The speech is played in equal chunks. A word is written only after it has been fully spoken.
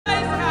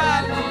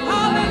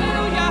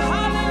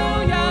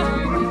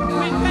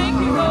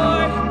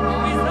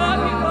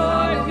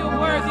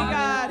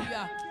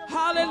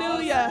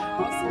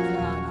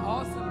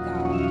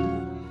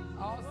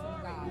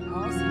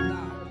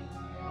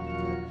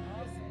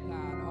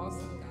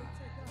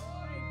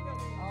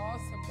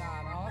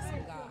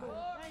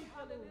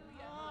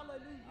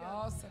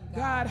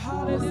God,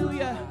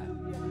 hallelujah.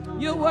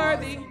 You're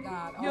worthy.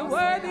 You're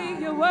worthy.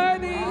 You're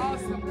worthy.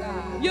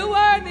 You're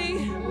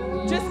worthy.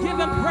 Just give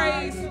him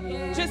praise.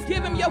 Just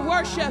give him your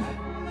worship.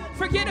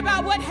 Forget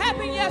about what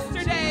happened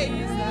yesterday.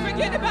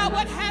 Forget about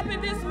what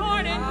happened this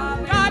morning.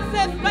 God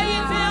says, lay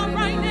it down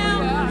right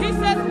now. He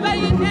says, lay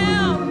it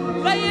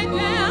down. Lay it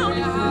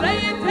down. Lay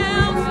it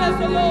down, says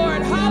the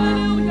Lord.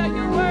 Hallelujah.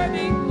 You're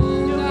worthy.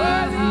 You're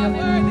worthy. You're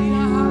worthy.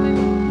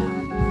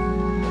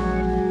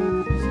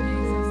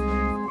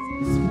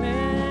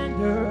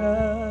 Splendor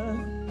of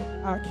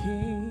our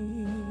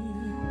King.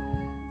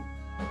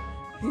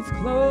 He's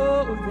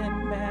clothed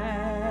in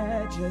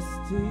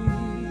majesty.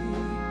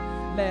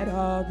 Let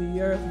all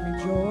the earth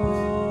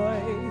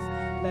rejoice.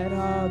 Let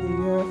all the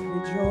earth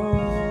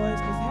rejoice.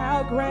 'Cause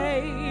how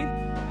great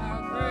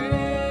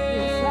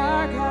is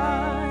our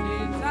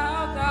God. Is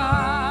our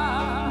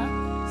God.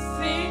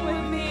 Sing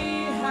with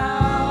me,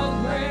 how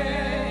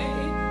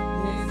great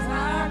is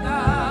our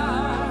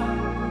God.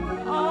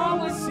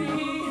 Always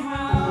see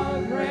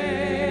how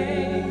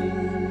great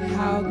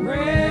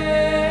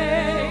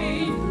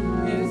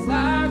is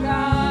our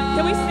God.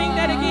 Can we sing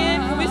that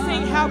again? Can we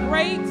sing how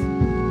great?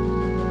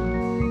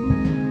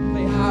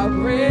 How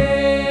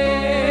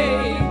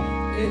great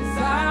is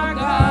our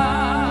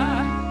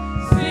God.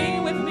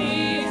 Sing with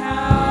me,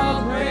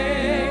 how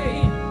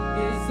great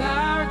is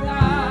our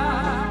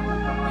God.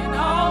 And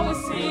always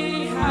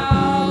see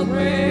how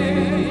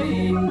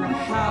great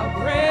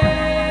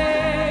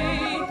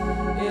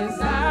is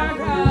our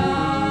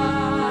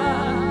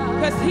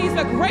God. 'Cause he's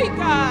a great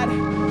God.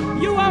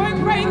 You are a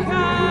great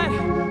God.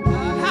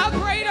 How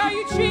great are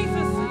you,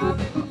 Jesus?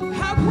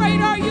 How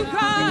great are you,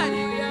 God?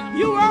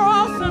 You are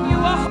awesome. You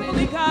are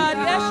holy, God.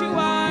 Yes, you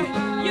are.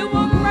 You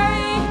are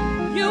great.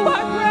 You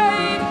are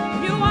great.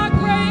 You are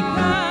great,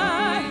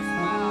 God.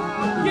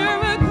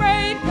 You're a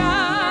great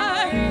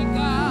God.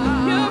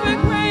 You're a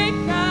great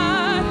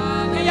God.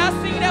 Can y'all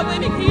sing that with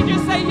me? Can you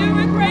just say, you're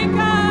a great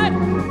God?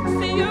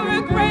 Say, you're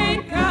a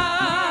great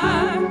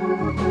God.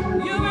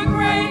 You're a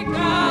great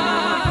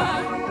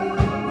God.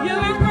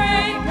 You're a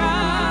great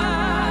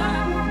God.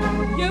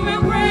 You're a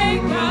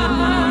great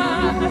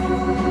God.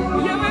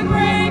 You're a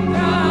great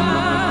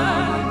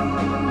God.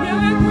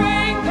 You're a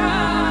great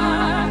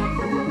God.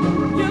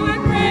 You're a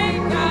great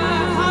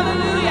God.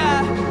 Hallelujah.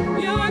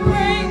 You're a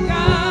great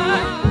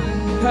God.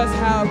 'Cause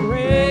how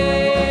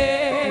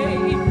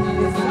great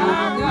is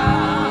our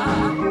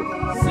God.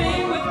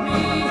 Sing with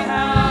me,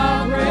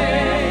 how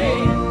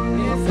great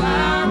is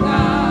our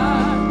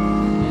God.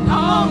 And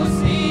all will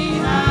see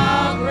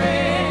how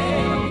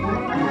great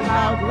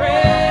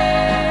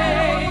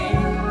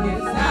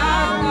is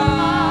our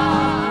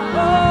God.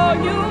 Oh,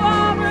 you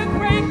are a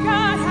great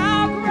God.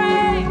 How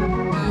great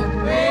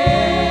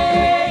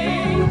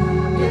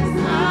is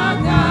our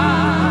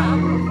God.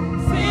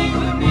 Sing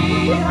with me,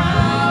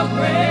 how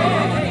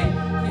great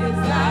is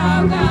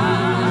our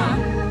God.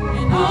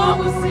 And all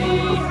will see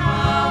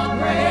how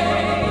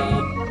great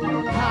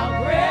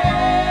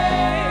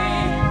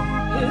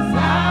is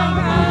our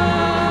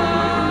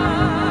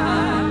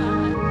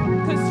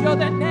God. 'Cause you're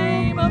the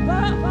name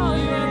above all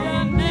names. You're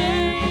the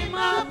name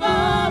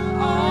above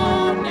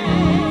all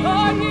names.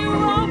 Lord, you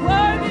are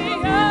worthy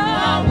of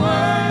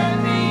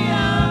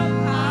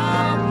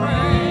our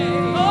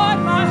praise. Lord,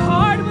 my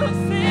heart will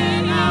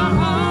sing. Our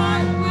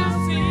heart will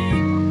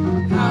sing.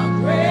 How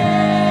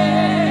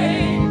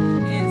great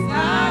is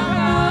our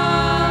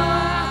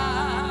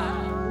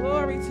God.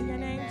 Glory to your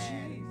name,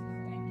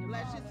 Jesus.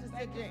 Bless you,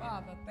 Sister Jane.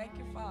 Thank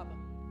you, Father.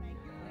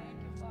 Thank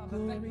you, Father.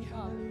 Glory, Thank you,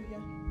 Father.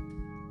 hallelujah.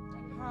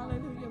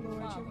 Hallelujah,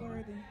 Lord, you're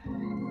worthy.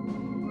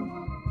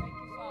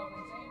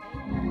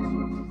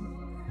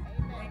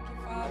 Thank you,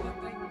 Father.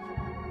 Thank you,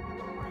 Father.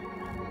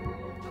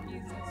 Thank you,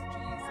 Jesus,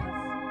 Jesus.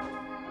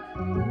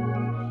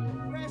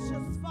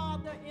 Precious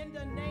Father, in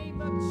the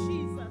name of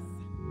Jesus,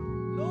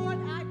 Lord,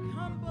 I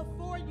come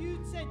before you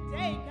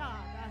today,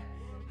 God.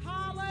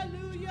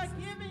 Hallelujah,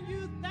 giving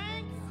you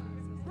thanks,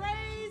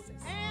 praise,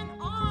 and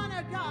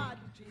honor, God.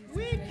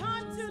 We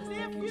come to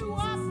lift you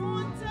up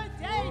on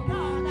today,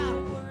 God.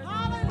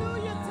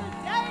 Hallelujah,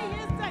 today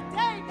is the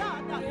day,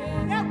 God,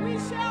 that we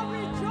shall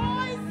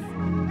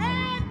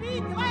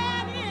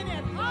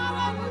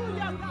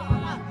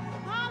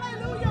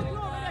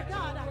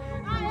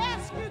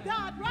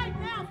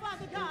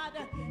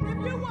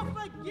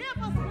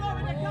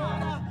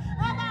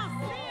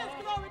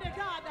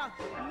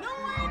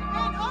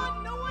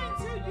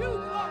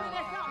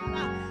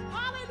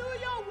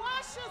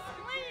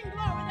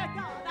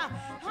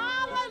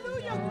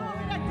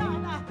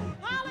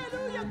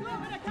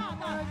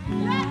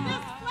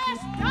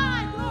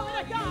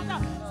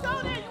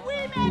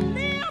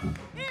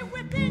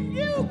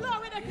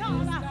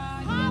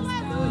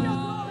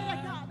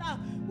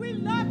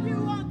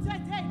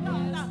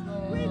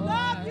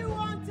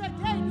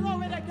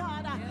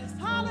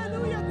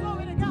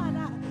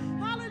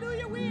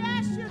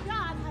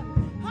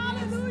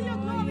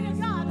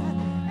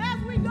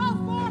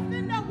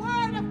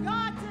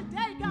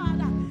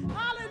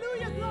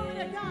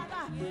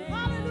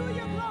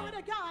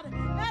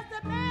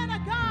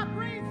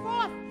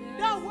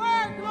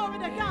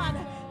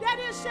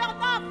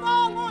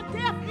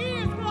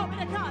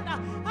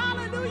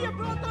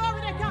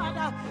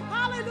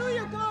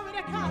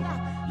God.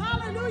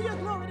 Hallelujah,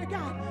 glory to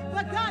God.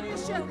 But God, it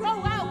should go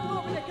out,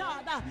 glory to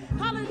God.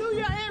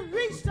 Hallelujah, and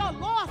reach the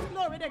lost,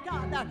 glory to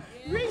God.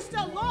 Reach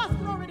the lost,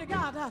 glory to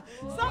God.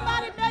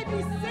 Somebody may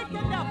be sick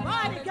in their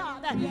body,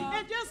 God,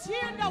 and just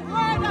hearing the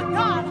word of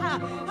God.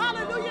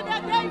 Hallelujah,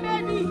 that they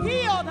may be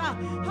healed.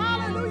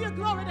 Hallelujah,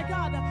 glory to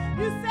God.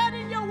 You said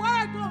in your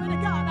word, glory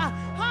to God.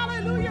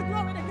 Hallelujah,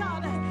 glory to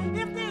God.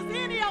 If there's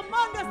any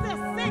among us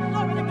that's sick,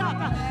 glory to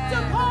God, to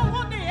call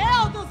on the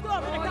elders,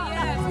 glory to God.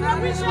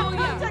 And we shall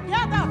come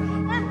together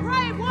and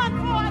pray one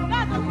for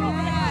another,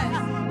 glory to God.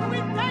 And we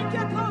thank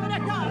you, glory to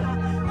God.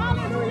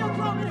 Hallelujah,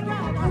 glory to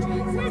God.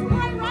 We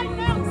pray right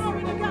now,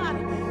 glory to God.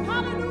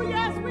 Hallelujah,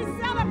 as we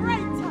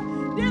celebrate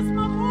this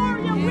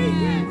Memorial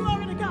Weekend,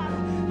 glory to God.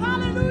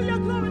 Hallelujah,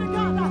 glory to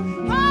God.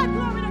 High,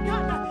 glory to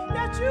God.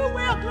 That you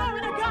will,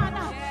 glory to God.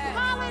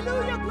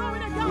 Hallelujah, glory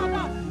to God.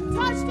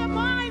 Touch the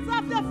minds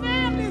of the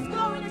families,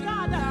 glory to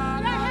God.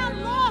 They have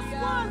lost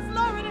ones,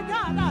 glory to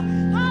God.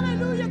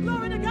 Hallelujah,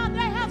 glory to God.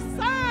 They have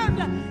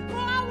served for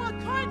our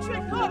country,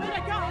 glory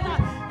to God.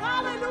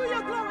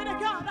 Hallelujah, glory to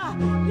God.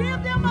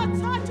 Give them a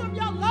touch of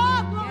your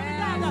love, glory to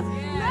God.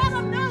 Let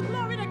them know,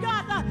 glory to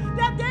God,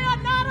 that they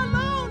are not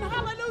alone.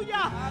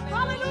 Hallelujah.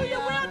 Hallelujah.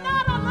 We're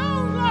not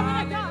alone, glory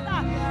to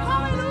God.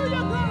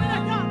 Hallelujah, glory to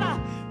God.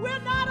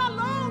 We're not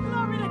alone,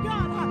 glory to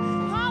God.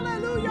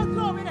 Hallelujah,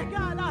 glory to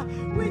God.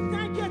 We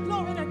thank you,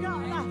 glory to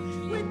God.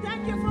 We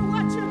thank you for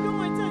what you're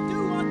going to do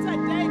on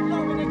today,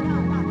 glory to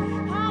God.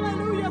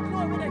 Hallelujah,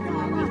 glory to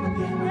God.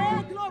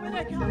 Hey, glory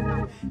to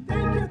God.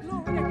 Thank you,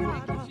 glory to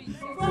God.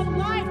 For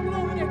life,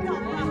 glory to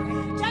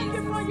God. Thank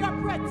you for your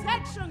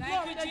protection,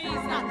 glory to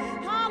God.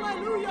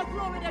 Hallelujah,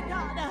 glory to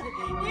God.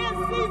 In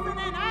season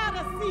and out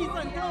of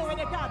season, glory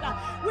to God.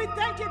 We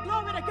thank you,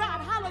 glory to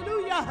God.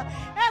 Hallelujah.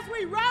 As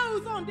we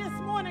rose on this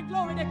morning,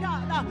 glory to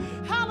God.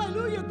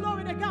 Hallelujah,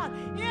 glory to God.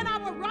 In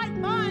our right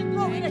mind,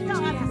 glory to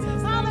God.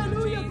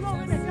 Hallelujah,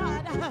 glory to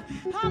God.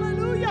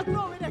 Hallelujah,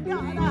 glory to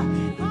God.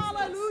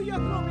 Hallelujah,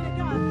 glory to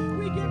God.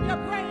 We give you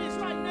praise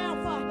right now,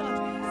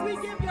 Father. We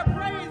give you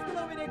praise,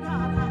 glory to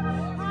God.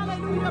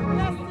 Hallelujah,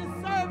 bless this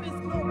service,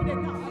 glory to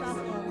God.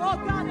 Oh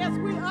God, as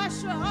we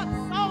usher up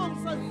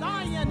songs of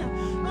Zion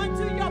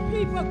unto your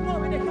people,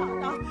 glory to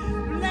God.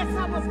 Bless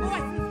our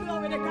voices,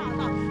 glory to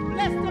God.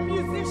 Bless the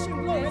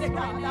musician, glory to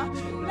God.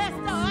 Bless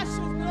the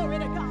ushers, glory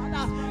to God.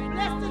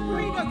 Bless the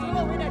greeters,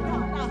 glory to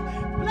God.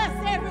 Bless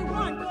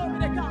everyone, glory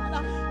to God.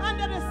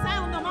 Under the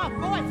sound of my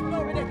voice,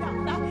 glory to God.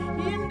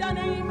 In the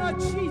name of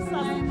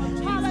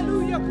Jesus.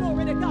 Hallelujah,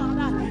 glory to God.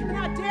 And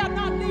I dare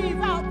not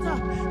leave out,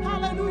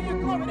 hallelujah,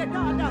 glory to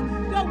God,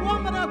 the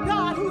woman of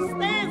God who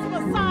stands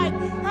beside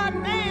her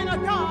man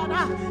of God.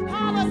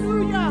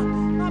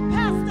 Hallelujah.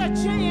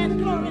 Pastor Jan,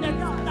 glory to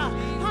God.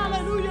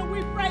 Hallelujah.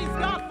 We praise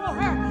God for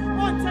her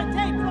on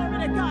today, glory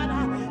to God.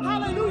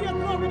 Hallelujah,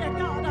 glory to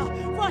God.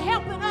 For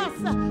helping us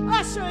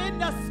usher in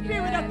the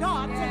Spirit of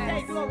God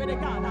today, glory to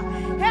God.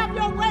 Have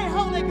your way,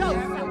 Holy Ghost.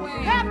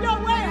 Have your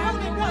way,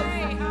 Holy Ghost.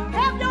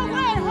 Have your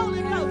way,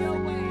 Holy Ghost.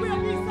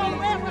 We'll be so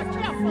ever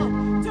careful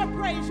to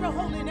praise your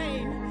holy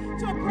name.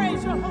 To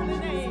praise your holy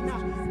name.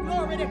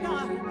 Glory to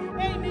God.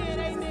 Amen,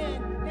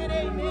 amen, and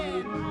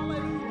amen.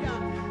 Hallelujah.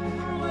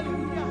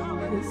 Hallelujah,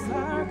 hallelujah. Is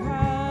our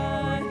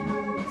God.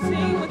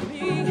 Sing with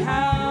me,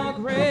 how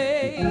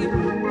great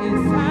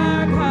is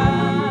our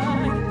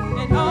God.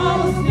 And all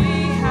will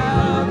see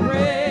how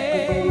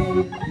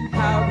great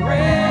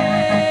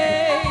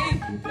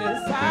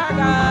is our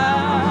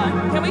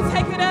God. Can we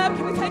take it up?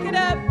 Can we take it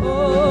up?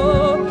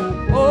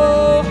 Oh,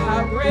 oh,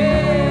 how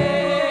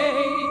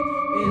great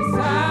is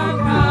our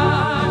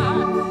God.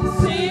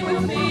 Sing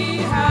with me,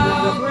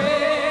 how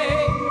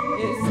great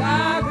is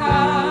our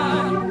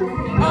God.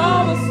 And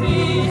all will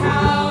see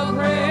how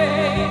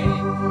great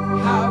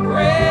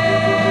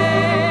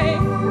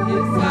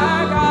is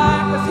our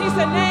God. Because he's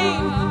a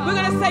name. We're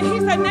going to say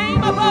he's a name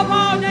above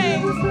all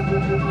names.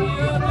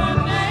 You're the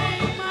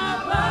name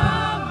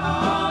above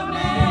all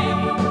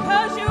names.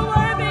 Because you're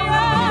worthy of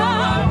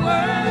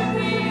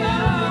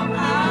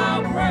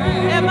our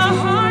praise. And my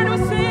heart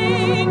will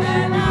sing.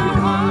 And our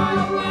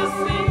heart will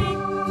sing.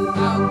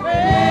 How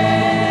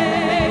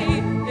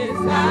great is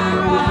our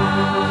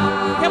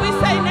God. Can we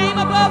say name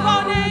above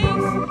all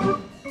names?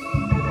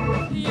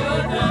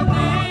 You're the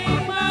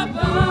name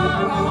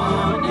above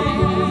all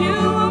names. You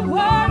are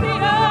worthy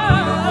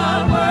of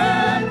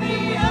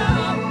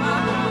my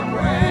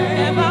praise.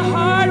 And my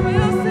heart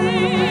will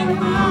sing.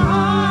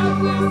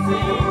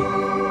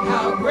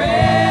 How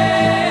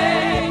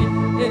great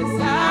is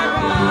our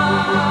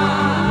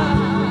God.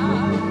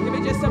 Give me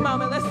just a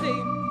moment. Let's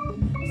sing.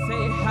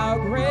 Say how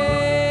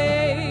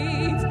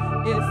great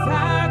is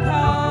our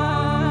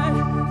God.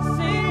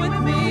 Sing with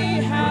me.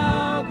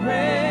 How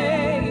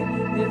great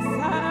is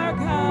our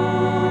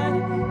God.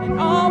 And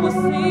all will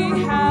see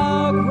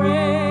how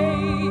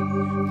great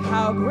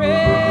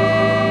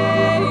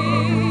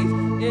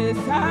is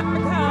our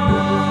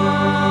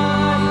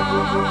God.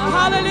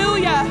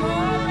 Hallelujah.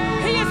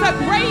 He is a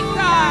great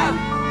God.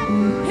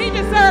 He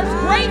deserves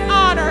great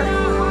honor.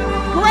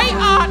 Great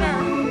honor.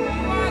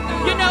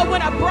 You know,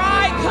 when a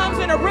bride comes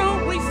in a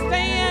room, we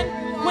stand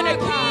a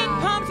king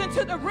comes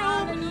into the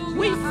room,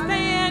 we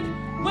stand.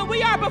 When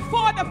we are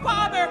before the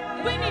Father,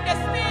 we need to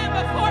stand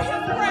before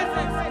his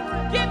presence,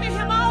 giving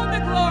him all the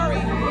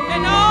glory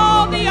and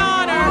all the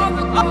honor,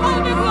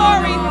 all the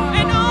glory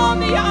and all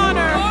the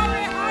honor.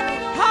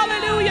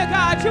 Hallelujah,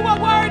 God. You are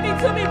worthy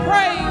to be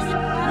praised.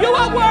 You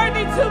are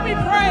worthy to be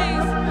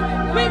praised.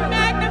 We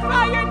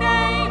magnify your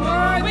name.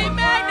 We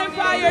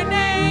magnify your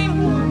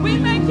name. We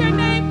make your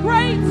name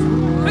great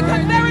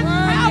because there is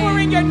power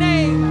in your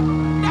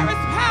name. There is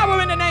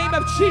power in the name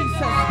of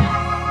Jesus.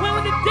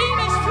 When the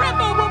demons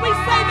tremble when we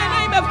say the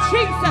name of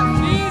Jesus.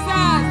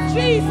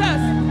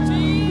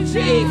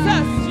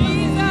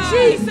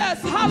 Jesus.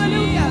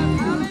 Hallelujah.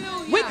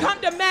 We come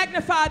to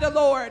magnify the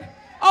Lord.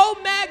 Oh,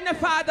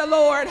 magnify the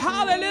Lord.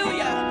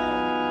 Hallelujah.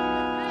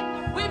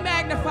 We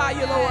magnify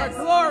you, Lord.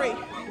 Glory.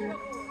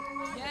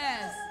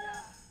 Yes.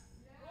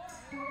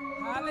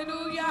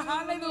 Hallelujah,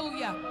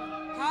 hallelujah.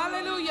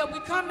 Hallelujah. We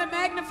come to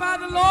magnify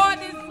the Lord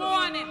this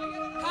morning.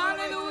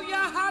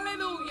 Hallelujah,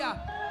 hallelujah.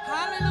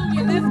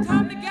 Hallelujah. Let's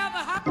come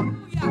together.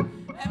 Hallelujah.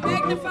 And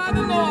magnify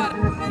the Lord.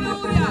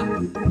 Hallelujah.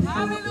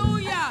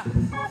 Hallelujah.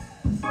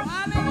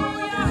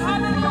 Hallelujah.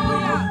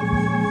 Hallelujah.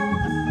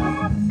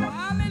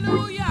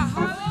 Hallelujah.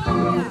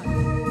 Hallelujah.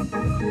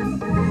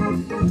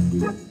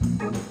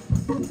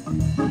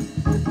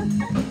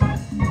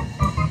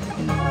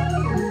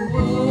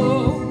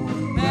 Oh,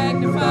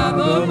 magnify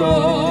the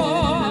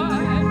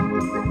Lord,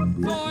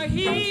 for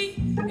he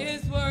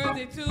is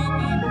worthy to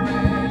be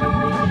praised.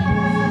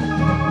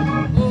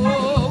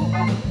 Oh,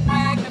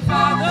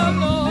 magnify the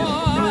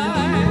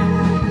Lord,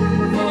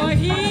 for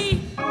he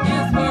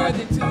is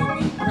worthy to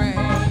be praised.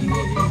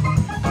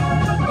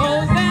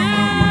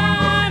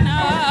 Hosanna,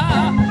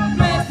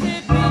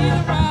 blessed be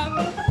the rock,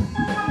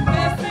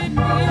 blessed be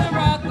the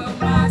rock of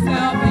my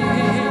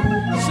salvation.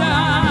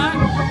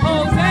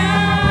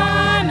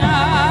 Hosanna,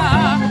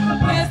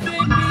 blessed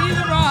be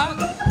the rock,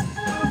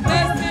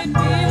 blessed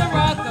be the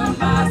rock of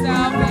my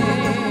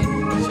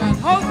salvation.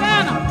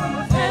 Hosanna.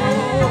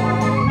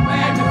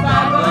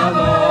 Magnify the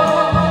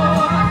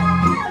Lord,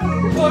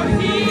 for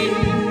he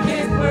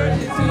is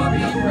worthy to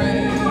be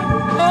praised.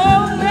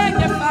 Oh,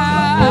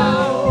 magnify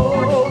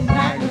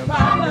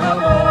the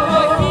Lord,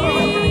 for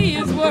he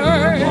is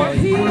worthy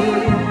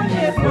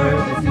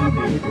to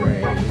be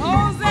praised.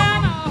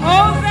 Hosanna,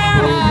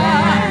 Hosanna,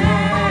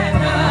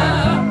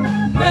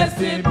 blessed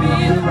be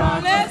the rock,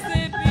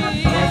 blessed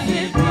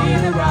be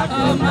the rock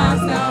of my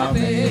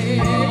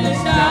salvation.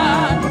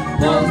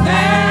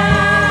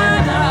 Hosanna,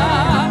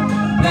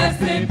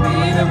 blessed be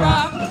the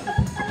rock,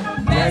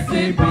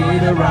 blessed be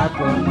the rock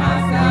of my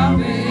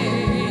salvation.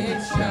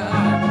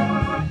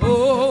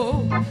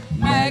 Oh,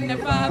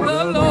 magnify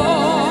the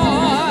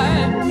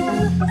Lord,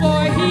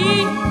 for he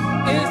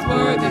is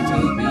worthy to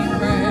be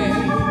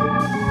praised.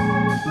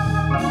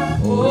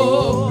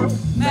 Oh,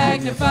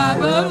 magnify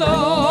the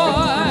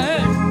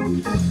Lord,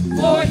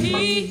 for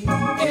he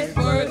is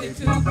worthy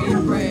to be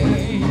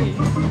praised.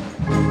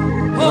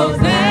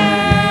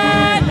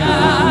 Hosanna,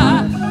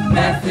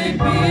 blessed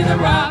be the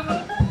rock,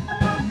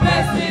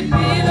 blessed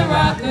be the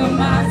rock of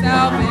my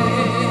salvation.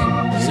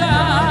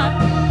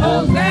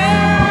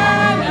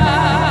 Hosanna,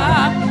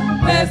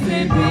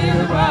 blessed be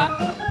the rock,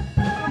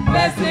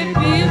 blessed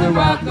be the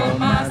rock of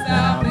my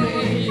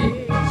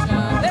salvation.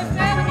 Let's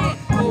say it again.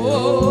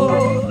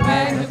 Oh,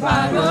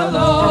 magnify the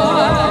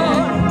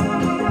Lord,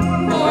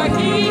 for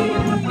he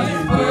is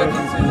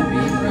worthy to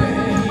be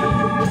praised.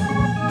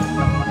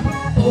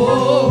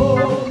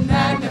 Oh,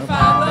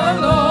 magnify the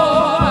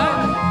Lord,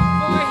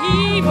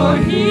 for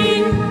he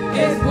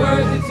is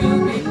worthy to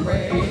be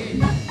praised.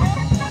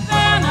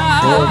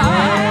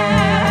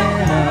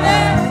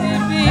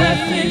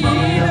 Blessed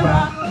be the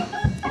rock,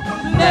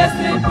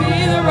 blessed be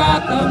the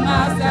rock of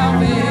my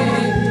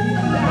salvation.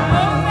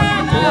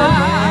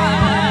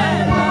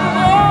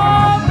 Oh,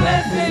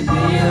 blessed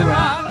be the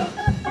rock,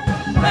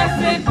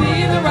 blessed be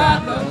the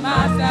rock of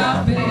my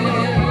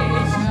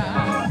salvation.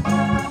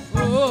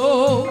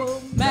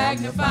 Oh,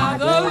 magnify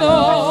the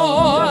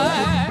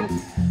Lord,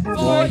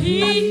 for he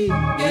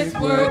is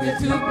worthy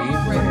to be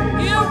praised.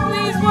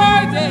 He's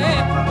worthy.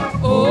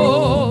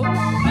 Oh,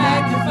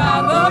 magnify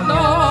the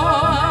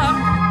Lord,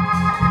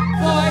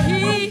 for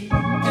he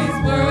is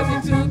worthy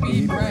to be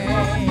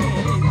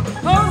praised.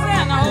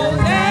 Hosanna,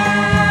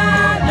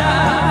 Hosanna,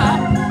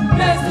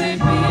 blessed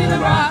be the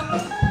rock,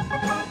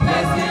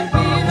 blessed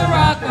be the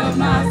rock of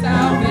my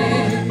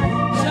salvation.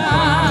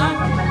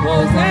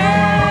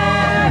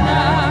 Hosanna,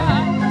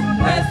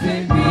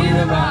 blessed be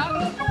the rock,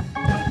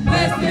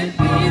 blessed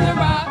be the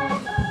rock,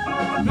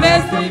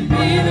 blessed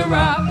be the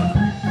rock,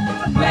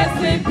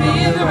 blessed be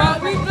the rock.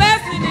 We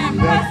blessing him.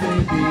 Blessed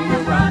be the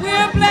rock.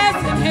 We're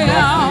blessing him.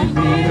 Blessed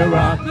be the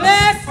rock.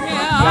 Bless him.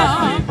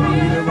 Blessed be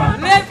the rock.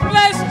 Let's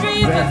bless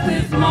Jesus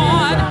this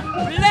morning.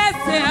 Bless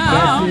him.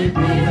 Blessed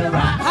be the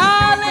rock.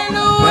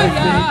 Hallelujah.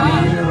 Blessed be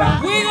the rock.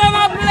 We're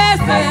gonna bless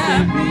him.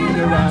 Blessed be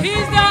the rock.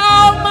 He's the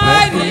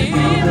Almighty. Blessed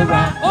be the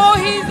rock. Oh,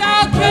 he's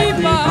our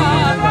keeper.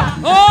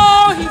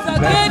 Oh, he's a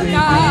good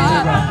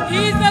God.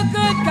 He's a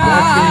good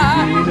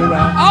God.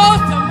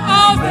 Awesome,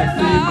 awesome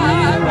God.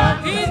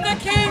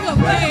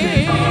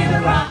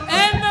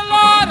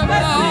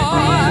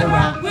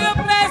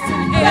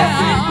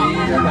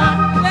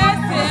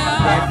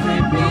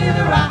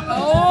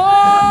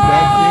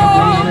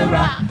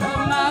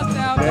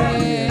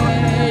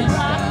 Praise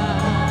God.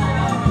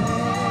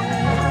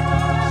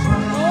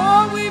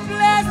 Oh, we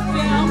bless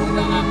him. We're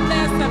gonna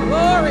bless him.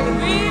 Glory.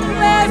 We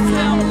bless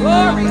him.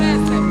 Glory.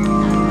 Bless him.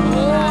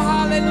 Oh,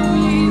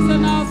 hallelujah. He's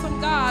an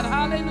awesome God.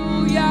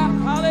 Hallelujah.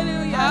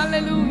 Hallelujah.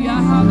 Hallelujah.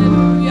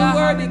 Hallelujah. You're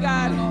worthy,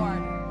 God. Lord.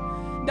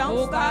 Don't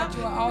Oh, stop. God,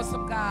 you're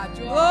awesome, God.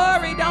 You're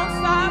Glory, don't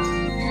stop.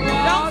 You're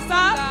Don't awesome,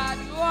 stop. God.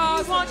 You're We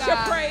awesome, want your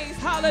God. praise.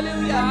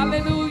 Hallelujah.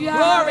 Hallelujah.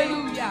 Glory.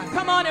 Hallelujah.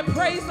 Come on and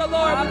praise the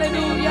Lord with me.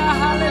 Hallelujah.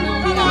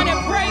 Hallelujah. Come on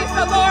and praise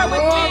the Lord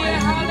with Glory. me.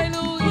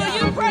 Hallelujah. Will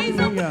you praise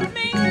him with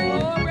me?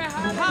 Glory.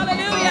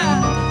 Hallelujah.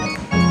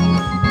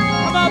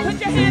 Come on, put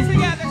your hands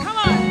together. Come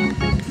on.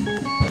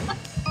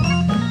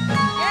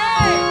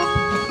 Yay.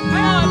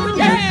 Come on, put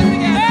your hands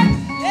together.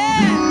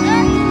 Yeah.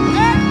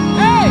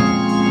 Hey.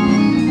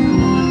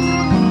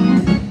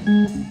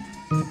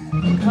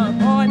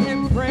 Come on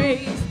and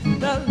praise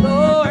the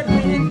Lord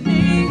with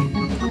me.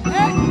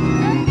 Hey.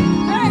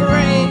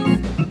 Praise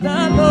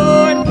the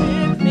Lord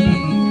with me.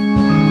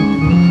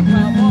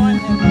 Come on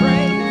and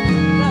praise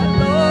the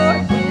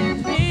Lord with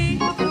me.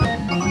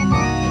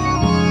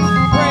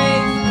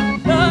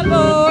 Praise the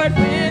Lord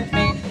with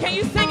me. Can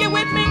you sing it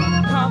with me?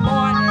 Come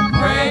on and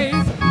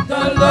praise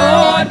The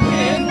Lord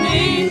with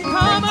me.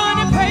 Come on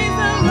and praise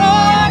the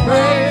Lord.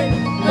 Praise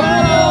the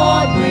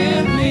Lord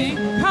with me.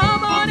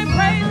 Come on and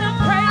praise him,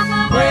 praise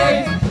him.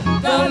 Praise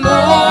the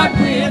Lord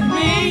with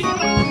me.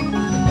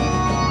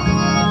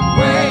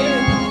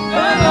 Praise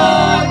the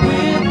Lord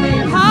with me.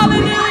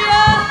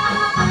 Hallelujah.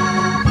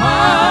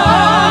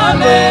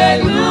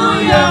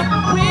 Hallelujah.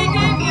 We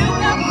give you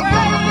the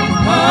praise.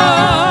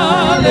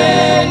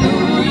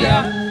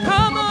 Hallelujah.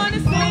 Come on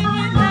and sing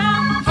it now.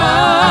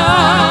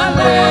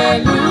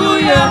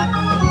 Hallelujah.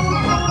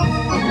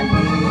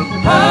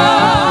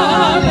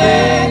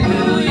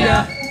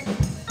 Hallelujah.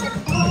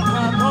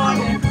 Come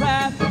on and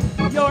clap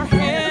your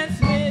hands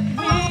with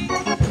me.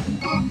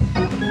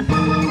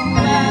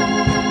 Clap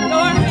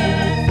your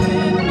hands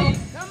with me.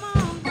 Come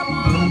on, come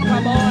on.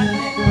 Come on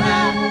and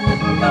clap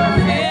your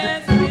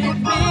hands with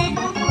me.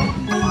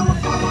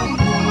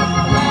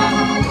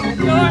 Clap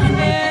your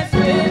hands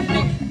with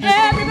me.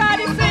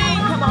 Everybody sing.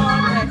 Come on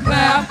and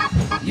Clap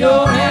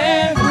your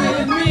hands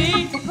with me.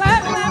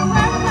 clap, clap,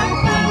 clap, clap,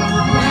 clap.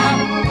 Clap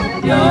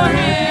your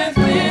hands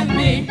with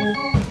me.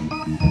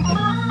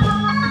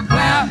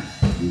 Clap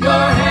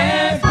your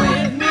hands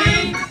with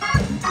me.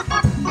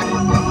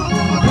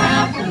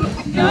 Clap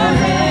your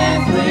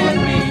hands with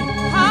me.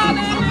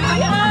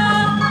 Hallelujah.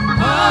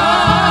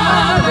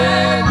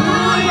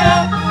 Hallelujah.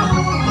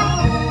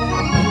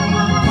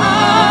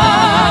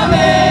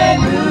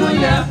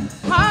 Hallelujah.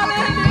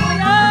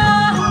 Hallelujah.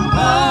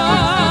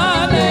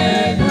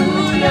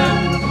 Hallelujah.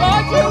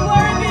 Lord, you're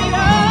worthy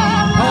of.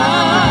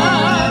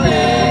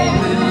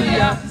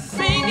 Hallelujah.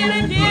 Sing it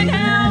again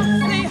now.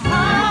 Say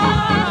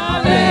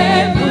Hallelujah.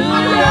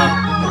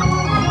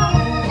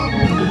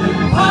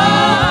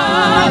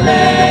 hallelujah.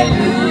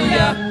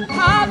 Hallelujah.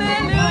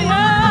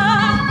 Hallelujah.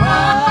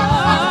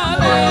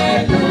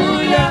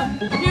 Hallelujah.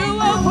 You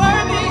are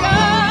worthy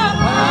of.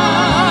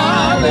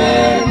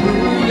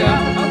 Hallelujah.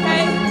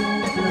 Okay.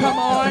 Come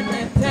on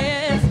and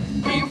dance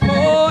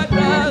before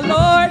the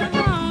Lord.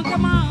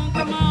 Come on,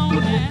 come on,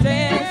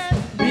 Dance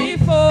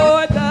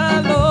before the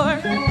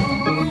Lord.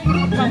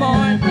 Come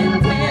on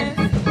and dance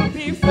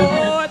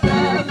before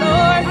the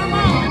Lord. Come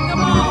on,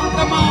 come on,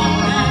 come on.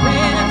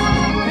 Dance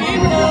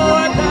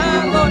before the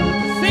Lord.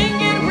 Sing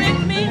it with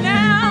me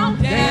now.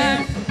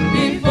 Dance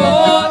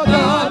before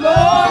the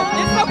Lord.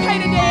 It's okay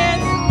to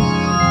dance.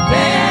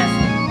 Dance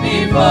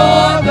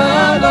before the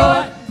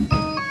Lord.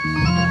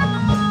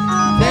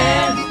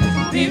 Dance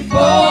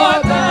before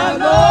the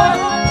Lord.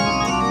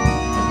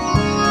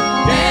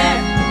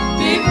 Dance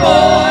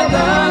before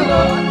the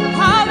Lord.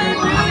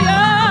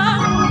 Hallelujah.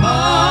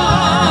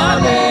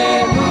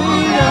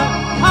 Hallelujah.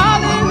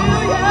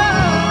 Hallelujah.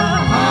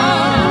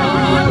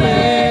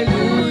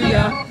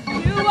 Hallelujah.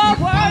 You are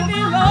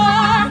worthy,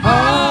 Lord.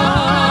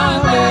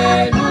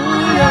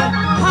 Hallelujah.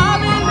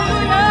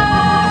 Hallelujah.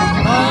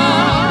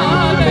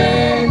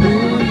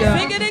 Hallelujah.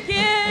 Sing it again.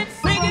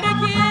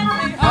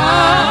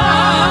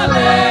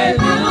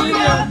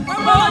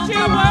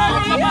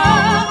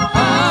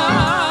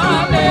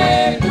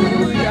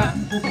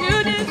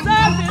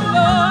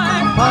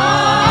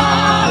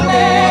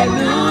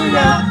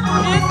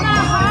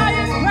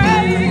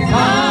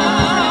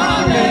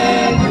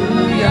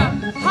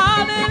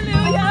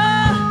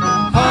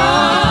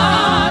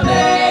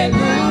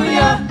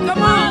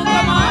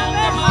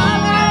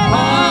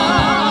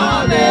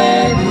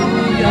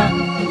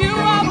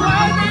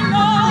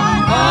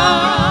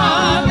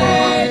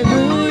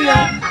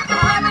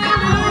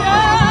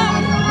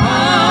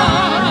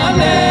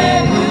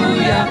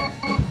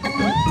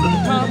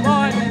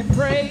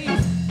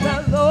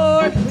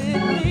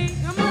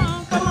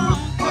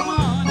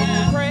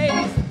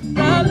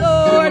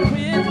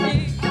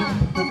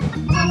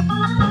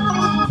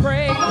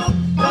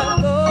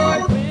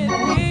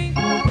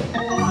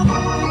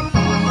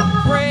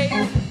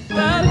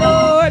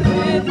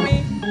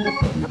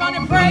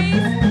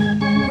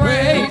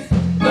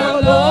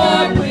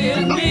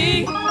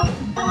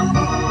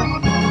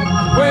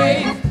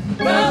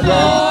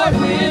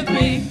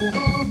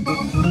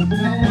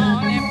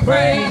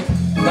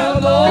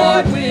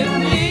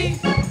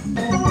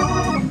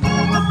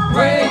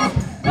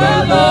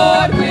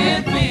 Lord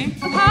with me.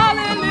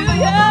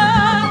 Hallelujah.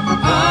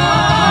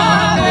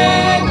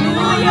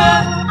 Hallelujah.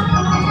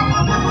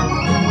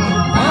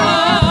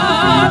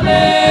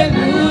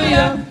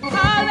 Hallelujah.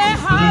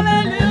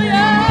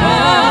 Hallelujah.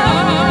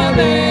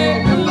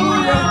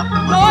 Hallelujah.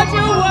 Lord,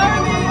 you're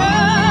worthy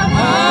of.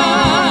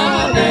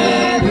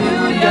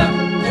 Hallelujah.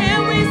 Can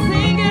we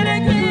sing it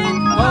again?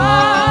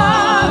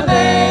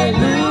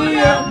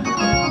 Hallelujah.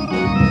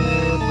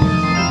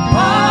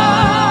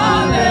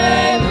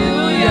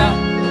 Hallelujah.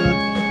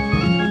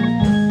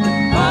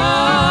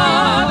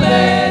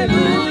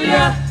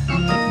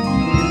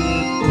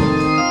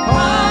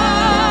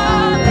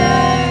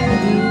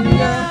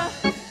 Hallelujah.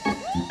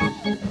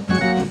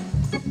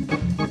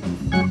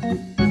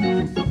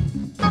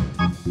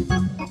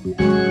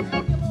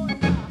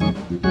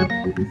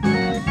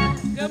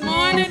 Good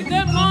morning,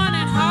 good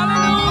morning.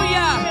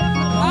 Hallelujah.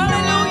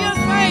 Hallelujah,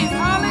 praise.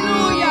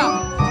 Hallelujah.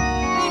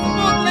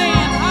 Facebook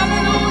land.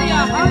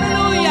 Hallelujah.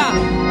 Hallelujah.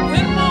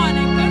 Good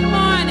morning, good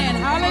morning.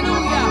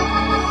 Hallelujah.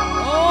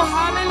 Oh,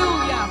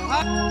 hallelujah.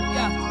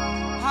 Hallelujah.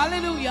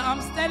 Hallelujah.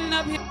 I'm standing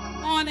up here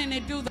this morning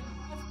and do the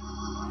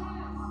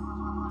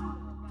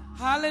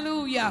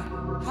hallelujah.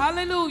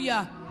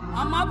 Hallelujah.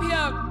 I'm up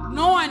here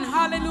knowing,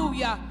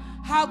 hallelujah,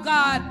 how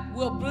God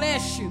will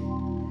bless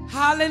you.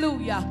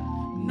 Hallelujah.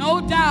 No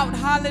doubt,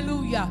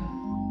 hallelujah.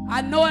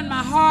 I know in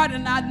my heart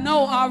and I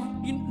know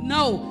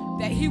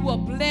that he will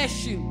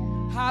bless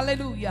you.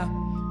 Hallelujah.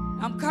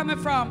 I'm coming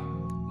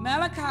from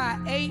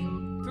Malachi 8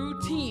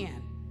 through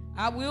 10.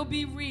 I will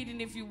be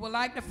reading if you would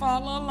like to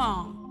follow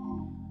along.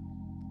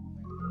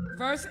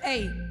 Verse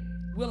 8.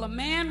 Will a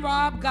man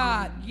rob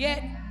God, yet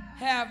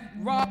have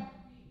robbed me?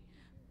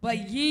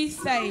 But ye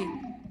say,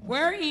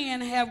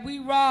 wherein have we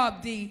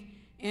robbed thee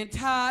in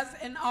tithes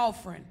and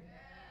offering?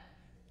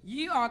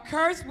 Ye are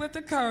cursed with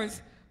a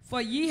curse, for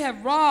ye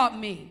have robbed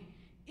me,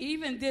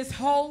 even this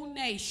whole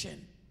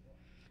nation.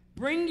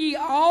 Bring ye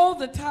all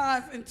the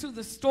tithes into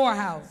the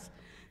storehouse,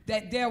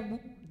 that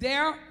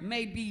there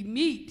may be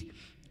meat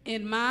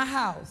in my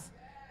house.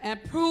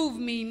 And prove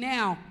me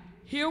now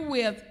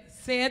herewith,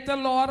 said the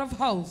Lord of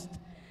hosts,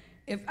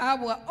 if I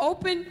will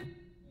open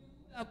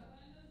the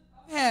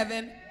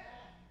heaven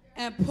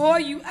and pour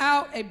you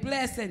out a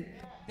blessing,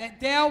 that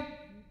there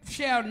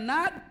shall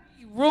not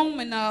be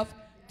room enough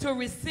to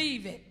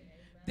receive it.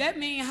 That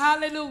means,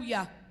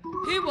 hallelujah,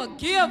 he will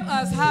give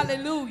us,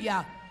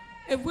 hallelujah,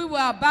 if we will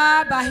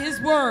abide by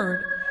his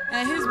word.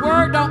 And his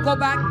word don't go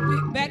back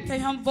to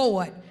him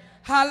void.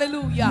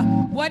 Hallelujah.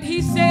 What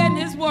he said in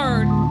his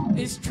word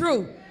is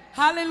true.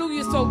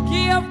 Hallelujah. So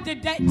give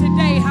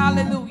today,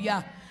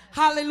 hallelujah.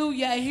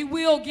 Hallelujah. And he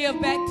will give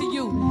back to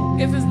you.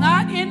 If it's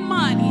not in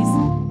monies,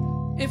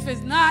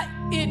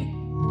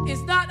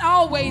 it's not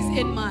always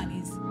in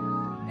monies.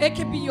 It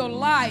can be your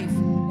life.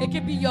 It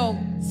can be your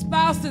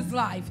spouse's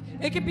life.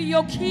 It can be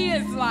your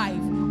kid's life.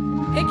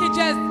 It can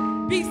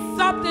just be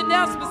something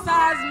else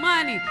besides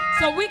money.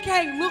 So we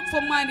can't look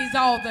for monies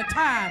all the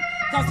time,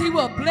 because he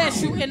will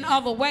bless you in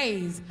other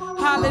ways.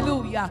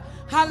 Hallelujah.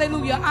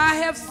 Hallelujah. I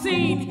have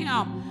seen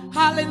him.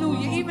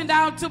 Hallelujah. Even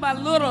down to my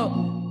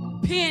little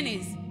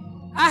pennies.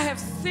 I have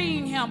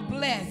seen him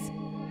bless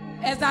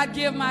as I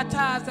give my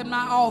tithes and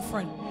my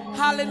offering.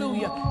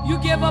 Hallelujah. You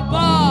give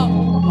above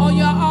on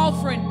your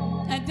offering,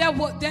 and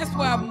that's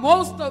where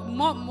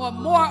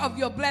more of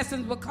your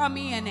blessings will come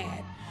in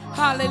at.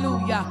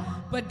 Hallelujah.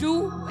 But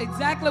do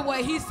exactly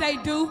what he say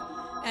do,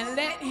 and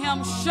let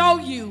him show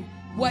you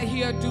what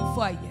he'll do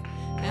for you.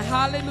 And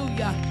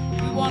hallelujah.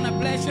 We want to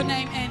bless your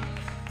name. And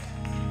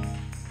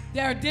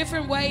there are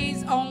different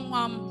ways on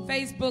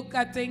Facebook,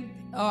 I think,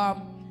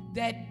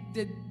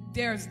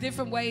 there's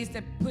different ways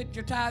to put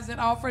your tithes and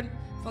offering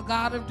for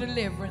God of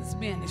Deliverance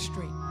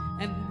Ministry.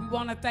 And we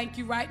want to thank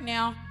you right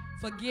now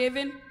for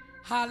giving.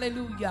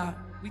 Hallelujah.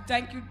 We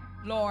thank you,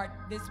 Lord,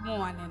 this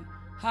morning.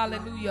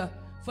 Hallelujah.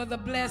 For the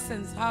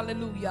blessings,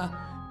 hallelujah,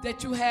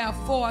 that you have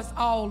for us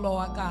all,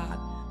 Lord God.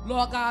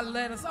 Lord God,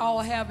 let us all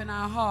have in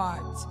our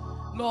hearts,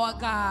 Lord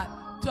God,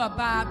 to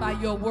abide by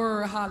your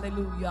word,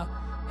 hallelujah,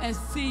 and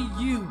see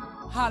you,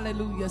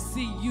 hallelujah,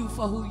 see you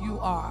for who you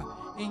are.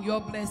 In your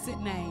blessed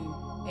name,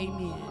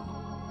 amen.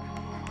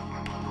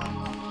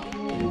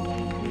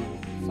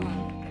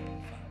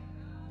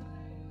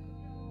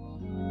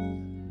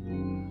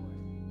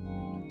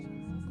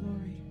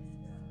 Glory.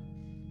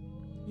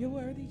 You're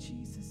worthy,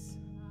 Jesus.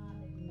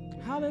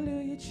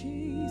 Hallelujah,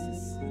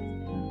 Jesus.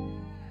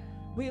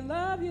 We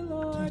love you,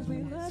 Lord. We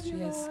love you,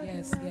 Yes, Lord.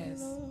 yes,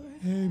 yes.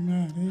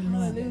 Amen. Amen.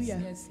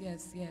 Hallelujah. Yes,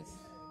 yes, yes.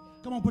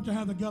 Come on, put your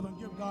hands together and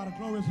give God a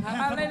glorious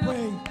hand for the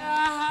praise.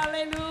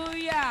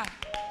 Hallelujah.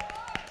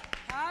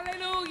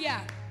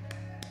 Hallelujah.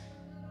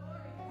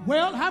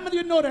 Well, how many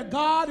of you know that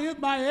God is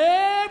my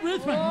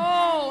everything?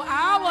 Oh,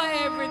 our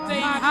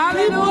everything. My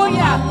Hallelujah. keeper,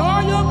 my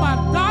lawyer, my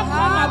doctor,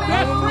 my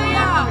best friend,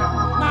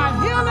 Hallelujah. my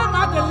healer,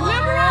 my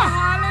deliverer,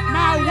 my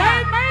Hallelujah.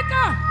 way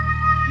maker,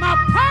 my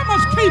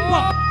promise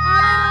keeper.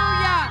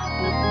 Hallelujah.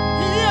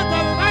 He is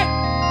the light.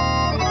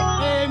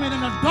 Amen. In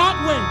the dark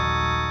way.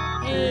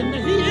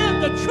 Amen. He is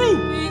the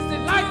truth. He's the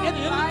light truth, at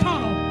the end of light. the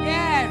tunnel.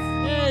 Yes.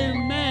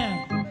 Amen.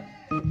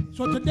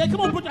 So today, come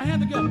on, put your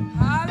hands together.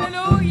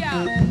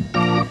 Hallelujah.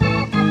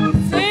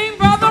 Sing,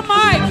 Brother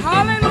Mike.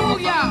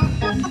 Hallelujah.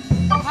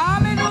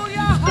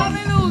 Hallelujah.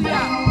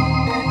 Hallelujah.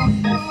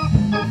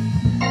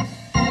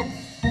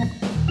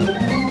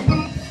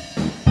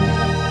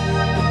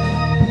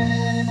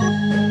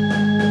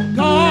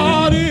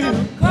 God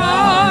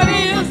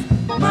is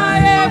my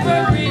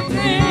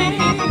everything.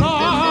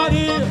 God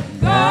is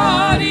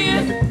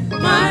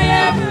My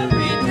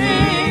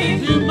everything.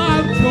 He's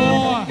my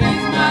joy.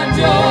 He's my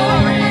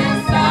joy in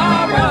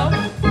sorrow.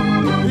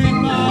 He's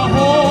my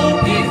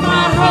hope. He's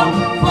my hope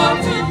for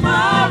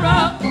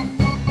tomorrow.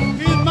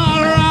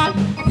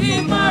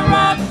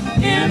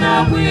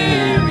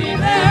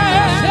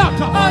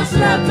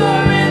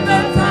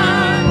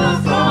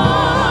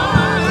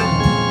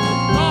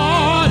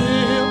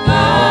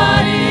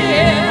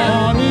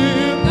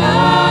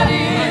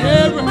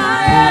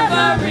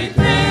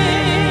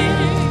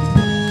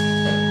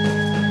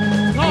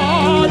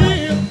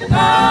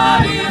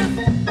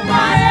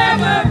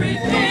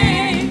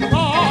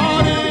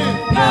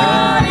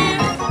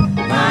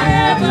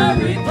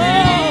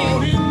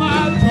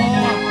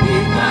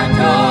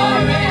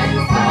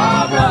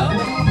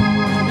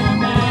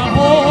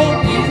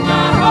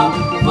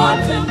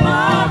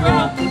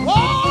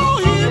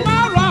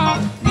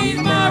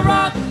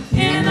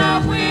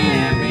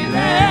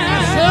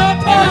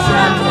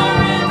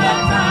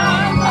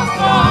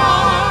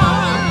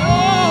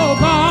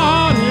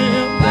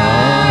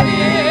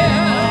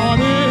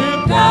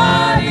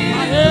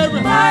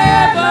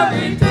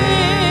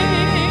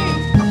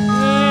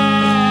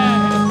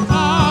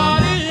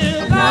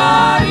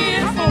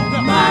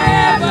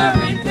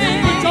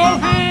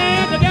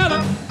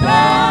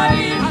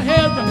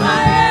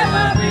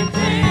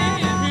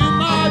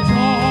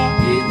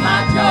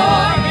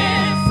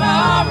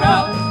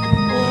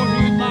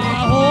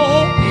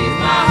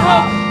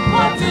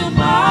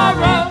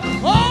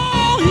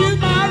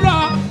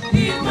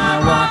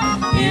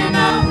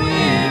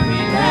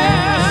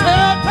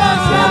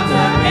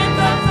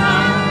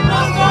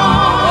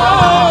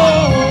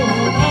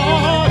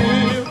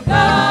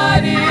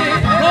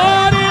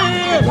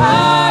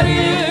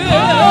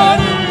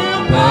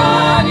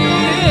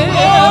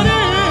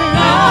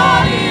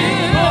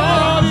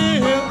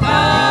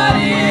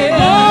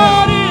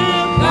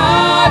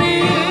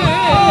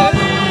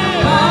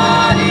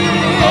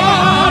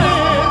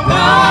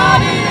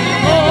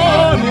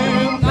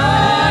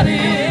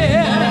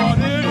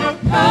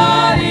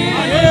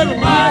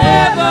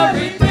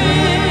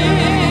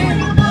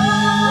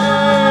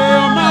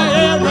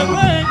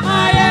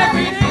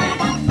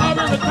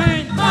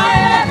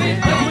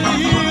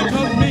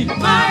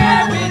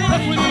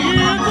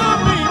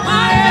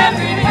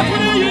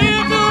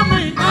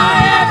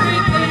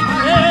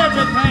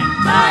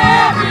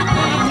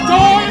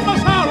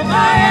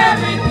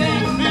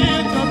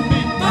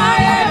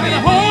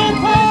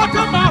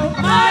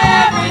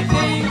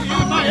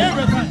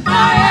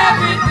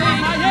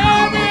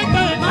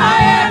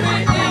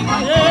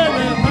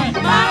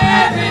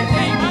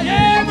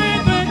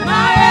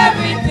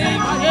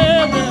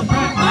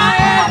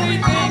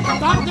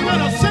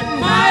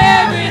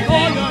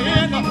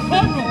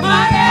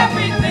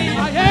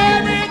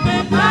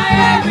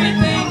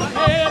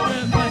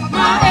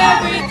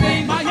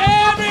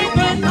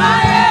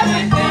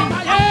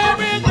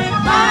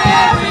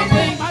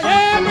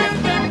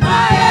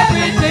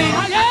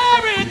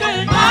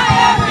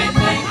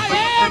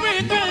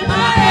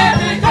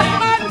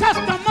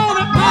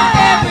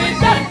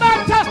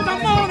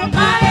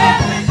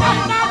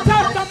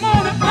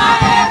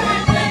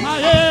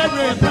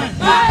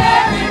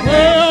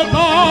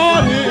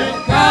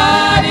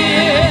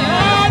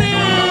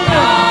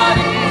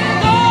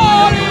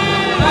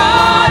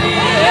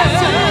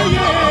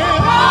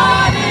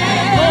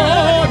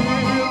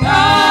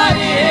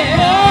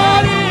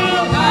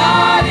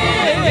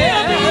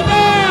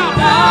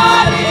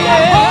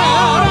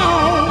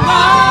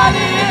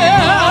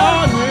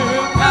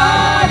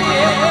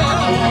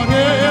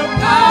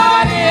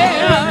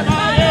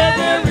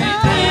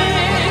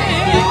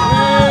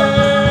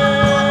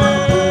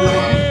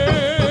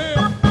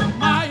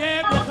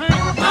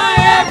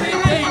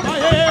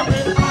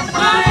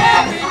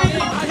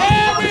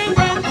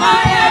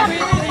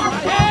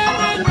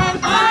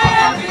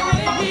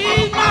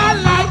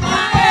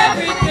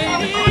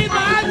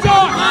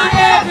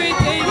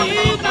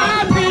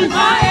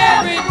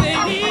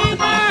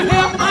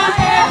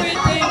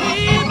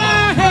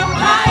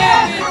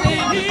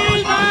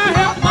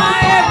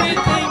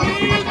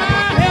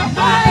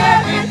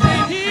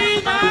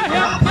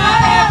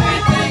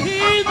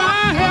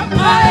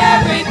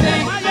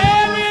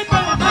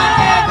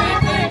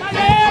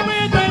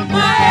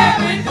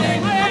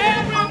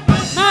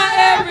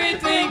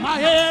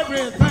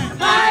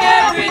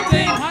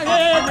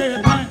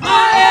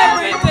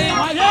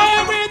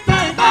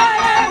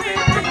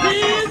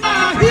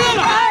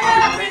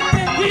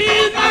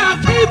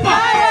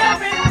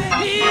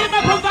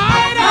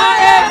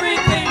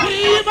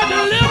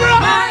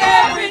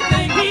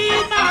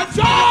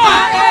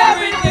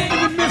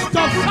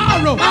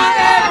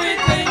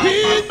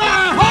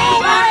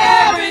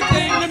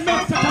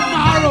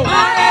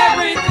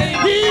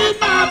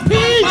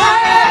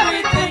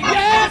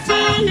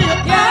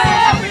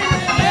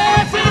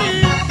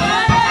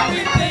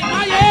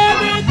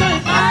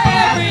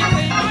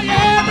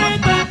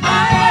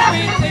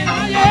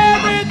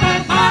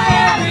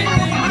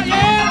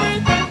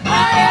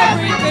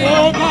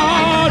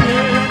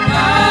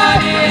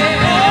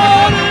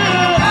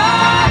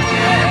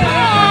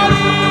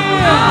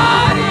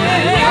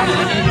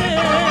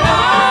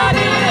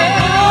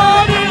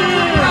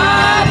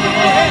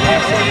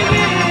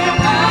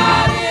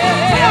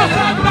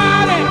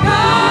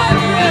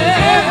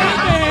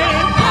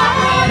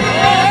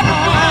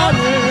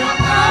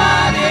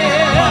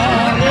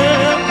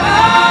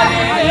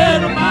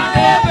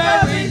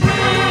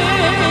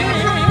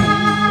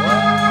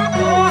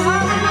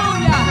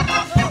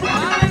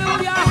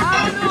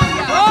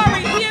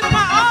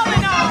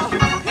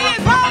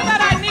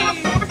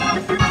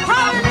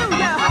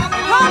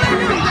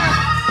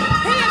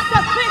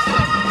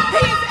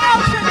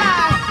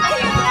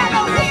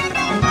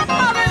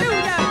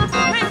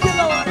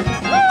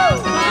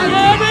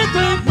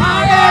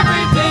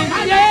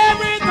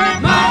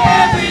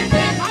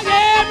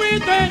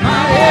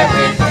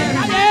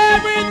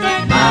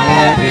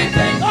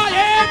 everything. My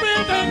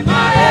everything.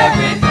 My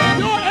everything.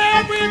 You're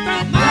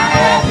everything. My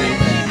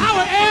everything.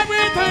 Our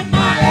everything.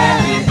 My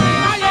everything.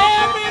 My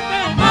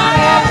everything. My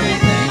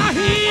everything. My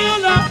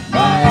healer.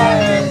 My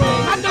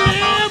everything. My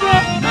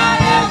deliverer. My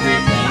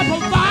everything. My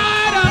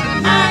provider.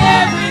 My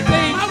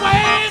everything. My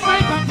way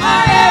maker. My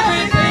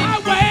everything. My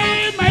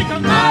way maker.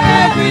 My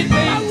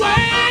everything. My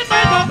way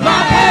maker.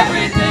 My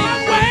everything. My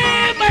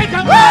way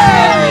maker. My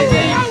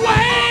everything. My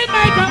way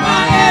maker.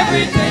 My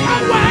everything. My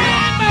way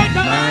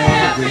maker. My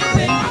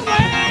everything. My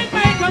way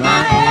maker.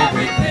 My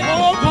everything.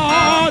 Oh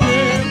God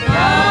is.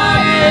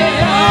 God is.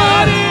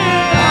 God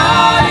is.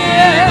 God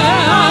is.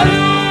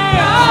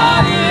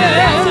 God is. God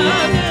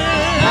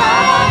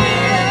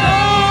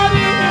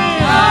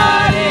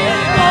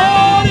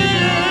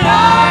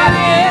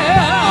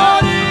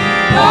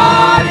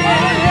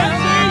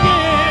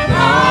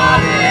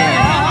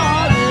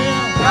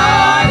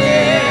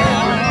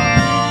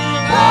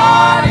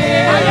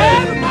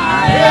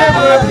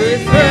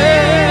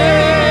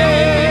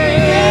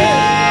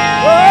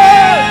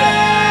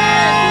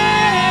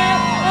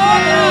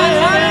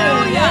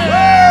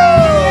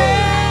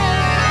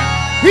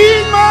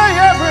He's my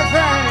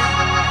everything.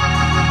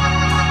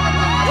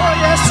 Oh,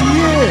 yes, he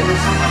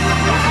is.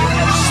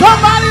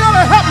 Somebody ought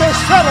to help me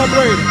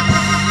celebrate it.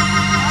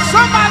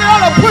 Somebody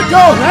ought to put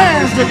your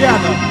hands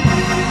together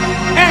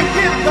and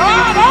give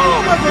God all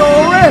the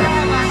glory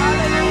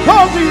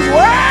because he's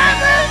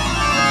worthy.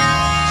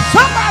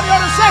 Somebody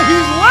ought to say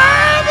he's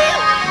worthy.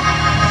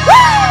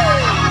 Woo!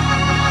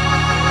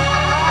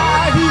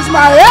 He's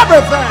my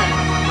everything.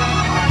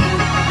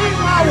 He's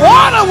my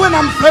water when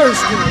I'm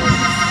thirsty.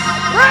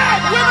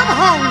 Bread when I'm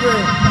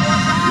hungry.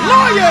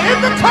 Lawyer in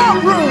the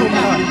courtroom.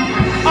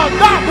 A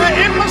doctor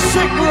in my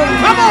sick room.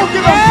 Come on,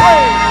 give him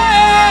praise.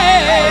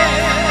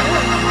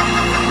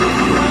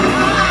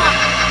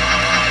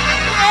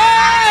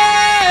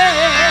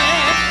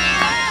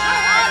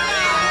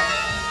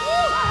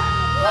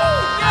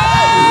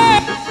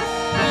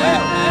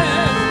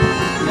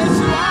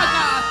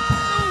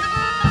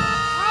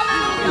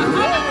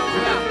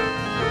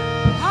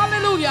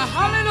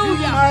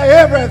 Hallelujah. My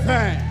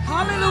everything.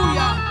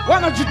 Hallelujah.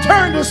 Why don't you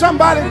turn to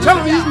somebody and tell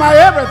them he's my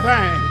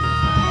everything?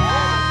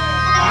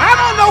 I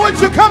don't know what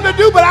you come to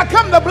do, but I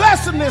come to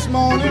bless him this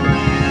morning.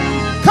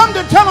 Come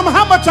to tell him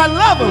how much I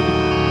love him.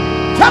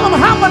 Tell him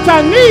how much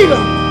I need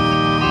him.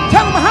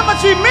 Tell him how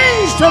much he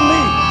means to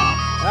me.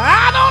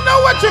 I don't know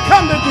what you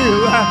come to do.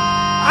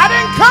 I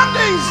didn't come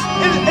to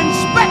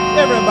inspect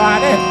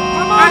everybody.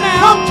 I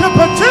come to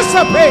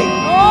participate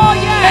Oh,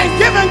 yes. in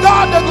giving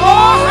God the Oh,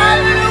 glory,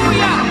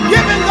 hallelujah.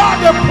 giving God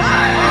the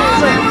praise,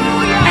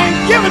 Hallelujah. and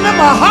giving him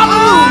a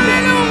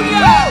hallelujah.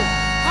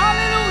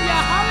 Hallelujah.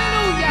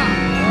 Hallelujah.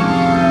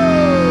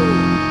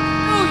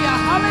 Hallelujah.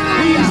 Hallelujah.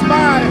 He's Hallelujah.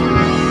 my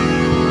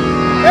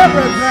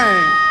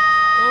everything.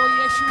 Oh,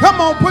 yes, you Come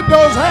on, put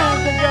those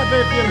hands together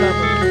if you love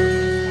him.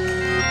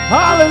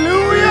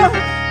 Hallelujah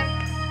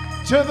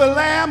to the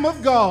Lamb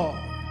of God.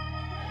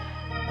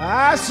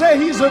 I say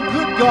he's a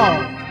good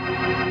God.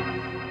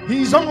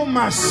 He's on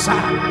my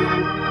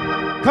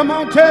side. Come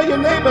on, tell your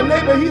neighbor,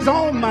 neighbor, he's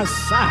on my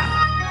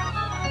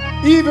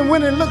side. Even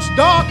when it looks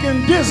dark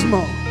and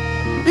dismal,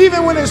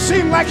 even when it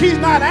seems like he's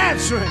not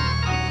answering,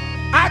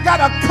 I got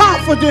a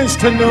confidence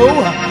to know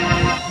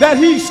that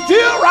he's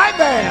still right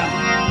there.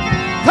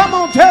 Come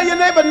on, tell your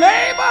neighbor,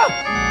 neighbor,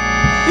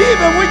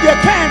 even when you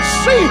can't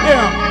see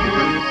him,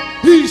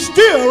 he's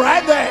still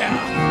right there.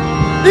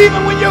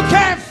 Even when you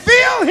can't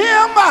feel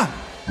him,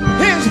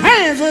 his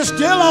hands are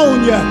still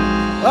on you.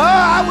 Oh,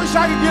 I wish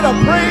I could get a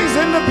praise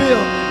in the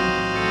building.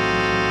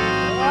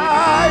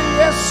 Ah,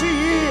 yes, he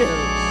is.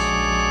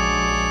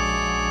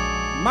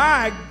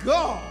 My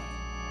God.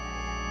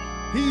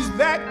 He's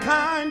that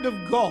kind of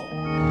God.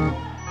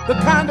 The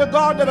kind of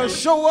God that'll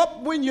show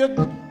up when you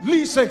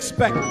least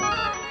expect it.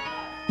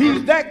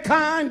 He's that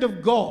kind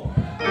of God.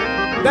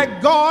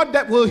 That God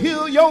that will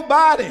heal your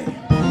body.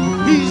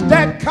 He's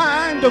that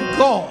kind of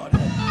God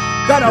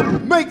that'll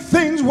make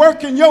things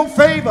work in your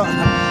favor.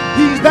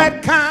 He's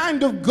that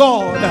kind of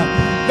God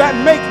that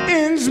make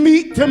ends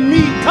meet to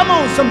meet. Come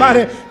on,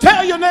 somebody.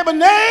 Tell your neighbor,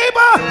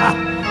 neighbor,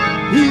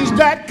 he's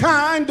that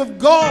kind of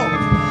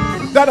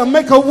God that'll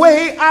make a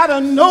way out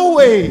of no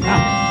way.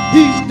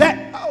 He's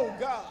that, oh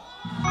God.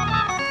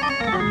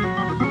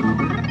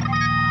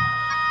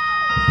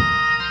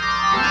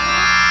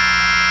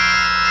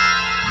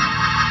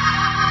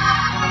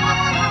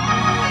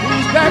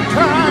 He's that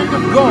kind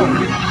of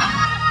God.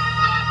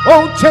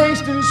 Oh,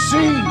 taste and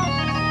see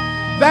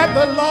that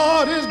the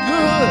Lord is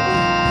good.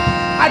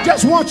 I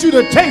just want you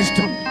to taste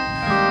him.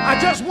 I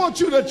just want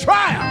you to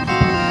try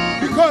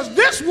him. Because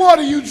this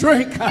water you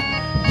drink,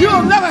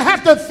 you'll never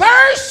have to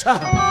thirst.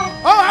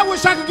 Oh, I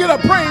wish I could get a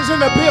praise in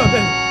the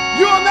building.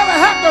 You'll never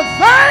have to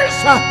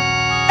thirst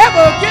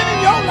ever again in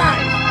your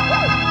life.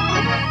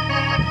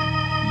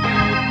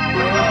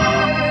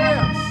 Oh,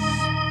 yes.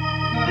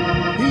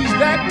 He's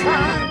that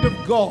kind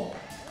of God.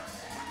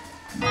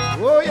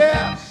 Oh,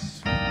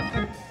 yes.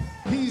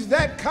 He's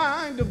that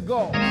kind of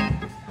God.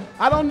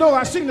 I don't know.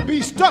 I seem to be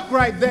stuck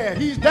right there.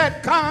 He's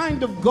that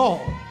kind of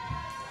God.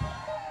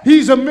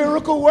 He's a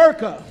miracle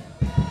worker.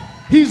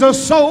 He's a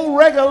soul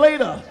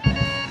regulator.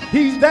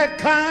 He's that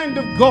kind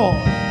of God.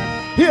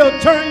 He'll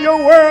turn your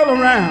world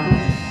around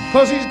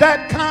because he's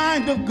that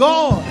kind of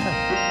God.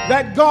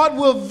 That God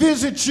will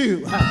visit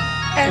you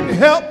and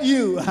help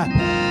you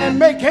and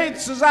make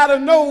answers out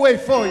of no way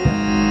for you.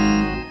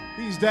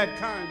 He's that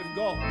kind of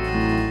God.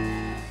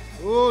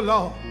 Oh,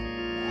 Lord.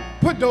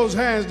 Put those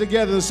hands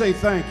together and say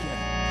thank you.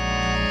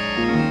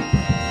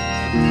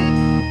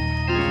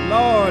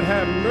 Lord,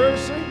 have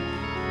mercy.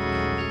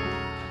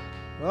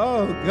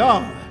 Oh,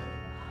 God.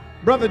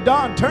 Brother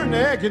Don, turn the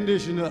air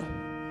conditioner up.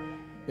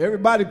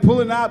 Everybody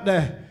pulling out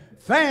the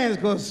fans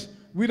because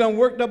we done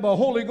worked up a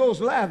Holy Ghost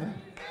lather.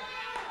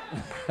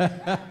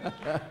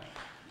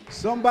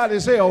 Somebody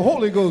say a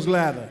Holy Ghost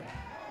lather.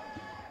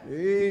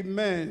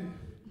 Amen.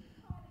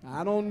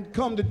 I don't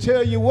come to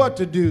tell you what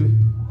to do,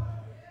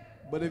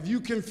 but if you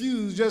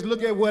confused, just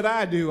look at what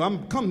I do.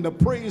 I'm come to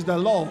praise the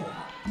Lord.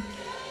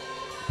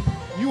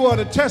 You ought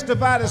to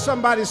testify to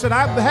somebody said,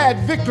 I've had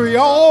victory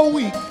all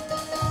week.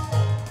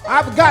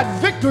 I've got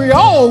victory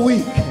all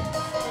week.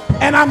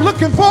 And I'm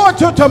looking forward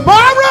to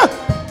tomorrow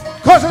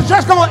because it's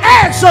just going to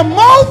add some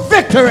more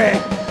victory.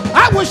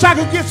 I wish I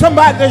could get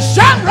somebody to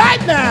shout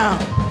right now.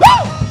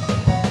 Woo!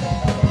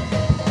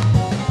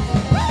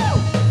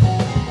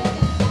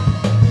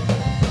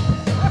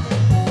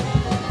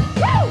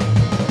 Woo!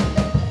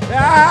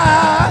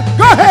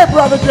 Go ahead,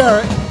 Brother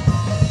Derek.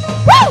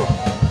 Woo!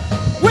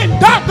 When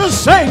doctors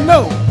say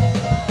no,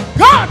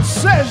 God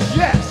says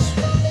yes.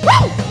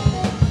 Woo!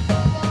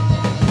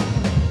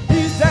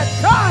 He's that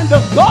kind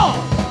of God.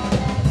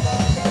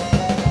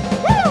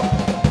 Woo!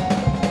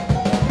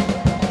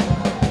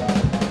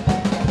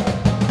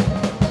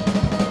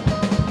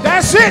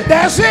 That's it,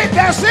 that's it,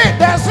 that's it,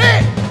 that's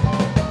it.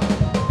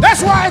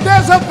 That's why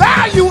there's a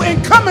value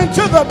in coming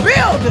to the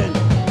building.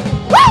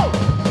 Woo!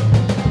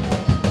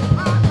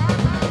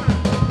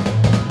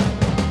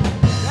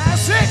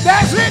 That's it,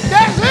 that's it,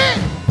 that's it.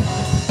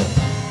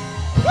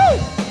 Woo!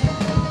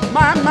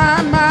 My.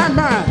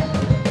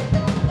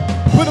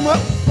 Put them up,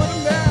 put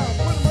them down,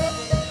 put them up.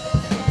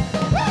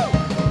 Woo!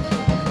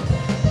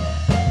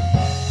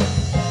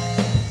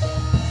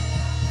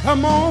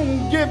 Come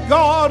on, give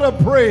God a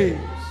praise.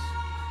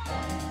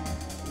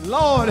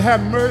 Lord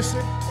have mercy.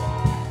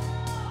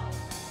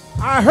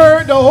 I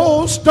heard the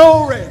whole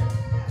story.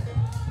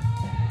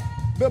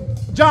 But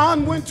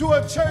John went to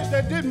a church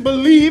that didn't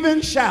believe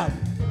in shouting.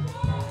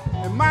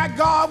 And my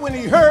God, when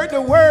he heard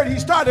the word, he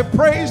started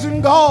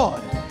praising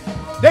God.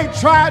 They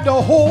tried to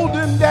hold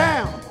him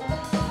down.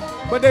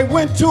 But they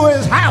went to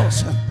his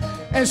house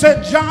and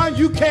said, John,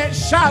 you can't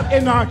shout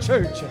in our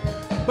church.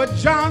 But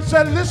John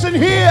said, listen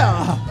here,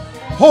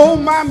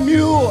 hold my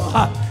mule,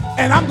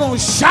 and I'm going to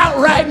shout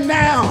right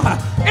now.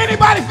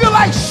 Anybody feel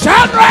like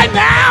shouting right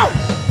now?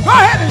 Go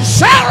ahead and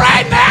shout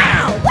right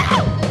now.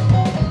 Woo!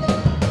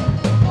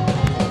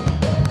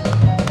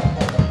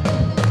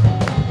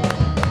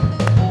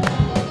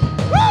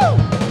 Woo!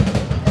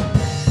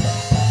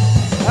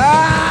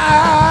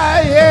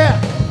 Yeah.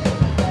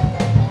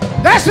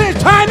 That's it,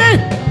 Tiny.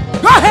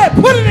 Go ahead,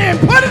 put it in,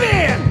 put it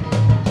in.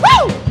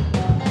 Woo!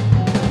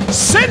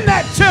 Send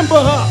that timber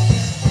up.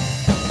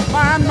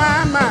 My.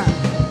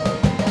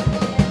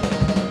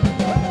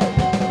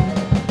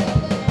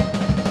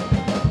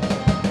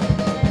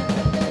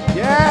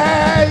 Yeah.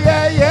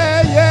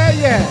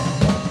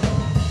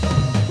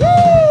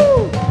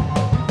 Woo!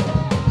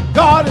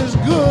 God is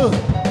good.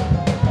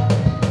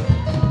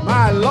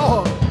 My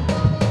Lord.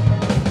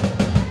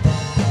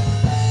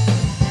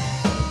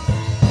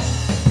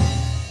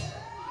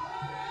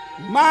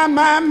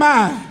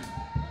 My.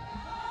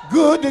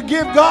 Good to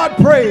give God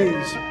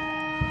praise.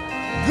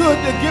 Good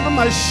to give him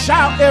a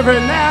shout every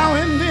now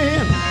and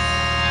then.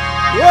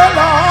 Oh,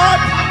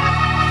 Lord.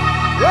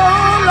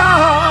 Oh,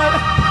 Lord.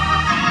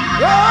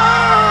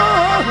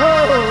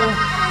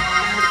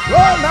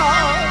 Oh,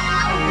 Lord.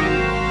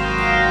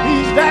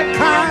 He's that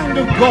kind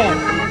of God.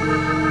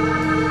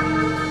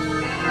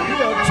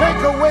 He'll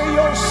take away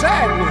your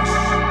sadness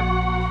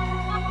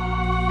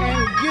and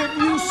give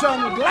you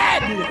some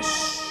gladness.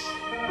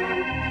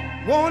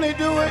 Won't he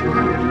do it?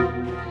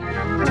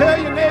 Tell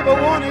your neighbor,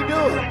 won't he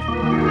do it?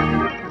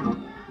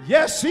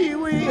 Yes, he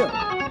will.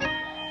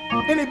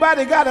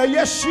 Anybody got a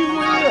yes, he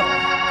will?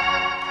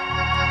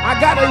 I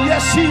got a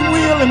yes, he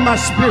will in my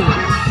spirit.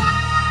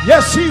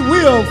 Yes, he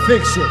will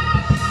fix it.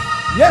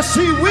 Yes,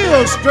 he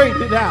will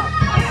straighten it out.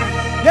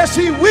 Yes,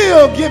 he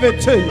will give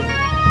it to you.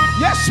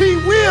 Yes, he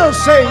will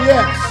say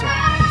yes.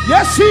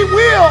 Yes, he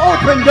will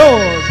open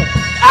doors.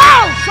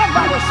 Oh,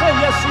 somebody say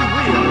yes, he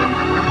will.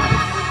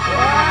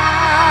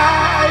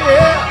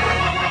 Yeah.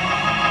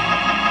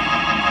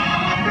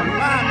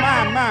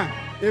 My.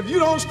 If you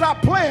don't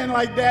stop playing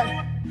like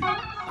that,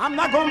 I'm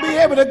not going to be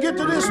able to get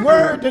to this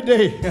word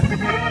today.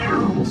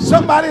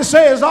 Somebody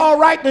say it's all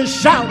right to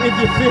shout if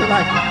you feel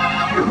like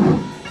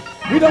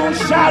it. We don't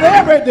shout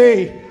every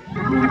day.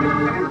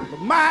 But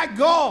my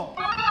God,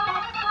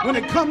 when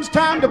it comes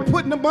time to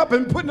putting them up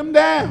and putting them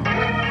down,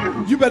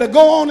 You better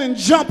go on and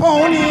jump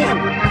on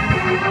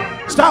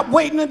in. Stop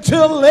waiting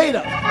until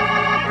later.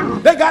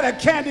 They got a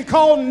candy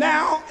called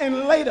Now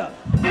and Later.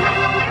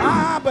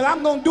 But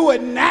I'm going to do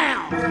it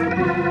now.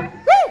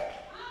 Woo!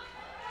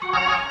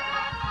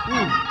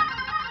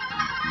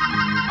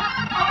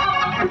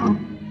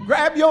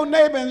 Grab your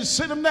neighbor and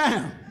sit him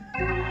down.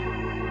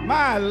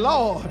 My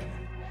Lord.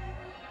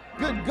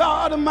 Good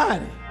God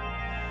Almighty.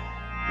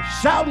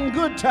 Shouting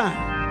good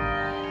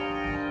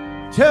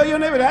time. Tell your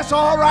neighbor that's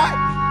all right.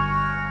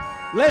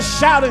 Let's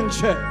shout in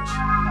church.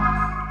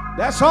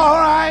 That's all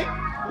right.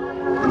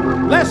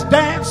 Let's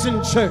dance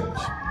in church.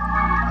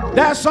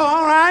 That's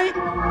all right.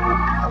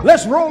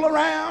 Let's roll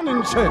around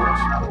in church.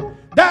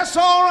 That's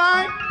all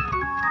right.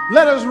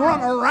 Let us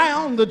run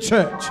around the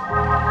church.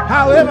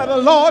 However the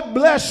Lord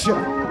bless you,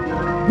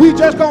 we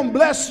just gonna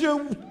bless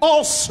you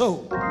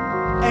also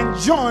and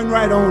join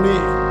right on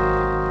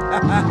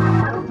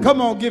in.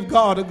 Come on, give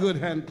God a good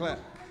hand clap.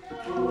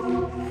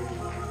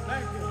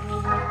 Thank you.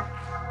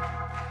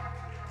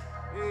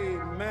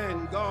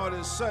 Amen. God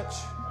is such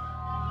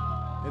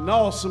an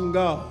awesome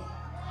God.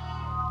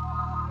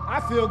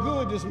 I feel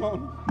good this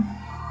morning.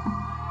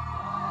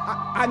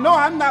 I know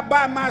I'm not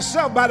by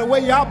myself by the way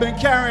y'all been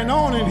carrying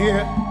on in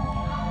here.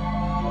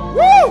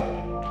 Woo!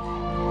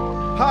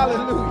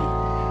 Hallelujah.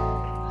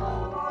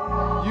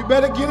 You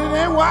better get it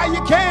in while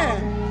you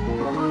can.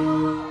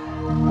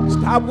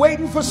 Stop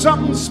waiting for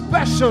something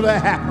special to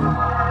happen.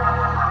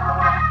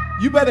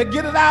 You better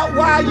get it out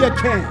while you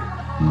can.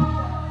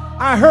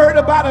 I heard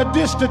about a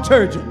dish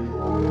detergent.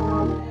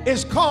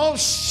 It's called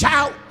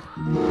Shout.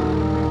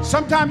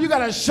 Sometimes you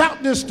got to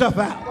shout this stuff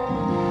out.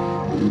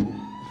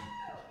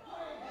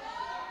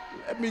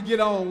 Let me get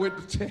on with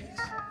the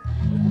text.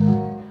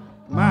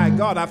 My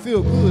God, I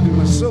feel good in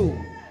my soul.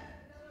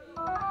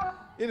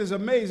 It is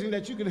amazing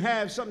that you can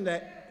have something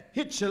that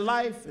hits your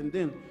life and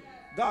then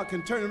God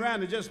can turn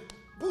around and just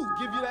boom,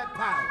 give you that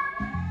power.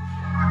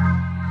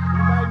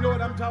 Anybody know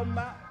what I'm talking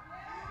about?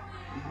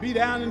 You be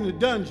down in the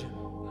dungeon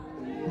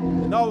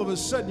and all of a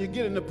sudden you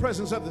get in the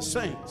presence of the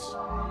saints.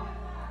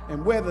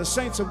 And where the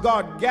saints of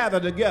God gather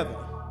together,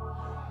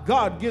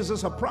 God gives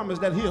us a promise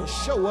that he'll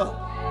show up.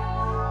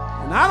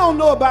 And I don't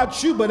know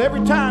about you, but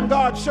every time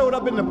God showed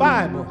up in the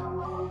Bible,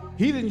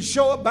 he didn't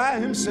show up by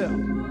himself.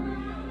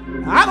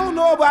 I don't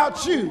know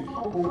about you,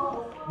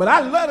 but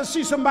I love to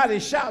see somebody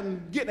shout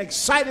and get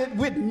excited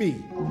with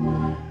me.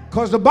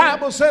 Because the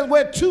Bible says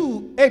where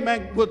two,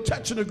 amen, will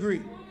touch and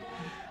agree.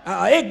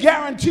 It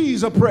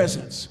guarantees a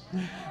presence.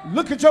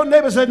 Look at your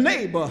neighbor and say,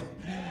 neighbor,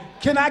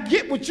 can I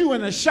get with you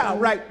in a shout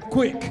right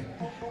quick?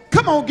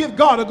 Come on, give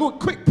God a good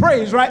quick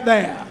praise right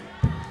there.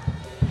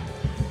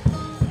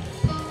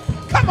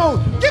 Come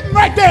on, get him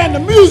right there in the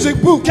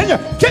music booth. Can you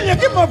give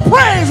him a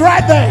praise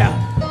right there?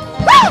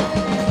 Woo!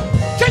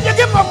 Can you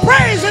give him a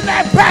praise in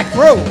that back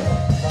row?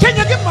 Can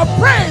you give him a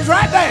praise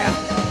right there?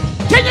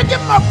 Can you give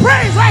him a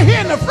praise right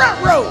here in the front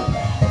row?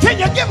 Can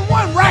you give him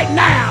one right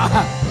now?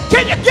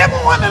 Can you give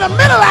him one in the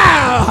middle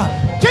aisle?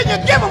 Can you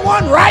give him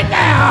one right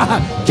now?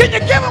 Can you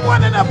give him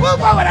one in the booth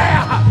over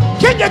there?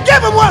 Can you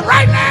give him one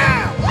right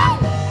now? Woo!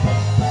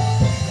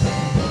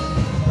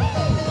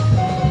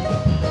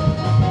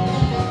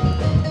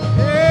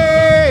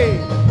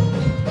 Hey!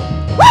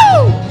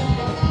 Woo!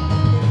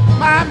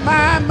 My.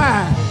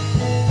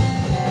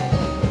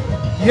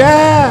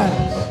 Yes!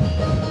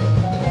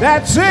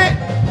 That's it!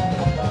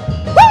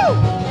 Woo!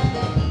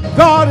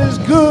 God is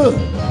good.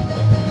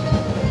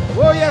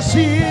 Oh, yes,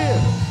 he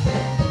is.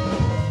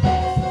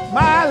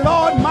 My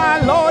Lord, my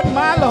Lord,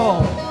 my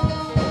Lord.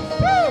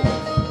 Woo!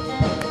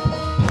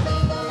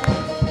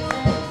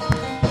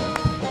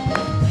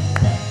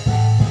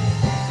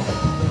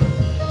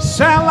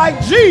 Sound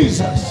like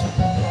Jesus.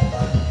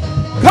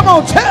 Come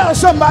on, tell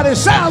somebody,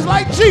 sounds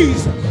like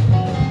Jesus.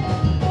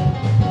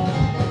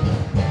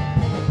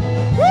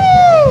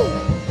 Woo!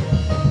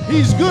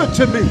 He's good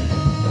to me.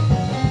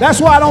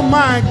 That's why I don't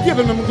mind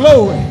giving him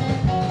glory.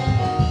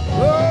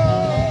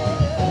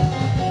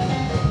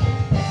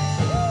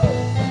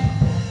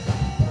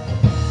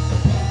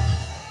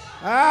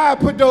 I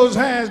put those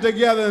hands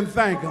together and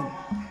thank him.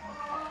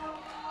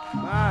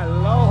 My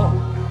Lord.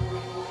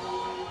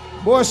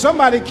 Boy,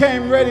 somebody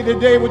came ready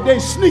today with their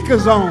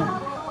sneakers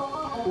on.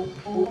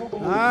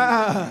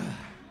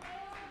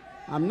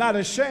 I'm not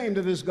ashamed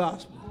of this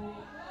gospel.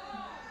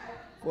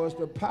 For it's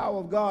the power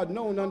of God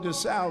known unto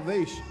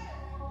salvation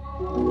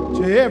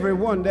to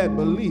everyone that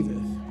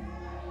believeth.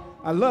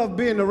 I love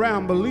being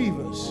around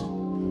believers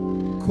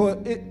because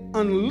it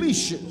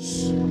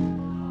unleashes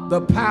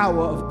the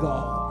power of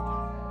God.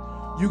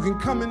 You can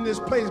come in this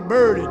place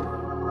burdened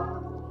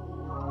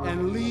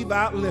and leave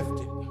out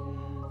lifted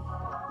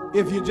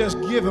if you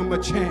just give him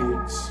a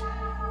chance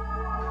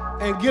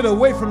and get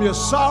away from your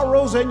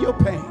sorrows and your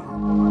pain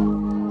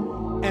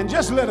and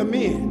just let him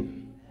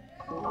in,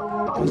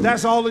 because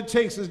that's all it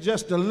takes is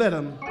just to let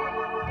him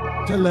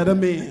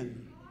in.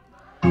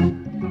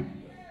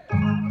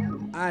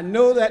 I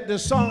know that the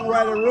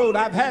songwriter wrote,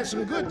 I've had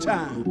some good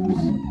times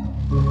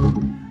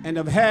and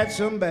I've had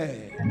some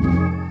bad.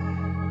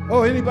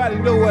 Oh, anybody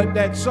know what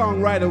that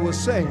songwriter was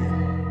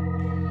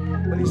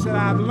saying? But he said,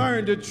 I've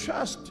learned to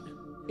trust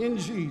in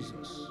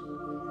Jesus.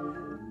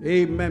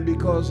 Amen.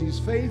 Because he's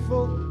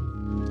faithful,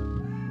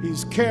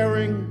 he's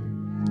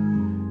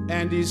caring,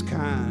 and he's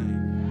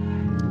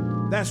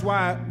kind. That's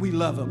why we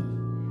love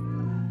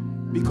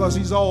him. Because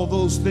he's all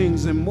those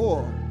things and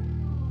more.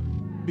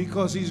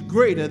 Because he's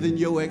greater than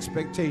your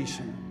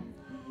expectation.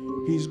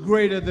 He's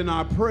greater than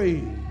our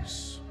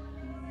praise.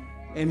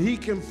 And he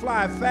can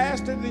fly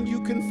faster than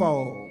you can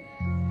fall.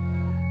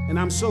 And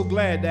I'm so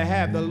glad to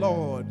have the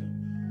Lord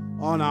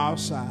on our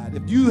side.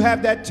 If you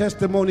have that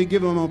testimony,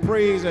 give him a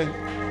praise and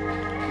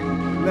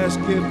let's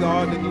give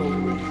God the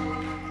glory.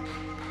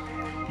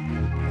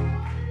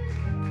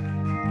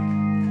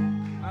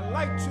 I'd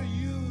like to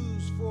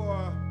use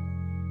for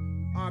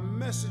our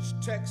message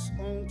text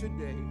on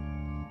today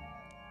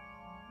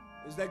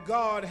is that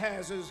God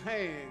has his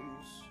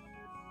hands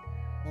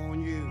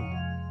on you.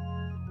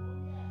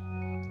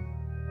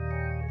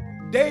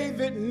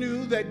 David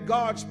knew that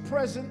God's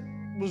presence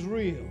was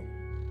real.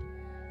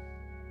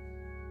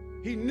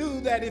 He knew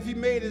that if he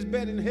made his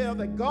bed in hell,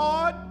 that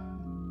God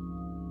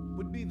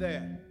would be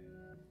there.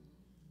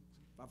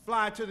 If I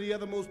fly to the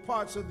othermost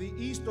parts of the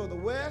east or the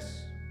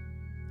west,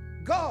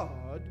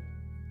 God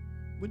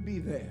would be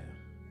there.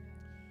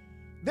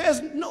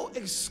 There's no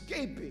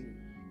escaping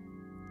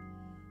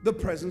the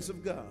presence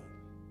of God.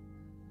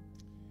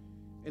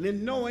 And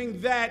in knowing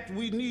that,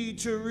 we need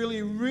to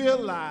really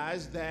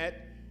realize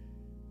that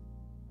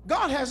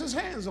God has his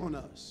hands on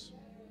us.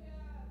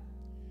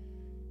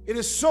 It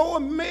is so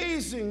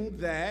amazing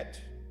that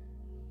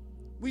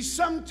we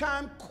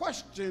sometimes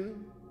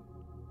question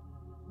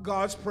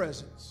God's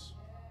presence.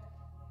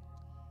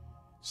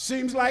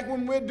 Seems like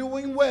when we're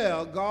doing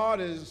well, God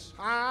is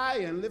high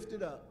and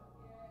lifted up.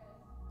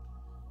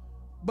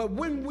 But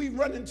when we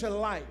run into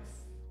life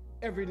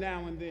every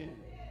now and then,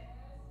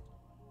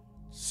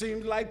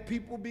 seems like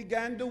people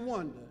began to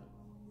wonder,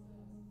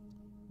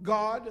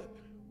 God,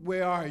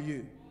 where are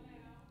you?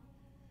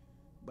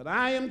 But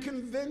I am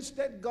convinced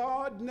that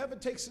God never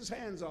takes his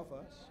hands off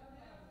us.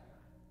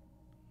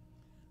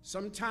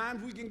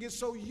 Sometimes we can get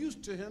so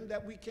used to him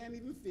that we can't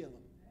even feel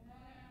him.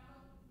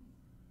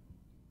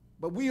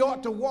 But we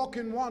ought to walk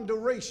in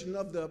wonderation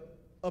of the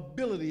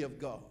ability of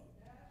God.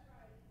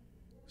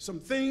 Some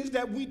things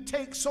that we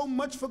take so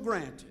much for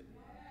granted.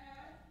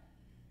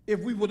 If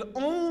we would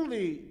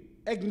only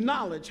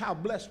acknowledge how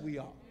blessed we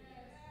are.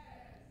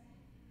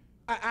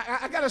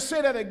 I got to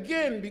say that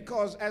again,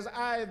 because as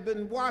I have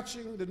been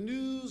watching the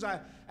news,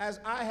 as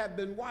I have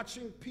been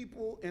watching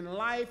people in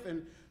life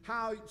and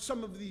how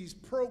some of these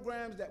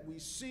programs that we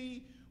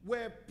see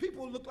where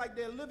people look like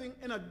they're living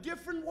in a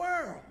different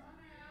world.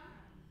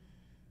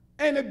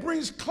 And it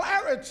brings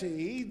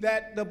clarity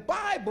that the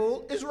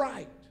Bible is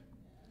right.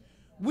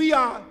 We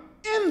are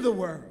in the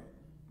world,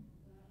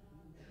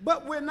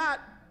 but we're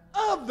not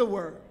of the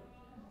world.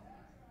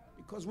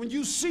 Because when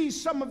you see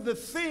some of the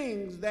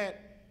things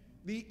that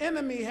the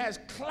enemy has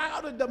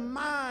clouded the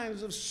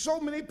minds of so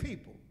many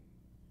people,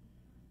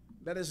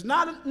 that is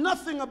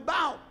nothing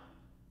about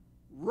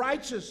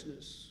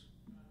righteousness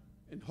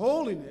and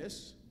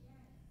holiness.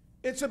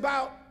 It's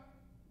about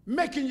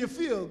making you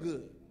feel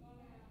good,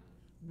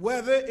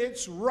 whether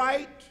it's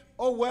right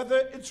or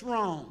whether it's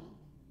wrong.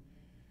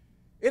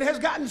 It has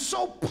gotten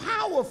so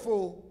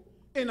powerful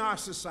in our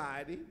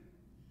society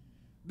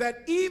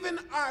that even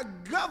our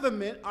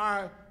government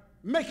are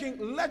making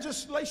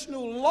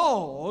legislational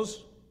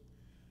laws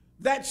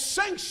that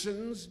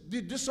sanctions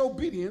the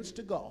disobedience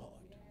to God.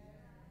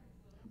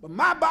 But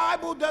my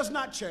Bible does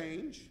not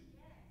change.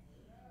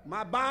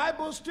 My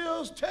Bible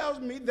still tells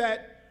me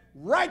that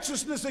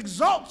righteousness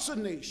exalts a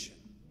nation,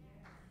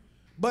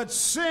 but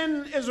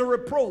sin is a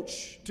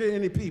reproach to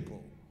any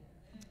people.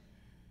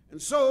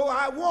 And so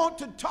I want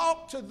to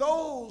talk to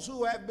those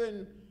who have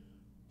been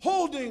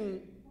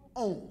holding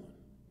on.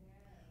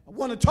 I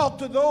want to talk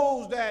to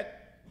those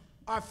that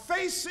are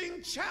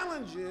facing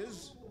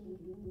challenges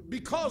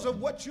because of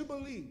what you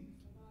believe.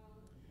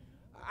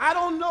 I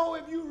don't know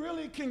if you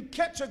really can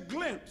catch a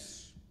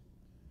glimpse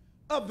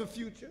of the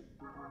future,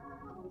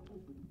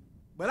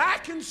 but I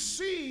can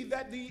see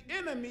that the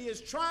enemy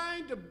is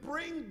trying to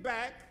bring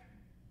back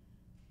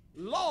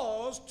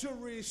laws to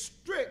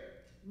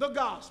restrict the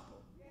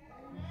gospel.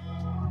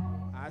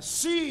 I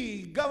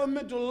see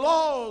governmental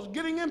laws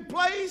getting in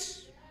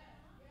place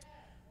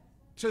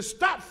to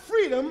stop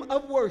freedom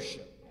of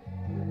worship.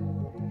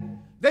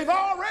 They've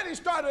already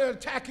started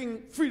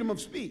attacking freedom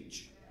of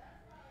speech.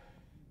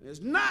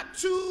 It's not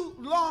too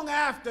long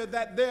after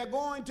that they're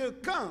going to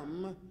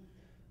come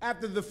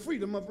after the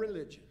freedom of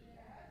religion.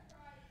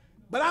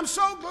 But I'm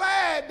so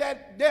glad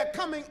that they're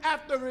coming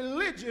after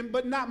religion,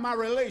 but not my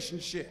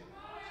relationship.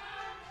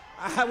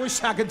 I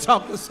wish I could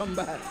talk to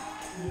somebody.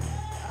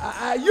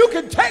 You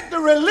can take the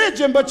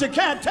religion, but you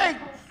can't take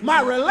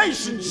my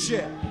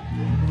relationship.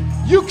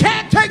 You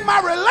can't take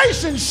my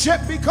relationship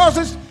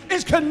because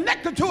it's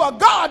connected to a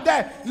God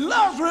that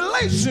loves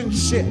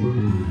relationship.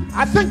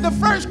 I think the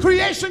first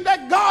creation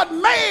that God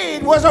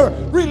made was a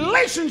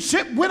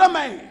relationship with a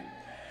man.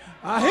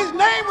 His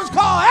name was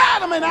called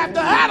Adam, and after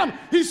Adam,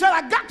 he said,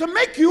 I got to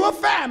make you a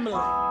family.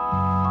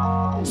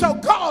 So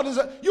God is,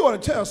 you ought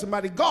to tell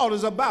somebody, God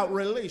is about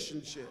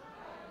relationship.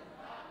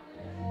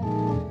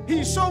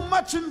 He's so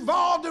much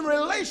involved in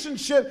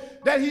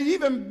relationship that he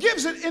even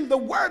gives it in the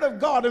Word of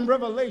God in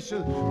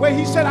Revelation, where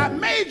he said, I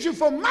made you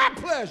for my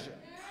pleasure.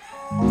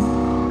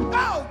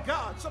 Oh,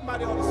 God,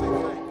 somebody ought to say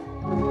thank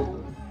you.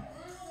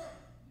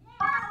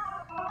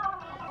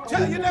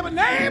 Tell your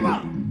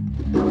neighbor,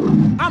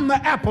 I'm the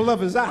apple of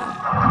his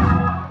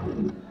eye.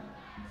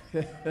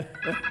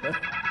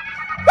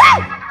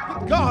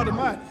 God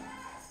Almighty.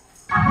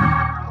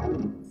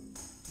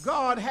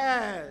 God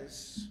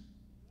has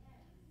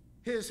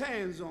his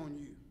hands on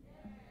you.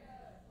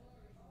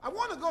 I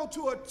want to go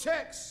to a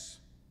text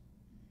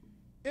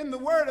in the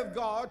Word of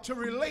God to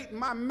relate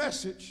my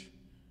message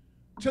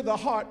to the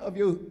heart of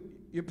your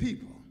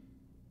people.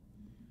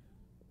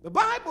 The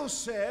Bible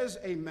says,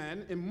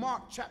 amen, in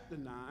Mark chapter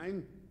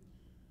 9,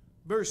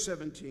 verse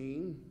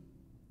 17,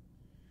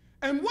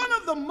 and one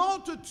of the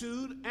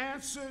multitude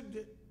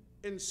answered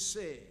and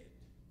said,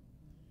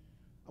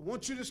 I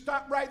want you to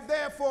stop right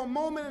there for a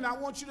moment, and I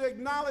want you to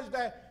acknowledge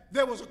that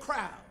there was a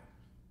crowd.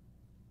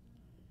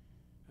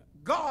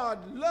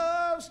 God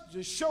loves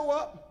to show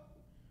up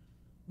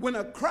when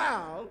a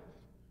crowd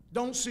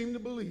don't seem to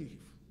believe.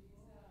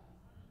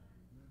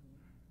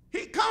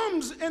 He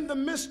comes in the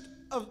midst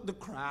of the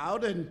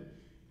crowd, and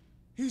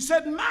he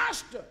said,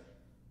 Master,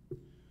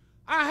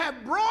 I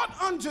have brought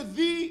unto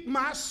thee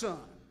my son.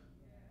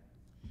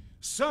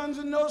 Sons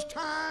in those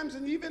times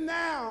and even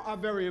now are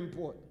very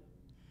important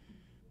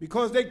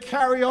because they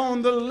carry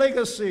on the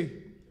legacy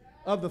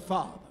of the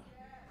father.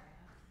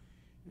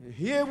 And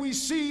here we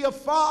see a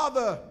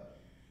father,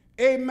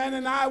 amen,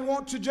 and I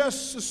want to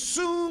just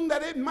assume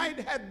that it might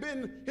have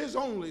been his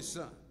only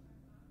son.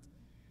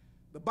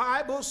 The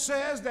Bible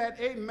says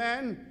that,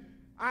 amen,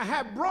 I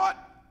have brought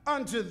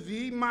unto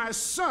thee my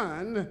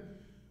son,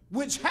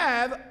 which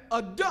have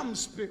a dumb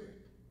spirit.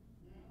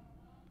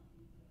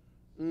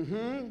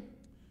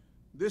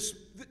 This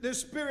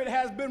spirit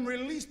has been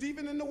released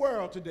even in the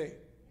world today.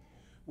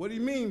 What do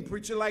you mean,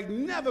 preacher? Like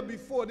never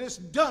before, this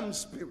dumb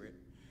spirit.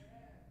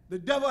 The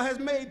devil has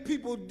made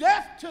people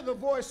deaf to the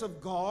voice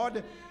of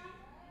God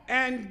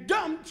and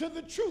dumb to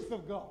the truth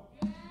of God.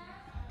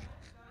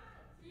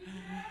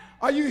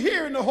 Are you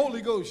hearing the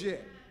Holy Ghost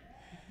yet?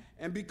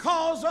 And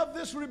because of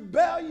this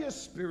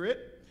rebellious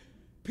spirit,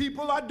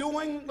 people are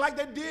doing like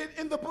they did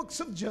in the books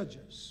of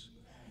Judges.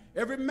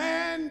 Every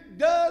man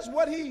does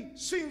what he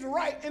seems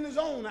right in his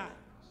own eyes.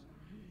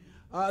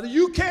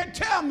 You can't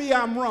tell me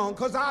I'm wrong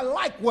because I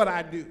like what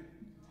I do.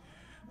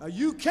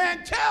 You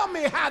can't tell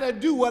me how to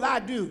do what I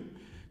do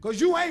because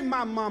you ain't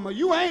my mama,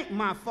 you ain't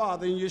my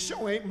father, and you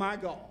sure ain't my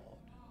God.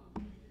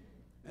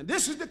 And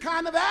this is the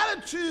kind of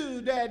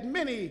attitude that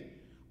many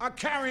are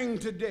carrying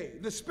today.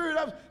 The spirit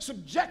of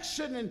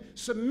subjection and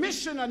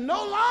submission are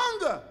no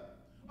longer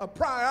a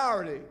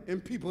priority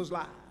in people's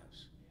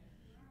lives.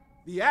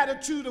 The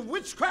attitude of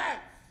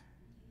witchcraft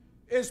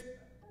is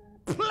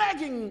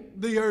plaguing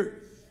the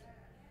earth.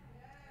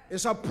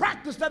 It's a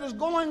practice that is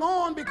going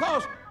on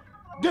because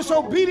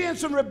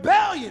disobedience and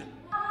rebellion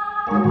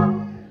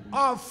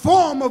are a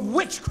form of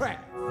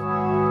witchcraft.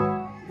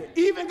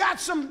 They even got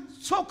some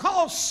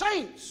so-called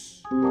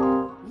saints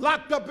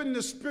locked up in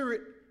the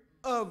spirit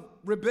of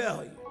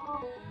rebellion.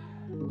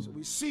 So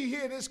we see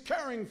here this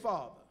caring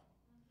father.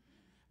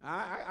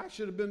 I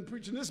should have been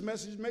preaching this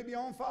message maybe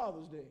on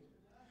Father's Day.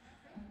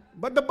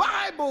 But the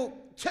Bible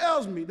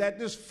tells me that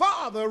this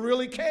father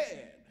really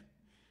cared.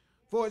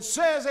 For it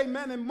says,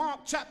 amen, in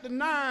Mark chapter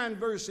 9,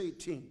 verse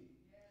 18.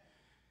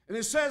 And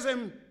it says,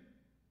 and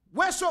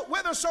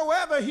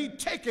whithersoever he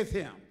taketh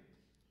him,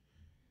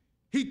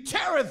 he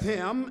teareth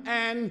him,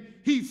 and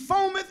he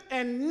foameth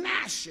and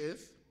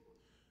gnasheth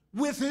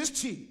with his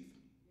teeth.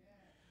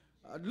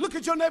 Look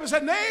at your neighbor and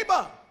say,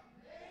 neighbor,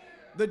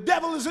 the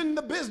devil is in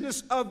the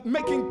business of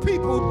making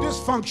people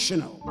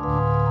dysfunctional.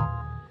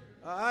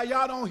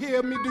 Y'all don't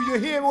hear me. Do you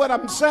hear what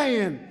I'm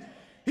saying?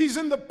 He's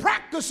in the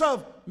practice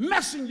of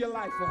messing your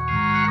life up.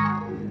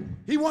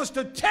 He wants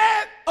to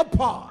tear it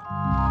apart,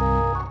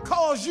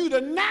 cause you to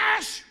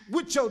gnash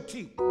with your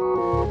teeth.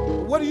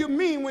 What do you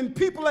mean when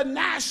people are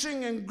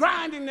gnashing and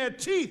grinding their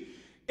teeth?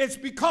 It's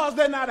because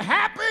they're not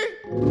happy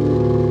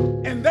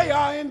and they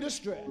are in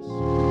distress.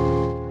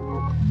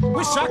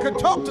 Wish I could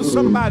talk to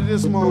somebody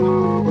this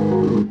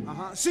morning.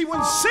 See,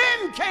 when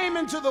sin came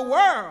into the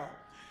world,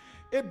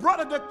 it brought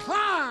a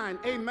decline,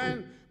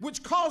 amen,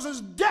 which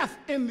causes death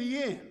in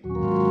the end.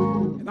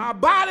 And our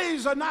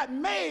bodies are not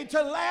made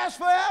to last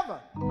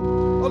forever.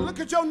 Well, look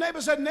at your neighbor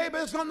and say, neighbor,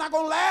 it's not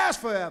going to last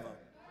forever.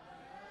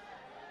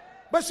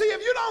 But see,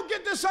 if you don't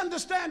get this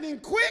understanding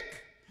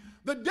quick,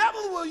 the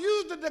devil will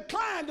use the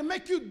decline to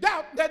make you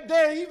doubt that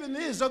there even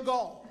is a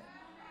God.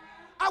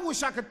 I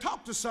wish I could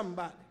talk to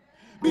somebody.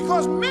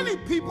 Because many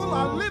people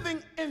are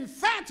living in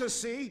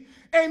fantasy,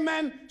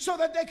 amen, so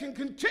that they can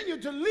continue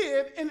to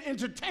live in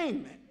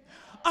entertainment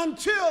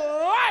until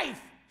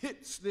life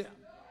hits them.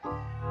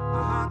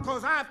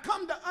 Because I've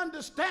come to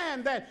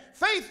understand that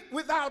faith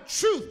without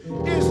truth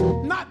is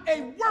not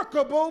a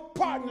workable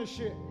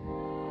partnership.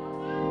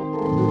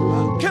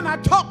 Can I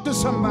talk to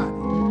somebody?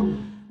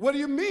 What do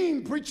you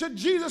mean, preacher?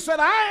 Jesus said,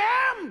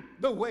 I am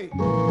the way,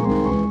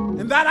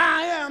 and that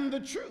I am the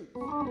truth.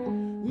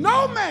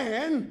 No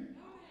man,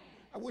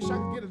 I wish I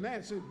could get an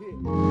answer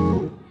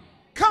here,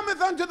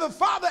 cometh unto the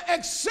Father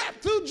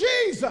except through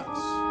Jesus.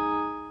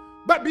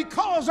 But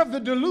because of the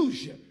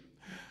delusion,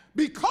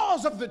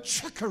 because of the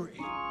trickery,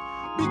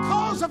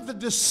 because of the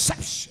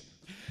deception,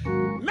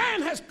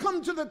 man has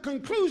come to the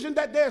conclusion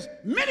that there's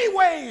many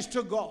ways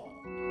to God.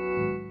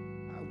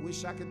 I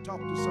wish I could talk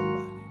to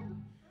somebody.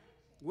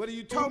 What are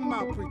you talking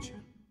about, preacher?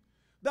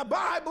 The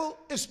Bible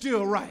is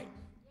still right.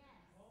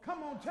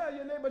 Come on, tell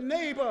your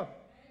neighbor,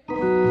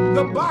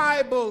 the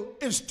Bible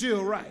is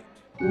still right.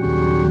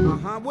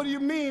 What do you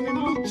mean?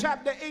 In Luke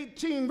chapter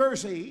 18,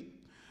 verse 8,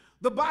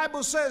 the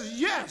Bible says,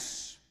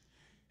 yes,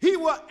 he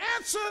will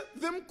answer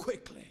them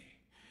quickly.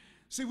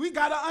 See, we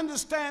got to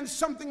understand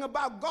something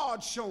about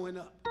God showing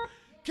up.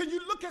 Can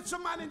you look at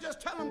somebody and just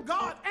tell them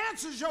God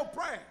answers your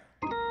prayer,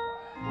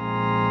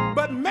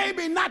 but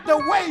maybe not the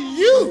way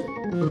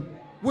you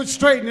would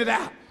straighten it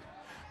out,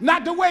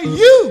 not the way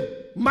you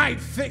might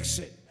fix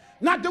it,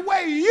 not the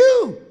way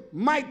you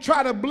might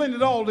try to blend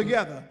it all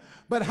together.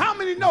 But how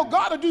many know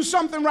God will do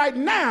something right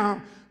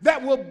now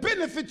that will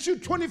benefit you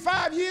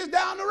 25 years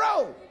down the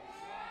road?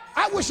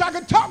 I wish I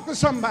could talk to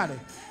somebody.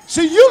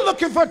 See, you're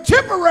looking for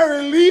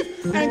temporary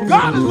relief, and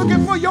God is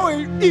looking for your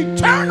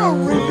eternal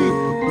relief.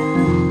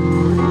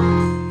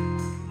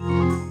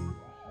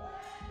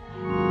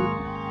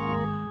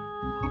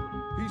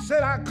 He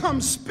said, I come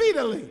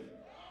speedily.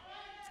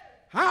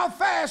 How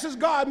fast is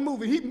God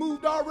moving? He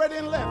moved already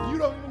and left. You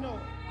don't even know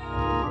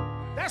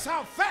it. That's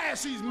how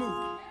fast he's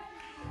moving.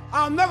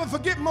 I'll never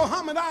forget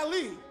Muhammad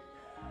Ali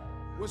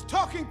was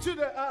talking to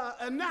the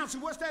announcer.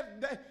 What's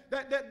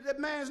that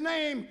man's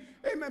name?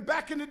 Amen.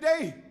 Back in the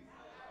day,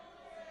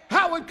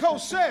 Howard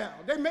Cosell.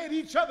 They made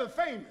each other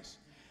famous.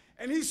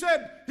 And he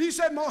said,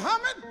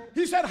 Muhammad,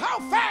 he said, how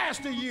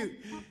fast are you?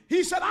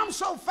 He said, I'm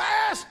so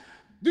fast.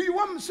 Do you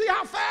want to see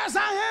how fast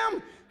I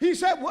am? He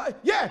said, what?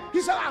 Yeah.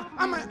 He said,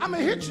 I'm going to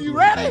hit you. You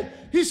ready?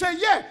 He said,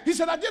 yeah. He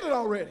said, I did it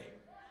already.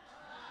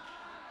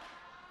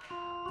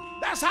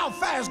 That's how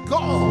fast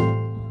God.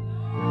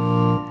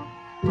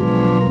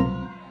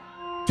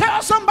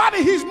 Tell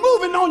somebody he's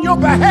moving on your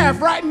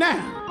behalf right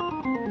now.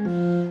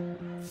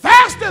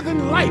 Faster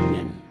than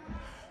lightning.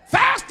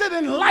 Faster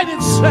than light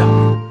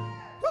itself.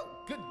 Woo,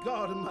 good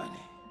God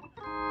Almighty.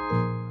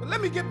 But let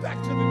me get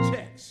back to the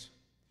text.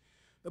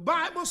 The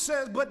Bible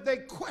says, but the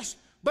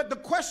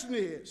question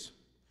is,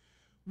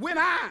 when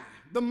I,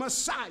 the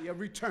Messiah,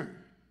 return,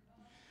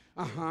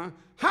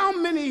 how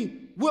many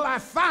will I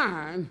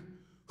find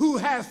who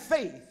have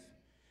faith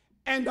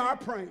and are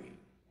praying?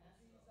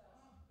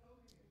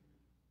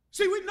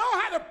 See, we know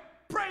how to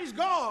praise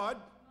God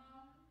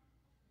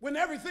when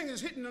everything is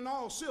hitting on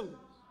all cylinders.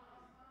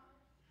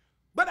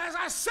 But as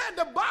I said,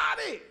 the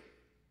body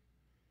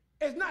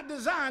is not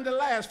designed to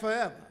last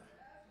forever.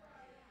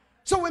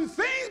 So when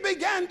things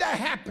began to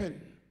happen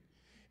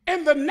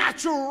in the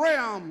natural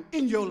realm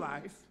in your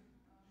life,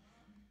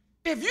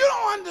 if you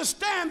don't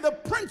understand the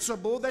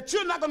principle that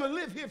you're not going to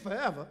live here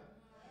forever,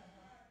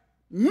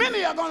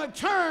 many are going to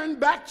turn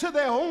back to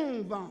their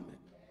own vomit.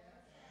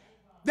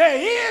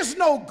 There is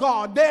no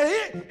God.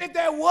 If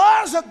there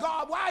was a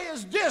God, why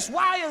is this?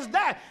 Why is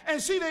that?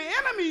 And see, the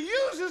enemy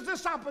uses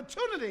this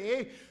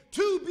opportunity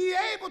to be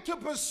able to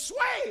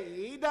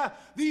persuade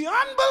the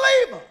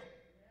unbeliever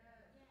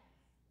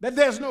that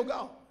there's no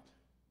God.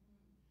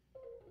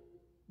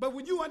 But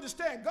when you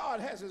understand God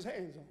has his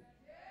hands on you,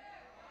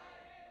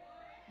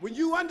 when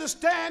you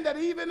understand that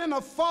even in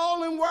a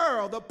fallen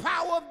world, the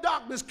power of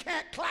darkness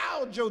can't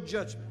cloud your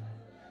judgment.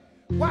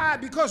 Why?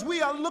 Because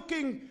we are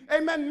looking,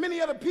 amen, many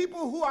of the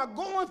people who are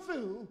going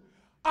through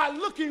are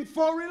looking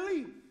for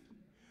relief.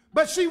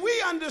 But see, we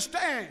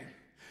understand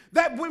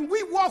that when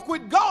we walk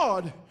with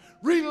God,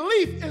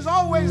 relief is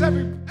always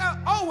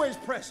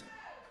present.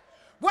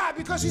 Why?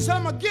 Because he said,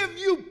 I'm going to give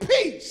you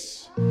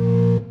peace.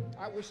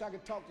 I wish I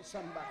could talk to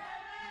somebody.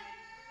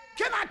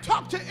 Can I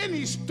talk to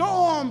any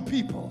storm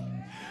people?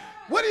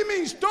 What do you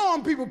mean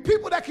storm people?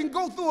 People that can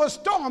go through a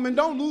storm and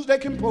don't lose their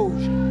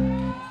composure.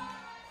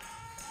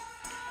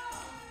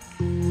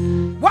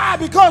 Why?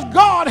 Because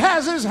God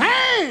has his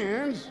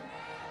hands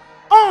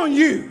on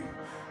you.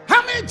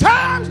 How many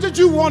times did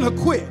you want to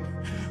quit?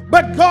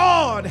 But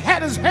God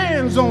had his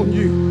hands on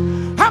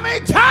you. How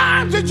many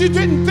times did you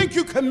didn't think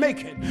you could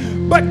make it?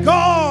 But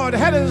God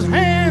had his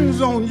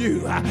hands on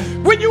you.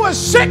 When you were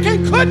sick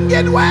and couldn't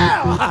get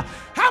well,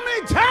 how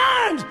many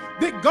times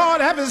did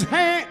God have his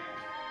hand?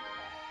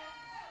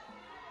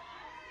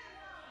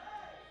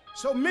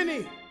 So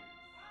many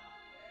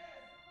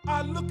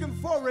are looking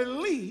for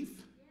relief,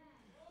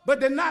 but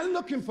they're not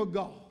looking for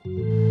God.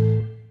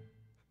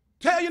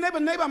 Tell your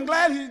neighbor, I'm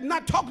glad he's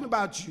not talking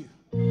about you.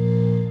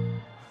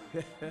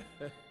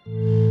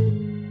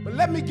 But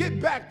let me get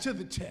back to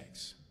the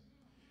text.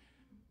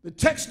 The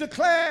text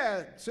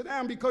declared, sit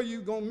down because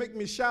you're going to make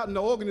me shout and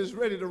the organ is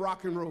ready to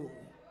rock and roll.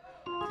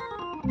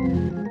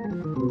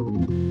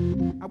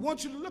 I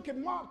want you to look at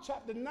Mark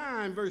chapter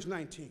 9, verse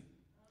 19.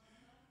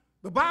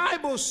 The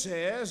Bible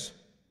says,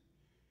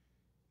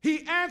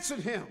 he answered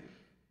him,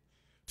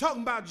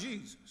 talking about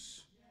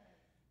Jesus,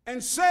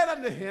 and said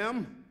unto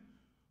him,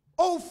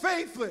 O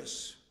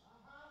faithless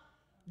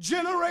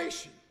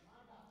generation,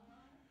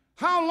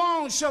 how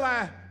long shall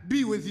I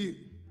be with you?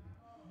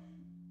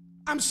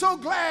 I'm so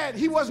glad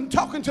he wasn't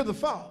talking to the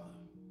Father.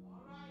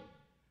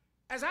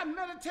 As I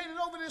meditated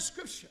over this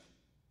scripture,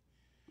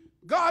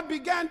 God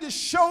began to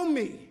show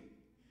me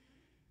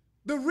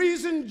the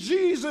reason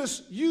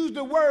Jesus used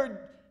the word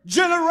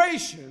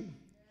generation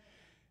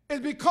is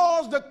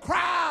because the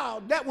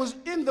crowd that was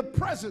in the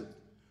presence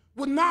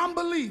were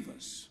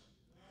non-believers.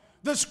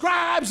 The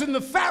scribes and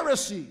the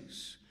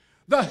Pharisees,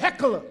 the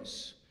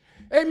hecklers,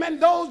 amen,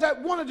 those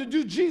that wanted to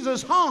do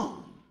Jesus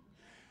harm.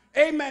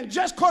 Amen.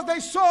 Just because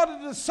they saw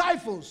the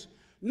disciples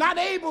not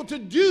able to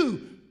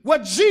do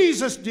what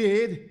Jesus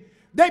did,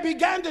 they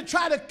began to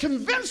try to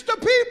convince the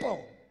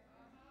people,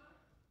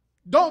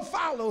 don't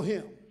follow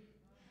him.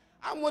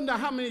 I wonder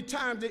how many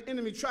times the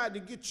enemy tried to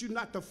get you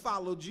not to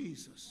follow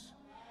Jesus.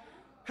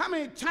 How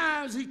many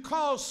times he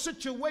caused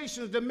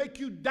situations to make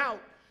you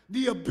doubt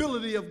the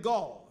ability of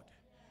God.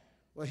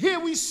 Well, here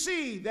we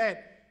see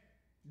that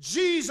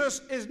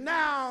Jesus is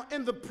now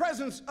in the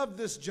presence of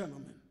this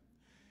gentleman.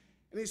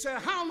 And he said,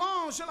 how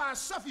long shall I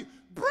suffer you?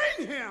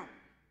 Bring him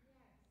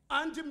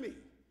unto me.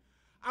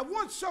 I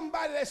want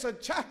somebody that's a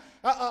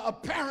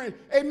parent,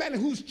 amen,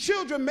 whose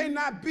children may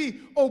not be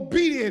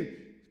obedient.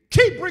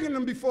 Keep bringing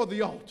them before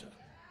the altar.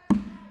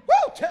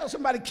 Woo, tell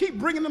somebody, keep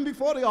bringing them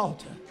before the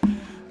altar.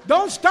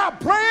 Don't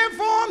stop praying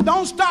for them.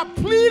 Don't stop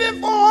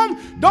pleading for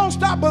them. Don't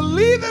stop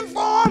believing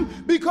for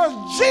them, because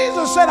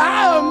Jesus said,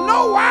 I am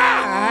no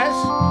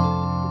wise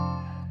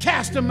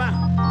cast them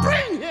out.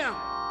 Bring him.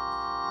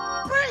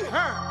 Bring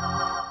her.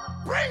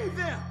 Bring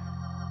them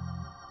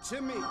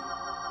to me.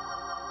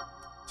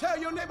 Tell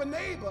your neighbor,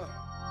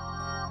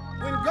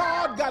 when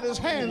God got his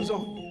hands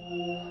on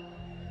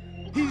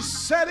you, he's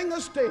setting a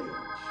stage.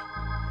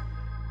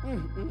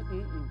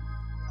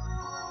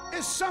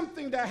 It's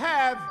something to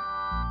have,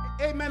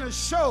 amen, a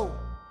show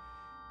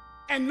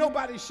and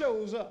nobody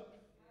shows up.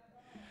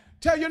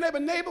 Tell your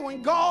neighbor,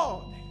 when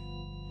God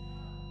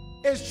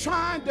is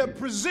trying to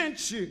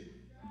present you,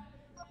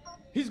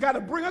 he's got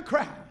to bring a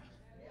crowd.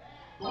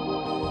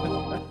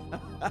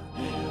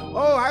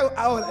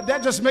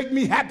 That just makes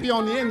me happy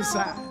on the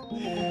inside.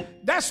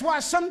 That's why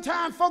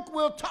sometimes folk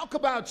will talk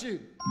about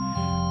you,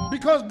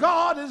 because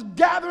God is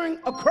gathering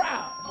a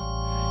crowd.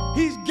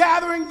 He's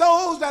gathering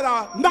those that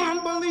are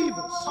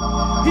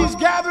non-believers. He's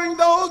gathering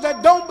those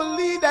that don't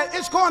believe that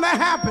it's going to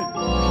happen.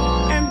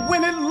 And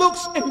when it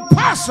looks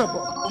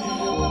impossible,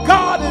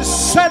 God is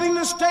setting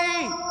the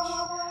stage.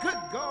 Good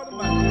God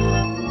Almighty.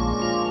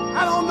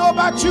 I don't know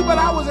about you, but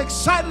I was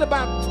excited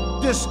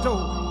about this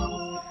story.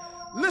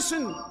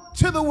 Listen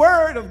to the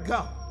word of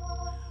God.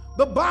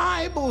 The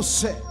Bible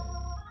said,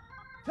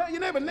 tell your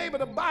neighbor,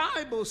 the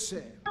Bible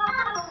said,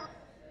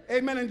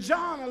 amen, in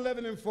John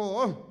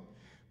 11:4,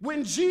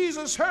 when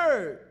Jesus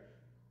heard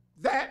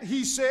that,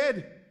 he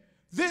said,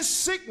 this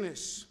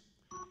sickness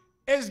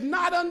is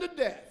not unto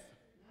death.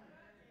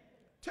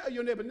 Tell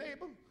your neighbor,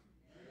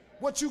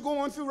 what you're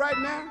going through right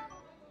now,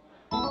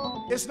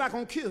 it's not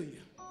going to kill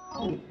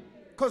you,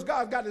 because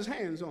God's got his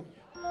hands on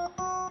you.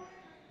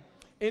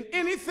 And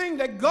anything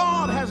that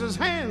God has his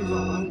hands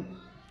on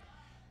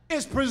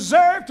is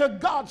preserved till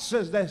God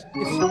says that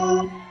it's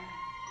so.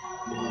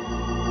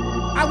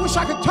 I wish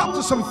I could talk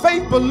to some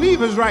faith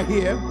believers right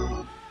here,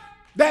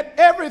 that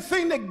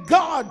everything that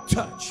God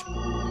touched,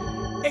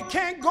 it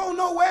can't go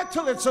nowhere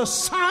till its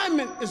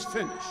assignment is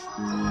finished.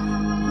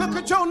 Look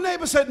at your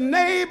neighbor and say,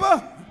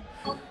 neighbor,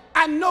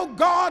 I know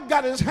God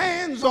got his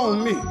hands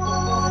on me.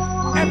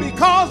 And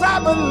because I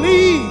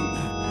believe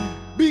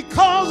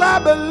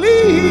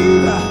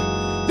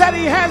that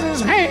he has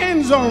his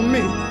hands on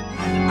me,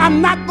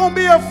 I'm not going to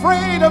be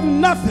afraid of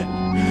nothing.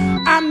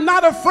 I'm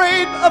not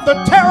afraid of the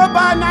terror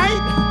by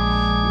night,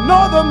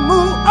 nor the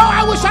moon. Oh,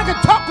 I wish I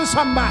could talk to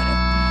somebody.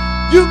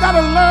 You got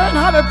to learn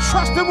how to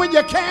trust him when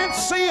you can't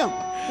see him,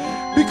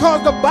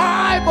 because the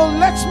Bible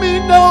lets me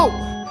know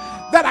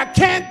that I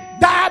can't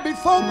die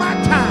before my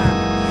time.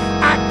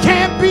 I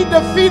can't be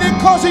defeated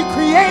because he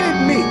created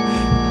me.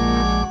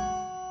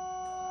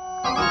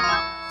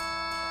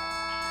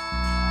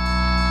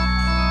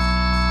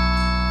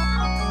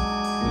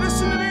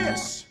 Listen to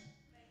this.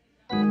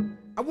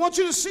 I want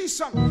you to see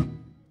something.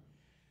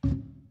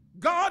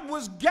 God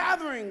was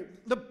gathering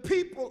the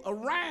people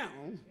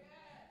around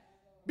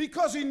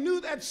because he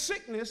knew that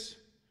sickness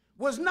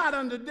was not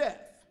unto death.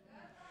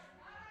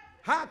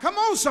 Come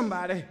on,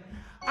 somebody.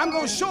 I'm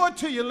going to show it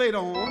to you later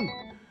on.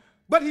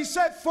 But he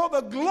said, for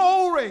the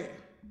glory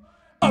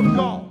of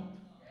God.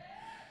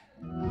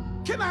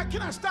 Can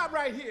I stop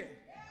right here?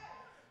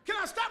 Can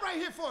I stop right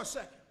here for a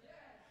second?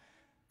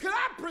 Can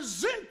I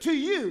present to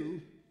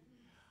you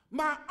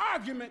my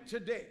argument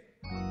today?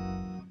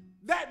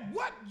 that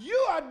what you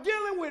are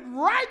dealing with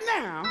right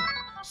now,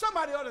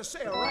 somebody ought to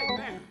say it right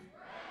now,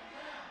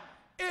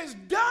 is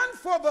done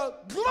for the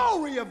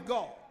glory of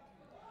God.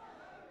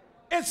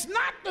 It's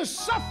not the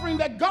suffering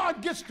that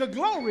God gets the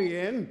glory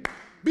in,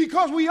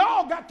 because we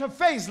all got to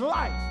face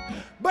life.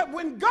 But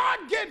when God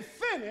gets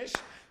finished,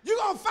 you're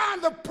going to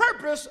find the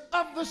purpose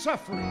of the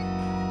suffering.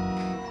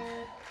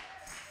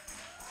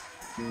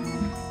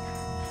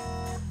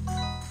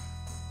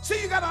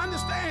 See, you got to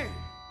understand.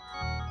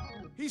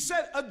 He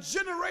said a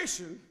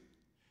generation,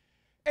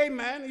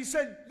 amen. He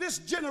said this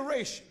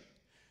generation.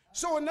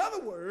 So in other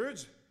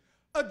words,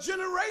 a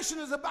generation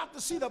is about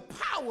to see the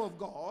power of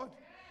God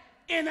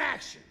in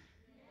action.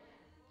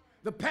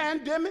 The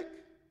pandemic,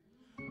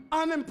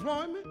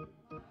 unemployment,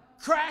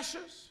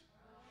 crashes,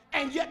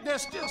 and yet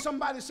there's still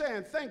somebody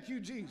saying, thank you,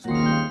 Jesus.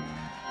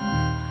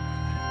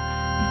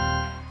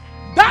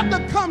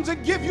 Doctor comes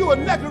and give you a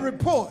negative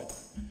report,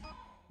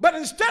 but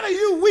instead of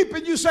you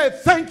weeping, you say,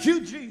 thank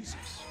you, Jesus.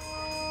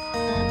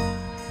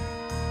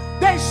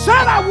 They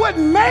said I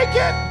wouldn't make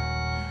it,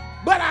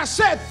 but I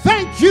said,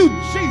 thank you,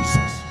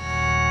 Jesus.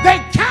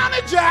 They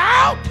counted you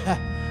out,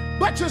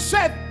 but you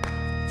said,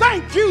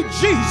 thank you,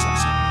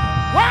 Jesus.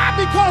 Why?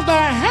 Because the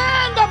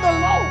hand of the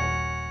Lord.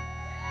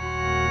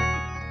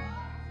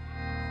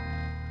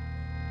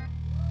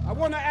 I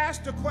want to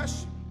ask the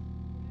question.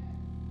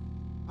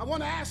 I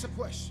want to ask a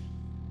question.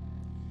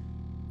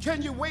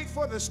 Can you wait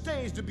for the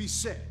stage to be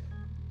set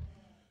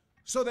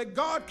so that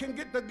God can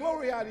get the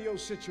glory out of your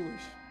situation?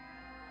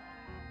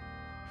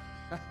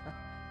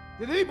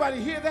 Did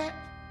anybody hear that?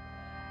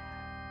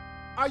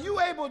 Are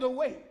you able to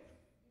wait?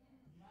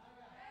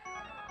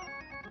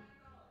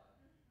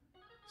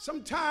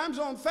 Sometimes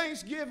on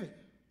Thanksgiving,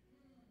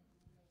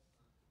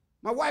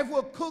 my wife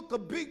will cook a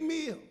big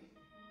meal.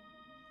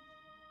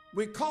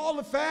 We call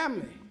the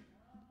family,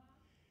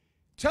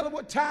 tell her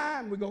what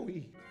time we're going to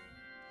eat.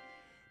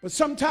 But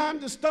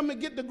sometimes the stomach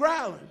get to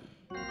growling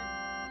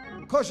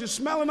because you're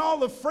smelling all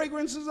the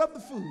fragrances of the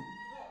food.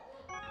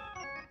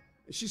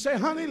 And she say,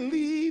 honey,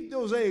 leave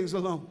those eggs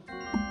alone.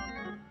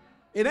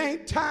 It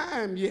ain't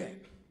time yet.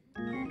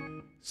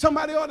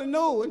 Somebody ought to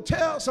know and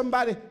tell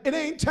somebody it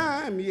ain't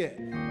time yet.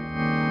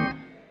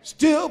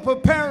 Still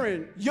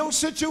preparing your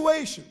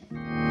situation.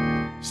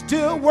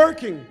 Still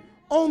working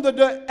on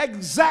the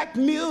exact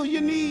meal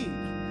you need.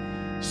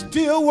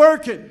 Still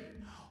working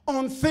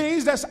on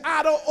things that's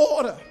out of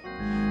order.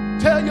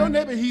 Tell your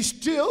neighbor he's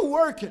still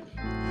working.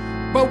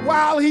 But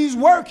while he's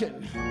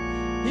working,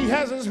 he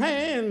has his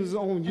hands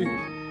on you.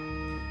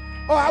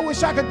 Oh, I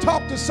wish I could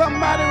talk to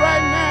somebody right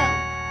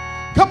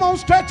now. Come on,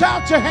 stretch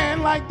out your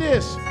hand like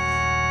this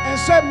and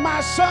say,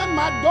 my son,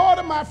 my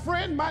daughter, my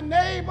friend, my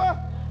neighbor,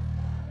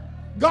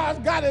 God's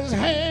got his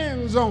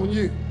hands on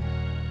you.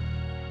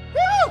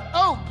 Woo!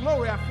 Oh,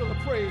 glory, I feel the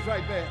praise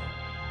right there.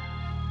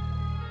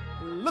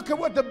 Look at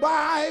what the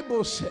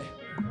Bible said.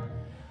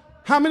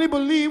 How many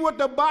believe what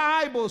the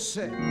Bible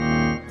said?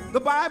 The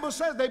Bible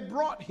says they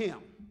brought him.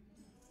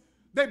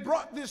 They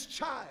brought this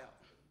child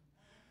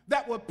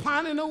that was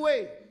pining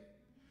away.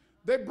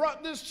 They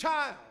brought this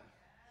child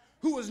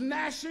who was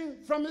gnashing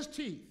from his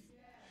teeth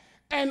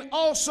and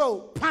also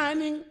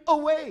pining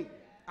away.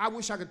 I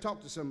wish I could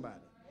talk to somebody.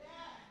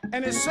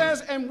 And it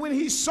says, and when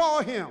he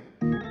saw him,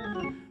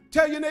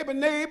 tell your neighbor,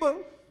 neighbor,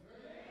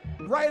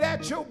 right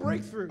at your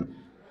breakthrough,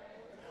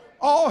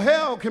 all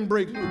hell can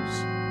break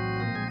loose.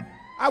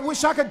 I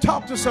wish I could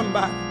talk to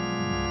somebody.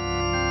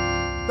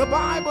 The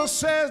Bible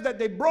says that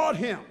they brought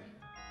him,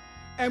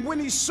 and when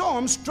he saw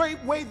him,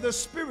 straightway the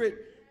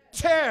Spirit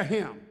tear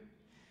him,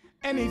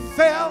 and he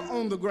fell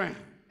on the ground,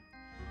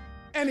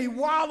 and he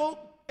wallowed,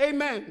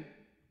 amen,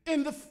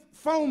 in the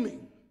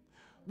foaming.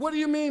 What do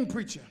you mean,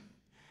 preacher?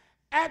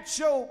 At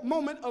your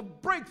moment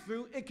of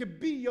breakthrough, it could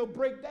be your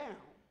breakdown.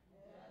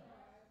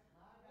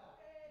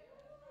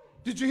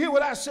 Did you hear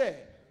what I said?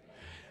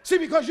 See,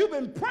 because you've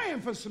been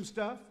praying for some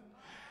stuff,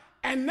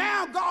 and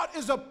now God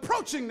is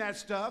approaching that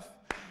stuff,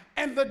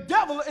 and the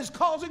devil is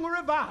causing a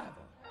revival.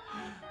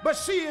 But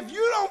see, if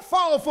you don't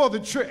fall for the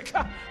trick,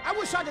 I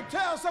wish I could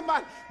tell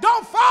somebody,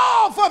 don't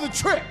fall for the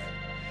trick.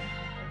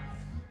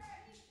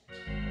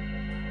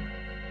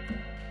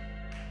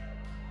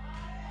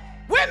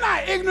 We're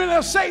not ignorant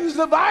of Satan's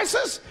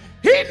devices.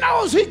 He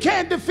knows he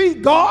can't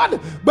defeat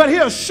God, but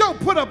he'll sure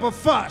put up a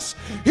fuss.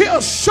 He'll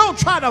sure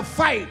try to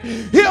fight.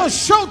 He'll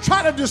sure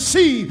try to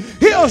deceive.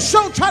 He'll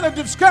sure try to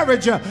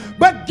discourage you.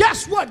 But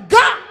guess what?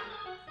 God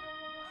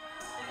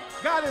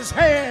got his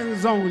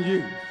hands on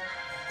you.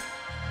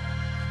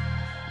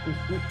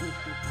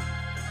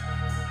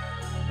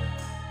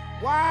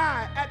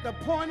 Why? At the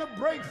point of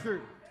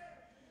breakthrough,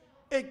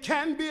 it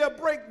can be a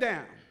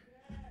breakdown.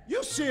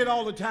 You see it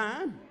all the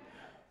time.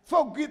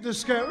 Folk get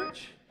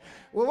discouraged.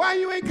 Well, why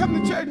you ain't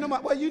come to church no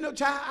more? Well, you know,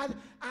 child,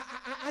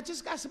 I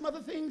just got some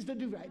other things to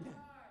do right now.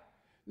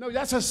 No,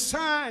 that's a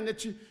sign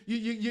that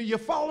you're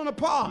falling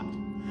apart.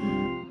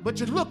 But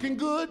you're looking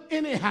good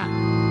anyhow.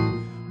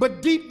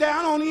 But deep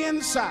down on the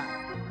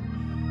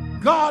inside,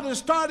 God is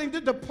starting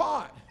to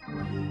depart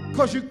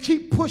because you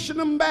keep pushing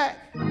them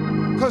back.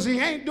 because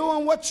he ain't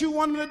doing what you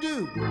want him to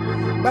do.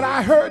 But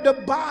I heard the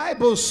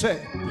Bible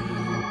say,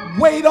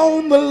 wait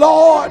on the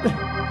Lord.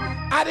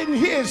 I didn't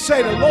hear it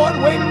say the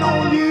Lord waiting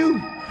on you.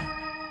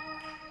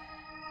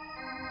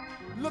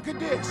 Look at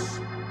this.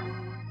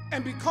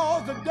 And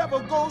because the devil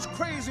goes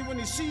crazy when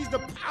he sees the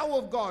power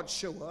of God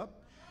show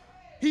up,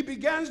 he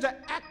begins to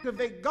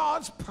activate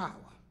God's power.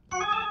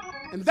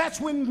 And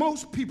that's when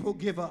most people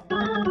give up.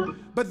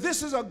 But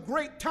this is a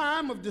great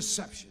time of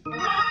deception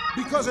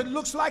because it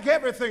looks like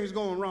everything's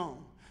going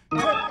wrong. Can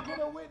I get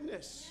a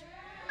witness?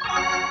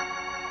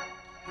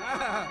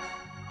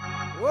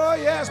 Well,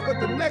 yes, but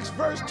the next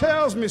verse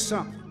tells me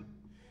something.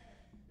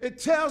 It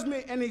tells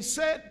me, and he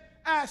said,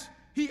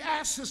 he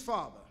asked his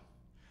father,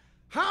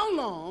 how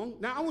long,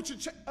 now I want you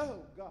to check,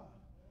 oh God,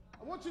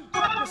 I want you to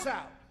check this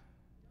out.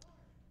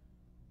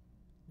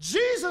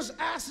 Jesus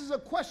asks a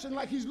question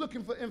like he's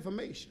looking for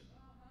information.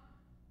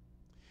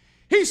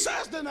 He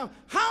says to them,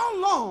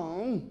 how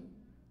long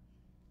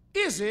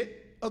is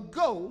it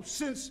ago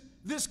since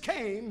this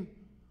came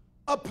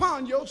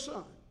upon your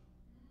son?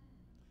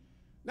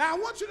 Now I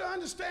want you to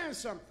understand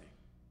something.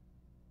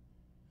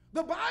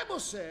 The Bible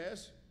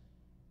says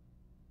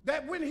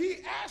that when he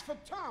asked for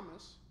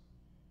Thomas,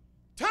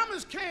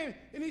 Thomas came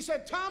and he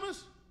said,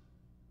 Thomas,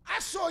 I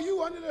saw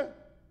you under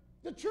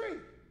the tree.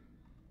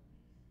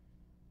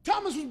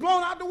 Thomas was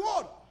blown out the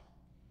water.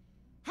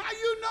 How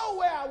you know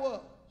where I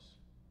was?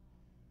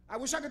 I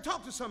wish I could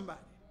talk to somebody.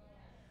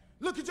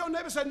 Look at your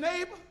neighbor and say,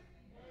 neighbor,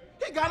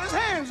 he got his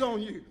hands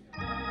on you.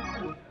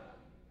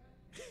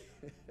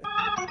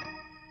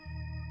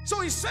 So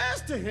he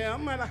says to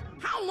him,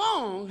 how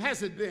long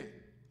has it been?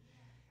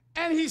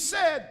 And he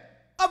said,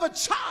 of a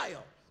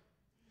child.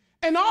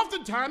 And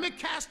oftentimes it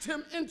cast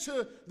him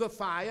into the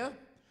fire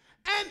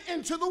and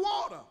into the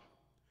water.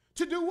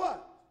 To do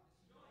what?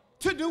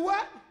 To do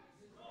what?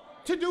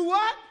 To do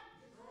what?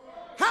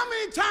 How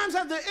many times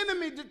has the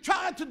enemy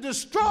tried to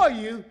destroy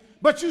you,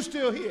 but you're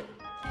still here?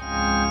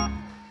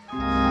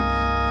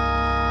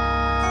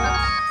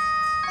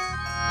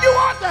 You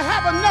ought to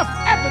have enough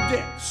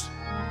evidence.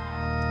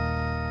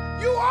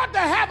 You ought to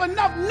have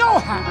enough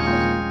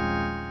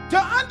know-how to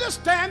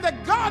understand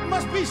that God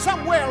must be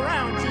somewhere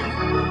around you.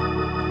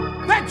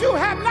 That you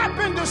have not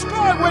been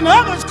destroyed when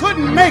others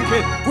couldn't make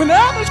it, when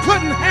others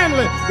couldn't handle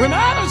it, when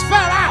others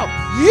fell out.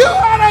 You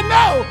ought to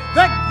know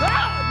that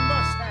God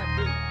must have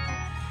been.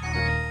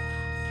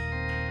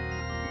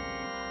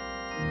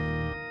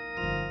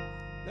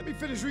 Let me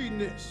finish reading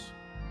this.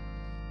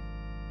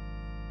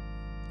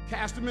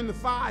 Cast him in the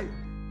fire,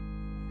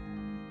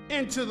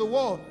 into the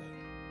water.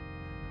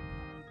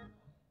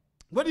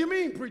 What do you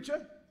mean,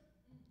 preacher?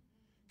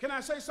 Can I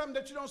say something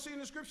that you don't see in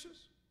the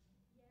scriptures?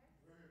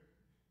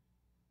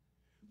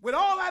 With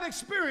all that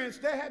experience,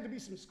 there had to be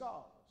some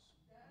scars.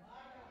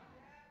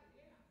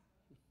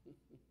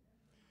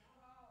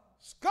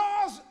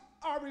 Scars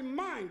are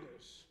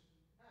reminders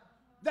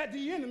that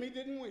the enemy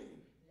didn't win.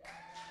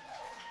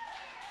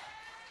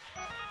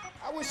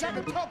 I wish I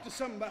could talk to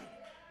somebody.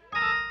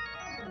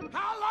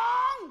 How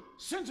long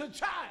since a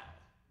child?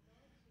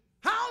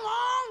 How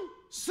long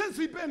since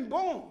he's been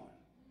born?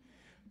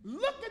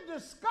 Look at the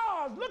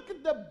scars. Look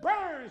at the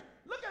burns.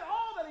 Look at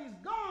all that he's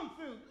gone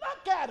through.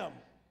 Look at him.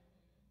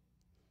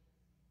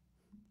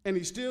 And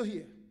he's still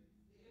here.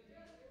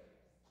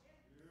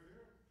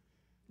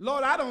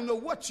 Lord, I don't know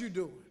what you're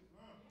doing,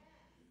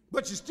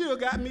 but you still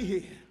got me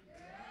here.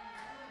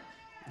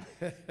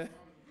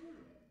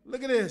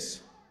 Look at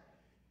this.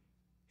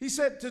 He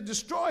said to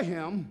destroy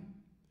him,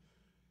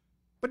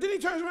 but then he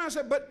turns around and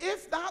said, but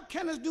if thou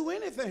canst do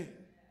anything,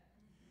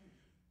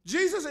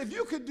 Jesus, if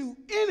you could do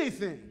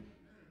anything,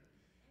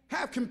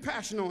 have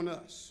compassion on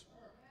us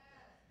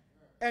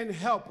and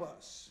help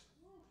us.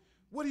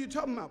 What are you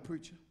talking about,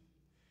 preacher?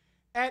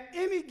 At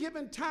any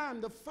given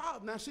time, the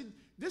Father. Now, see,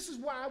 this is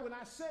why when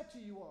I said to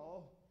you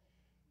all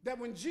that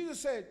when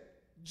Jesus said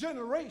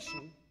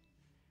generation,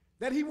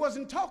 that he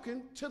wasn't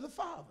talking to the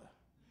Father.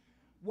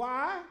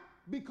 Why?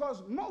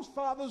 Because most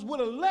fathers would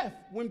have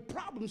left when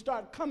problems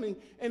started coming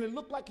and it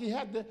looked like he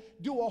had to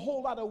do a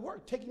whole lot of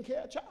work taking care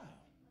of a child.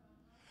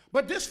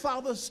 But this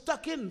father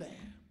stuck in there.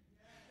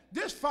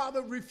 This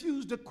father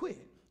refused to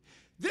quit.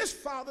 This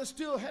father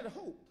still had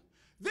hope.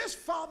 This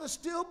father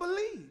still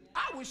believed.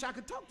 I wish I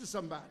could talk to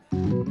somebody.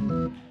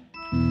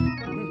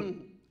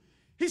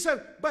 He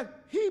said,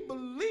 but he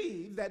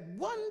believed that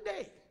one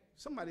day,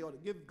 somebody ought to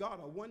give God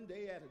a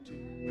one-day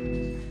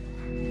attitude.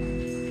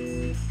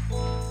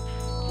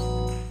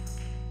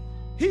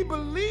 He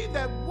believed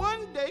that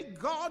one day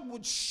God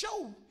would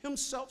show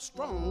himself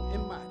strong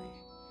and mighty.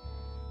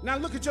 Now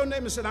look at your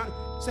neighbor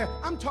and say,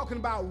 I'm talking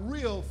about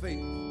real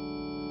faith.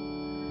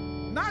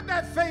 Not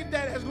that faith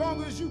that as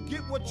long as you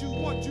get what you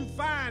want, you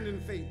find in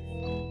faith.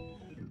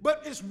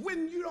 But it's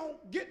when you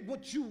don't get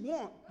what you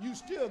want, you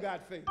still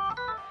got faith.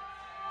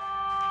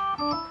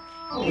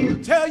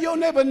 Tell your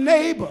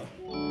neighbor,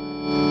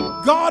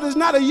 God is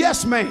not a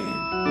yes man.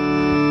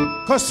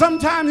 Because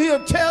sometimes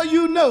he'll tell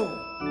you no.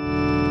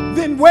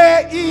 Then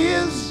where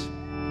is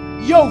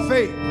your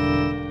faith?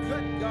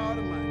 Good God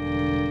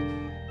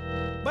Almighty.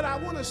 But I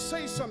want to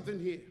say something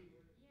here,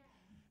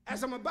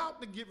 as I'm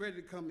about to get ready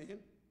to come in,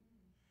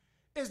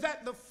 is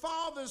that the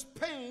Father's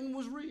pain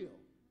was real.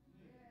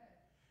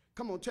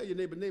 Come on, tell your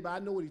neighbor, I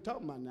know what he's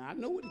talking about now. I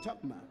know what he's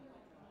talking about.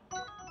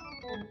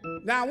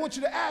 Now, I want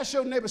you to ask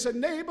your neighbor, say,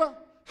 neighbor,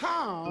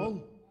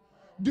 how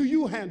do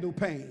you handle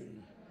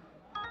pain?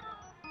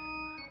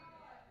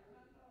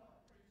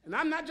 And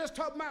I'm not just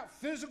talking about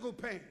physical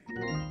pain.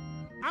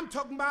 I'm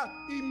talking about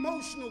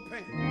emotional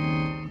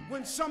pain.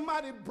 When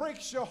somebody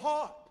breaks your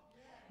heart,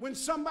 when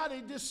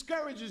somebody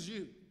discourages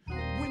you,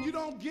 when you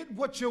don't get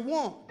what you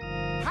want,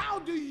 how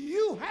do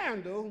you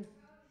handle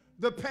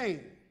the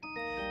pain?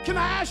 Can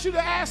I ask you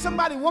to ask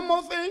somebody one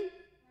more thing?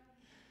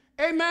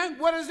 Amen.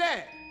 What is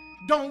that?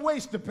 Don't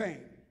waste the pain.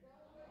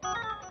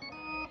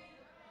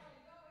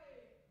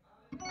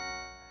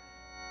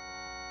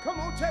 Come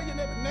on, tell your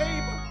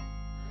neighbor,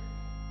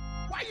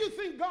 why you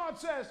think God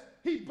says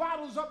he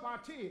bottles up our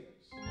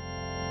tears?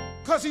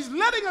 Because he's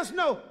letting us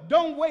know,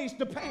 don't waste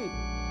the pain.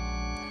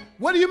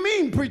 What do you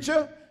mean,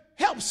 preacher?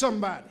 Help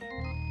somebody.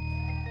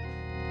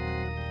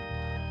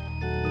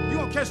 You're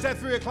going to catch that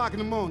 3 o'clock in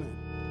the morning.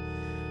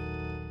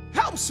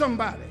 Help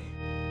somebody.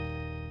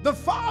 The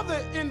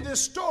father in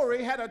this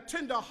story had a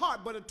tender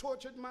heart but a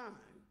tortured mind.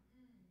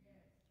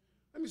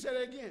 Let me say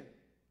that again.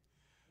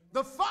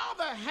 The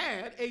father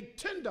had a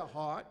tender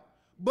heart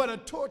but a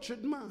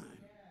tortured mind.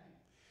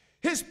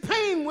 His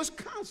pain was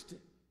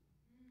constant.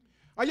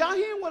 Are y'all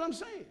hearing what I'm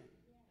saying?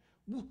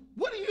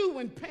 What do you do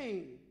when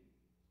pain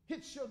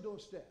hits your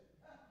doorstep?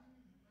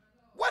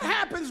 What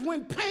happens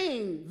when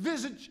pain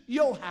visits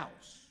your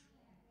house?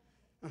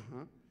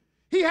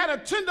 He had a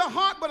tender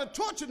heart but a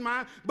tortured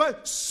mind,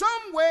 but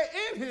somewhere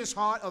in his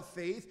heart of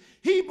faith,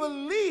 he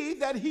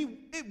believed that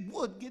it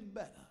would get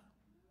better.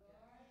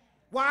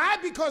 Why?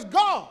 Because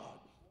God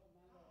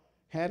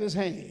had his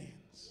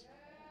hands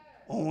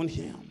on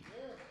him.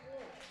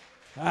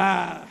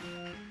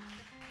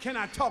 Can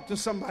I talk to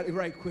somebody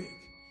right quick?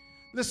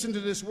 Listen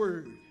to this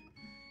word.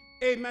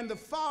 Amen. The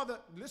father,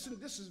 listen,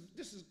 this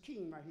is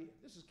king right here.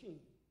 This is king.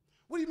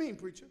 What do you mean,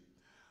 preacher?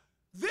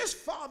 This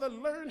father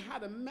learned how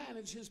to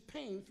manage his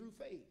pain through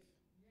faith.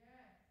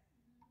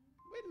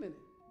 Wait a minute.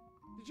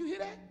 Did you hear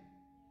that?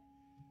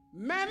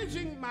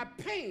 Managing my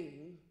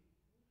pain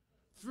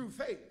through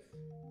faith.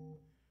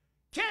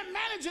 Can't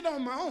manage it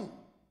on my own.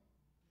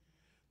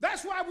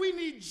 That's why we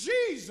need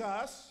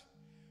Jesus,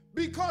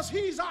 because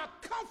he's our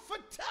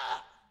comforter.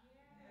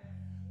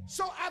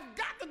 So I've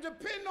got to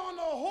depend on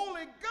the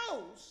Holy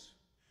Ghost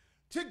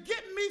to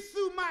get me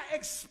through my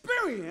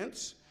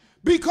experience,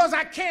 because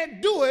I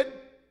can't do it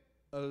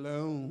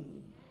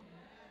alone.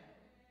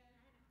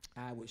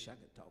 I wish I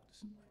could talk to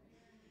somebody.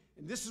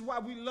 And this is why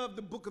we love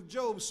the book of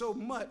Job so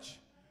much,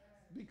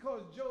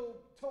 because Job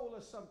told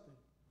us something.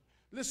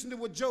 Listen to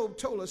what Job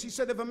told us. He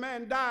said, if a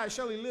man dies,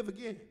 shall he live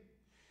again?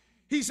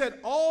 He said,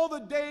 all the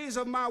days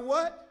of my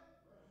what?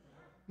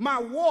 My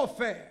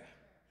warfare.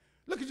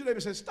 Look at your neighbor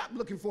and say, stop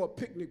looking for a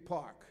picnic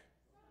park.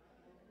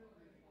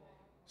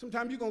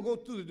 Sometimes you're going to go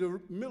through the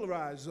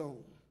demilitarized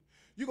zone.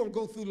 You're going to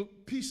go through the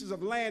pieces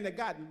of land that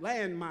got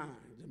landmines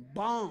and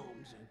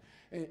bombs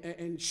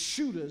and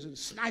shooters and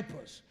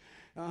snipers.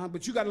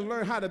 But you got to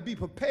learn how to be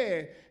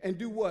prepared and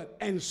do what?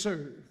 And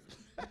serve.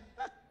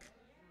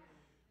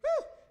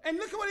 And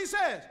look at what he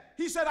says.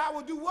 He said, I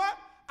will do what?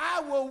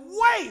 I will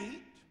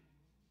wait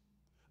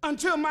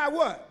until my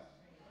what?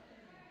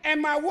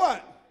 And my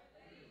what?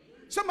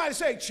 Somebody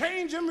say,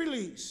 change and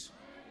release.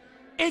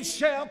 It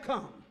shall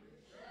come.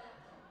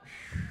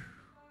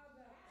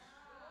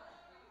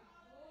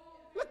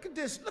 Look at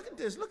this, look at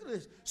this, look at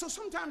this. So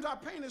sometimes our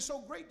pain is so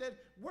great that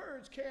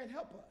words can't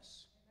help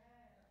us.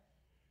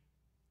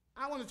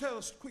 I want to tell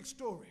a quick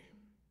story.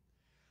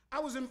 I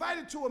was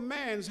invited to a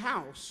man's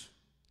house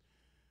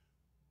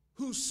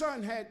whose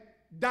son had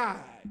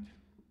died.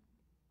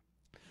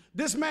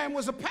 This man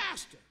was a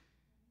pastor.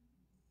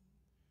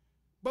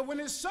 But when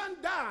his son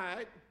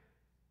died,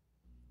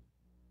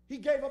 he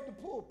gave up the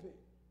pulpit.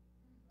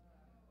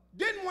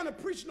 Didn't want to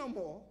preach no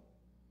more.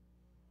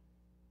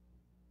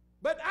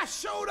 But I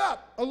showed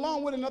up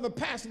along with another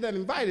pastor that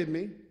invited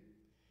me,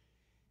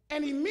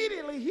 and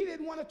immediately he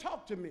didn't want to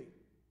talk to me.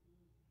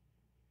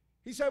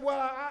 He said, well,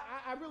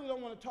 I really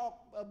don't want to talk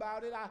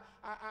about it.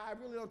 I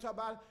really don't talk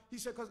about it. He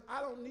said, because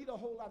I don't need a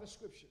whole lot of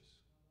scriptures.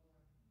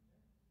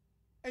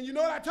 And you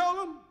know what I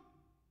told him?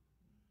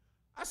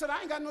 I said,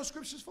 I ain't got no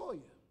scriptures for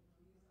you,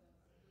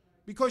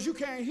 because you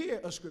can't hear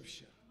a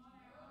scripture.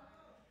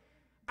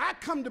 I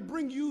come to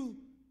bring you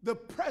the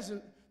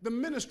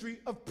ministry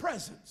of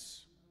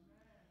presence.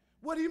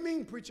 What do you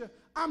mean, preacher?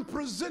 I'm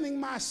presenting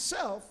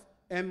myself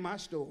and my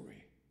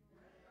story.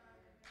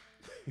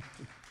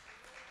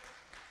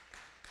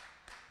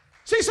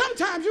 See,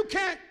 sometimes you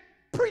can't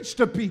preach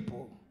to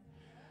people.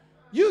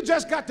 You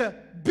just got to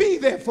be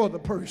there for the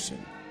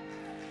person.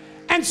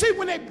 And see,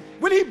 when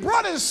he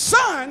brought his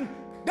son,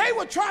 they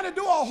were trying to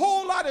do a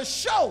whole lot of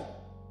show.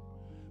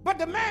 But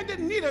the man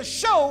didn't need a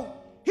show.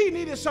 He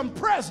needed some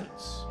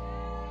presence.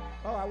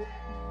 Oh,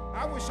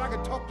 I wish I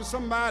could talk to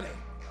somebody.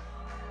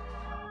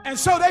 And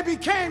so they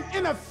became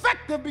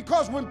ineffective,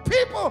 because when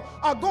people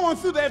are going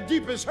through their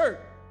deepest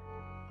hurt,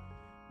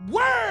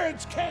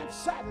 words can't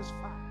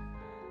satisfy.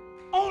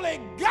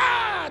 Only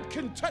God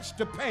can touch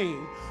the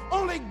pain.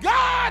 Only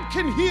God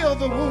can heal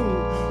the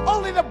wound.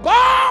 Only the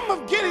balm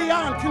of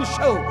Gideon can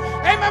show.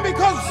 Amen.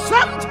 Because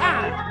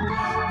sometimes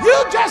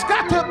you just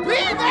got to be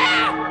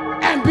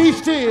there and be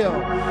still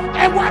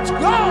and watch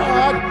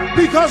God,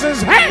 because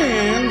his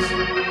hands.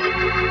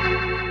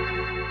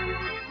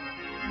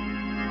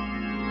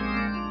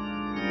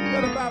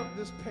 What about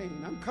this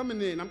pain? I'm coming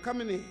in.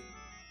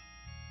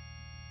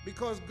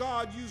 Because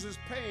God uses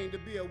pain to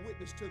be a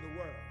witness to the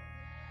world.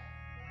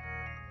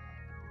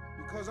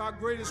 Because our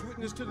greatest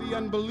witness to the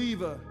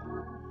unbeliever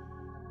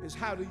is,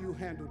 how do you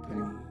handle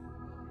pain?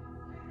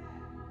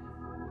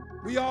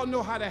 We all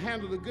know how to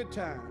handle the good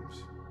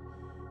times.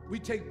 We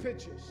take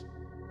pictures.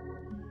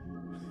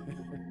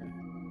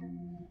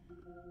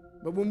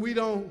 But when we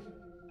don't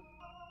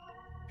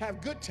have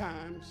good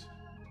times,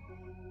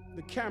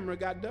 the camera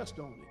got dust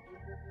on it.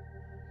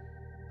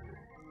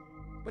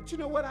 But you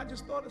know what? I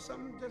just thought of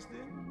something just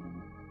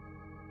then.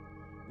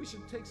 We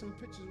should take some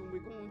pictures when we're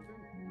going through,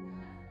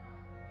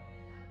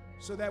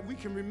 so that we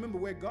can remember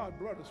where God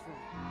brought us from.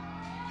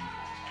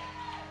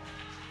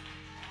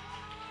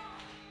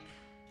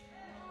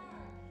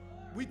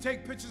 We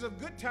take pictures of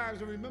good times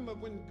to remember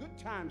when good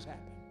times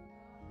happen.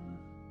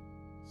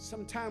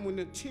 Sometime when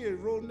the tears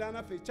rolling down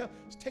our face, just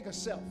take a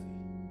selfie.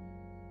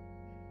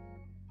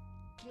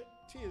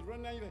 Tears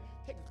running down your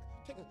face.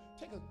 Take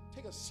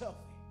a selfie.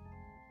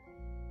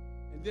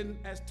 And then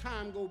as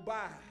time goes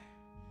by,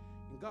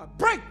 and God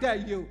break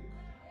that yoke,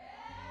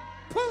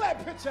 pull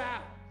that picture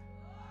out.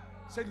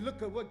 Say,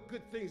 look at what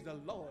good things the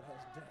Lord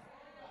has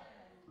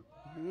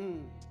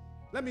done.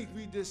 Let me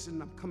read this,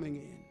 and I'm coming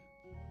in.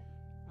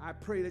 I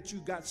pray that you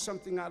got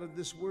something out of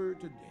this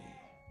word today.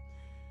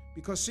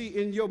 Because see,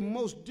 in your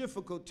most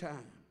difficult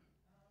time,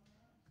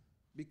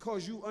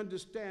 because you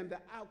understand the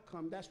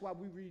outcome, that's why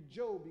we read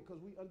Job,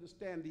 because we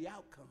understand the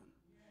outcome.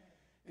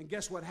 And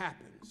guess what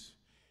happens?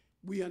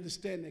 We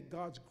understand that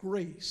God's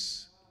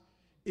grace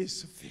is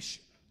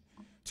sufficient.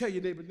 Tell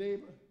your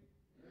neighbor,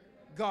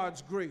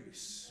 God's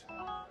grace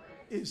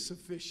is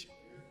sufficient.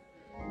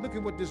 Look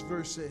at what this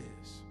verse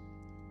says.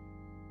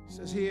 It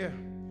says here,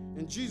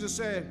 and Jesus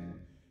said,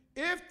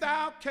 if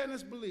thou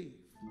canst believe,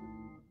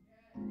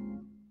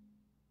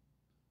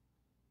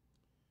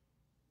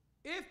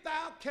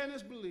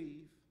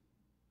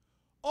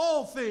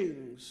 all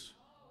things.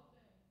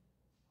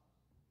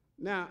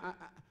 Now,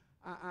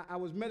 I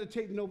was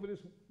meditating over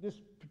this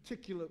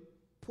particular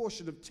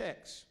portion of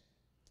text,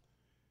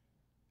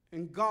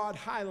 and God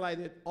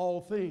highlighted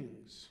all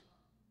things.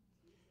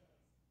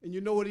 And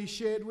you know what he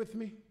shared with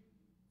me?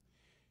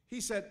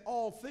 He said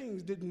all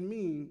things didn't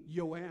mean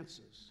your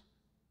answers.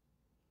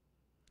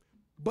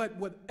 But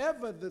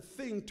whatever the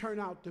thing turned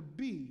out to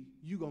be,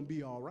 you're going to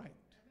be all right.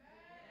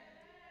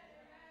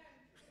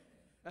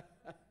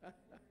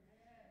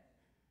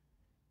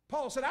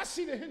 Paul said, I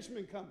see the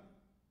henchman coming.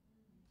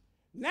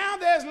 Now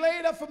there's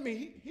laid up for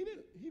me. He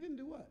didn't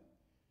do what?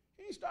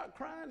 He didn't start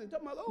crying and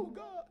talking about, oh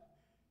God.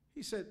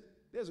 He said,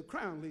 there's a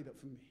crown laid up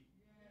for me.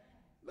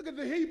 Look at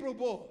the Hebrew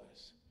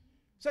boys.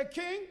 Say,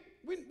 King,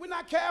 we're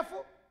not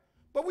careful,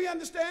 but we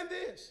understand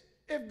this.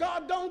 If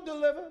God don't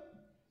deliver,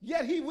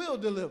 yet he will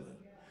deliver.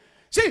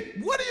 See,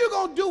 what are you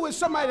going to do with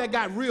somebody that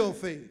got real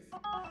faith?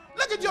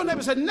 Look at your neighbor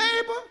and say,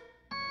 neighbor,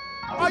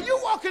 are you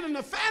walking in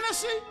a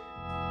fantasy,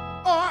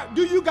 or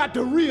do you got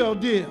the real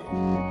deal?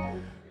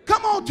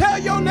 Come on, tell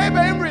your neighbor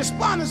in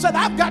response and say,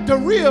 I've got the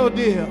real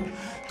deal.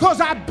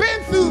 Because I've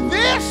been through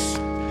this,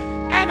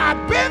 and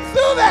I've been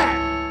through that.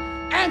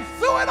 And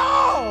through it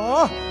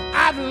all,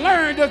 I've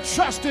learned to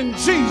trust in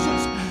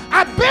Jesus.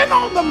 I've been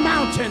on the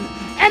mountain,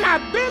 and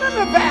I've been in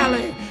the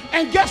valley.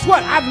 And guess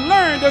what? I've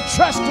learned to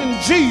trust in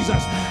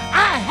Jesus.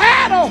 I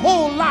had a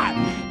whole lot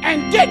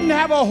and didn't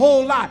have a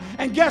whole lot.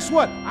 And guess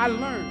what? I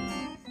learned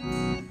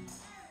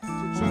to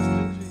trust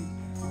in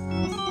Jesus.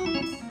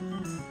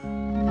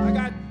 I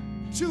got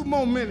 2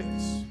 more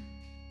minutes.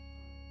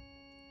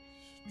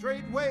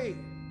 Straightway.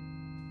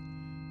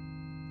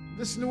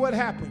 Listen to what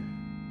happened.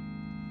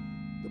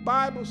 The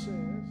Bible says,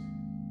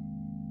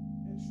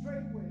 and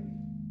straightway,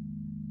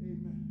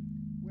 amen.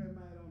 Where am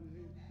I on the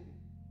head?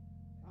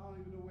 I don't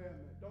even know where I'm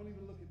at. Don't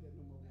even look at that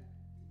no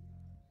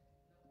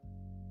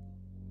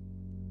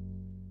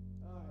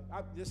more. All right,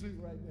 I'll just leave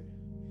it right there.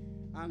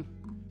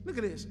 Look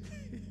at this.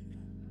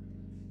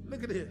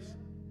 Look at this.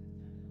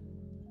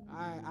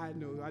 I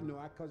know,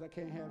 because I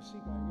can't have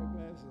secret. I got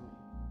glasses on.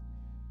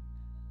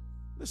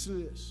 Listen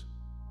to this.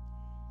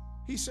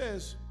 He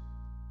says,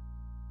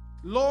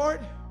 Lord,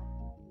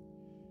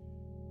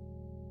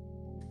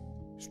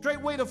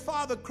 straightway the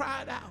father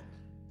cried out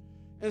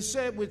and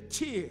said with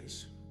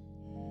tears,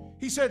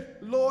 he said,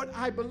 Lord,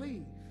 I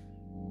believe.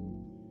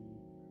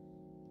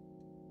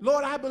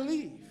 Lord, I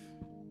believe.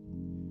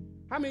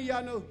 How many of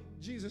y'all know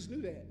Jesus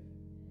knew that?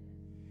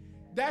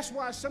 That's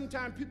why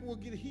sometimes people will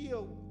get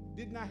healed,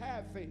 did not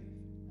have faith.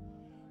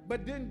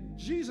 But then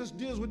Jesus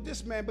deals with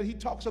this man, but he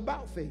talks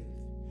about faith.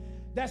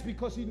 That's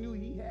because he knew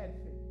he had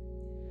faith.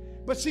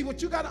 But see,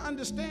 what you got to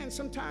understand,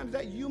 sometimes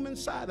that human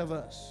side of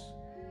us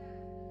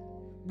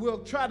will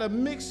try to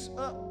mix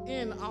up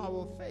in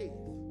our faith.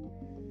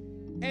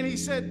 And he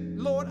said,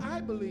 Lord,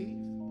 I believe,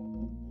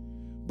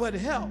 but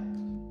help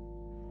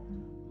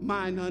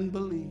mine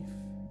unbelief.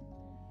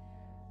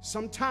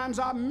 Sometimes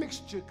our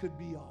mixture could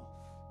be off.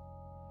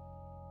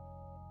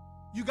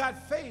 You got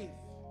faith,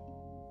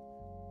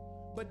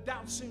 but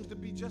doubt seems to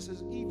be just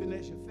as even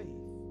as your faith.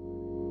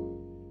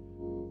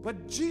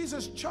 But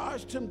Jesus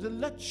charged him to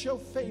let your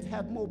faith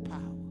have more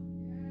power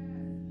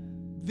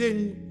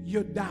than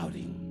your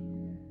doubting.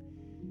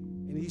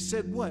 And he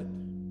said, what?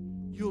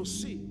 You'll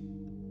see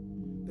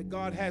that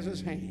God has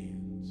his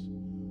hands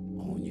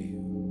on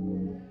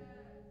you.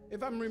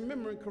 If I'm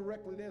remembering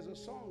correctly, there's a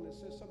song that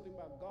says something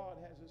about God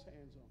has his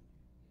hands on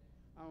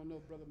you. I don't know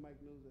if Brother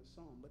Mike knows that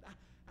song, but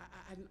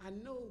I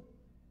know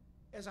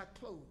as I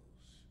close,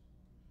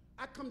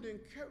 I come to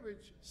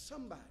encourage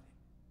somebody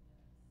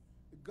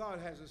that God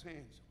has his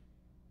hands on.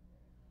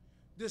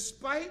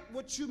 Despite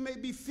what you may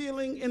be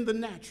feeling in the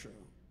natural,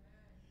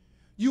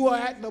 you are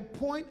at the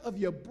point of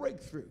your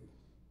breakthrough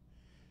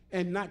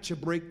and not your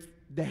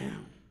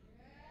breakdown,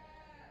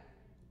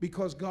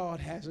 because God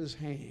has his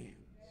hands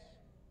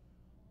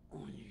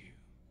on you.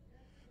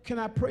 Can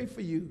I pray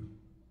for you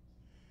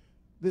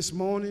this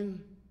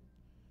morning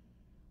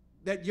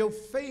that your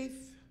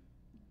faith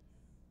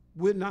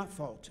will not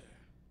falter?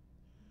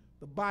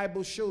 The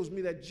Bible shows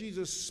me that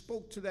Jesus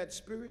spoke to that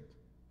spirit.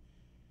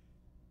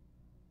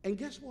 And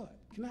guess what?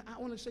 I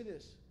want to say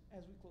this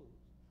as we close.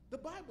 The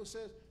Bible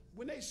says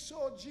when they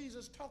saw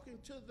Jesus talking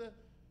to the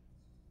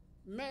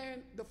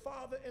man, the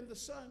Father and the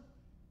Son,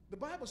 the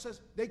Bible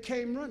says they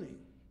came running.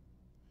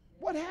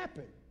 What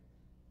happened?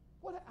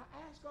 I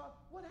asked God,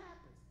 what happened?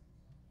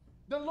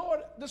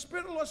 The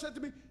Spirit of the Lord said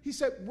to me, he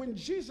said, when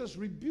Jesus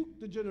rebuked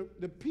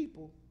the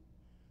people,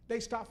 they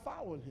stopped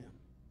following him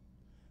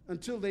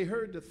until they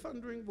heard the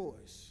thundering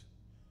voice,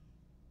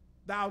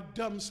 thou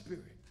dumb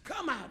spirit,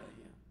 come out of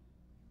him.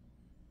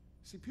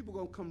 See, people are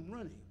going to come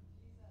running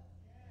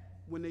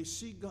when they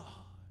see God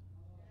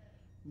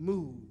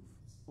move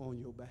on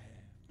your behalf.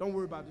 Don't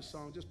worry about the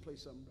song. Just play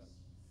something, brother.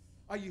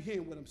 Are you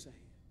hearing what I'm saying?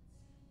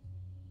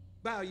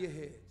 Bow your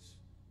heads.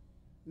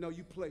 No,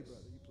 you play,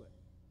 brother. You play.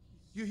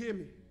 You hear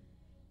me?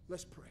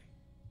 Let's pray.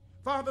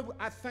 Father,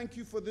 I thank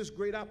you for this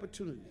great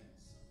opportunity.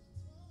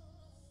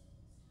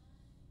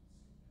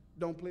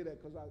 Don't play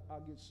that because I'll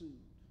get sued.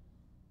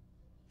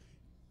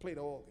 Play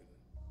the organ.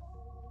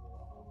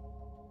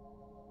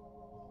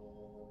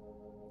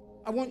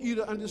 I want you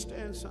to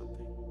understand something.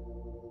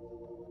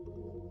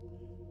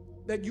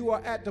 That you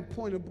are at the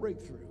point of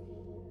breakthrough.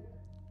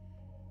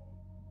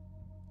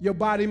 Your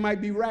body might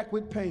be racked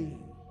with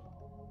pain.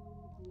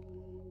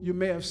 You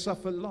may have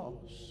suffered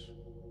loss.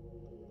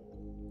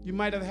 You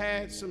might have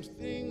had some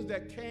things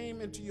that came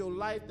into your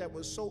life that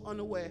was so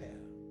unaware.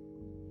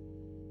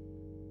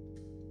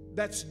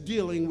 That's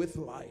dealing with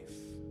life.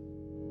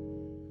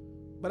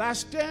 But I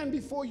stand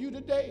before you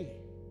today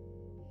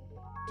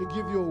to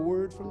give you a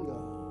word from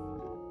God.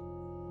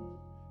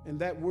 And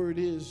that word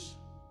is,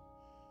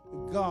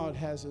 God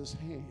has his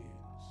hands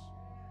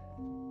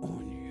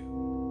on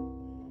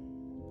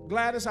you.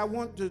 Gladys, I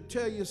want to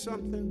tell you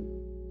something.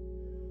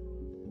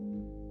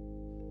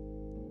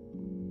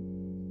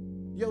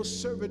 Your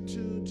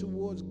servitude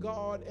towards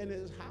God and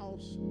his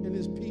house and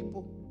his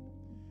people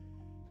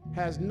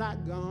has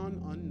not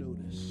gone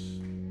unnoticed.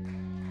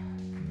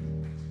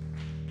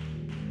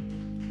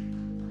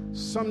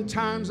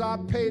 Sometimes our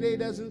payday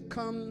doesn't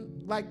come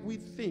like we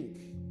think,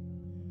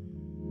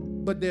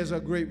 but there's a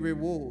great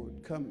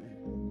reward coming.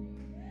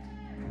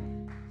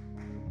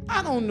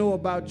 I don't know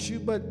about you,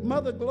 but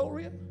Mother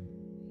Gloria,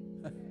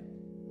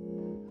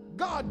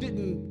 God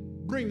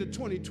didn't bring the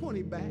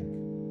 2020 back,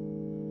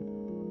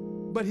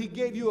 but he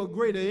gave you a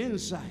greater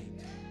insight.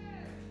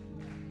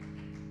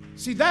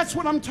 See, that's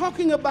what I'm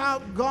talking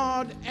about,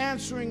 God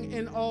answering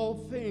in all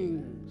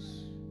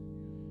things.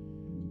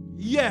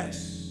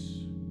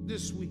 Yes,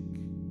 this week,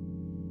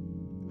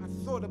 I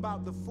thought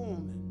about the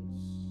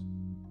Foremans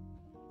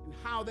and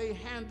how they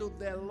handled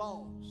their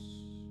loss.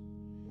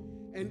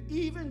 And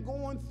even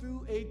going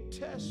through a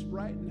test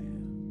right now.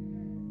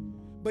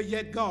 But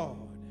yet God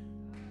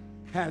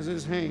has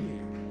his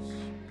hands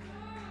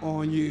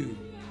on you.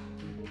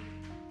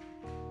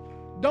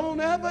 Don't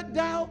ever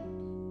doubt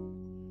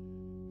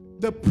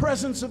the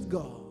presence of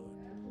God.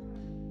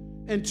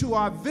 And to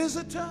our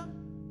visitor,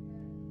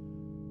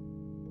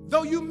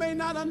 though you may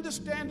not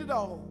understand it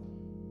all,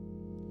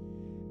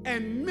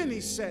 and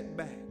many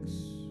setbacks,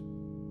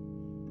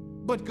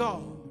 but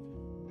God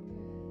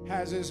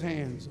has his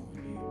hands on you.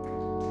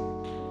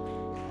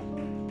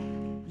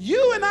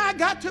 You and I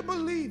got to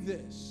believe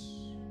this,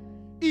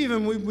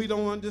 even when we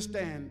don't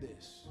understand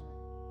this,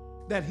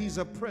 that he's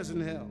a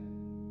present help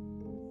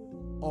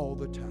all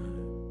the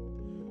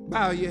time.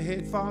 Bow your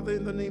head. Father,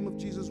 in the name of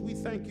Jesus, we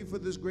thank you for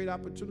this great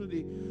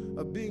opportunity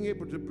of being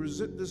able to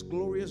present this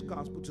glorious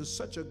gospel to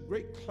such a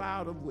great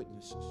cloud of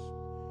witnesses.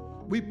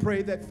 We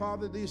pray that,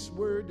 Father, this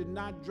word did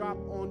not drop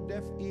on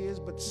deaf ears,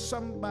 but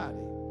somebody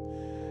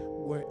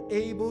were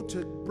able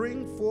to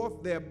bring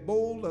forth their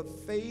bowl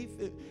of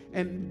faith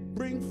and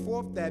bring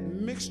forth that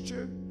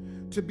mixture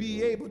to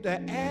be able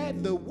to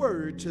add the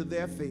word to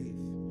their faith.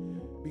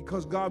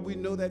 Because, God, we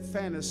know that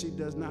fantasy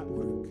does not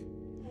work.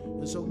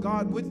 And so,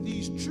 God, with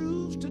these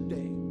truths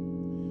today,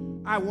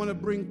 I want to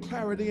bring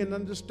clarity and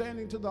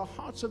understanding to the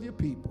hearts of your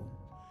people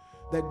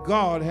that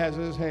God has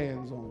his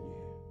hands on you.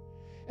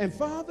 And,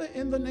 Father,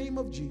 in the name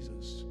of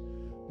Jesus,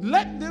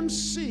 let them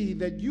see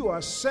that you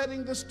are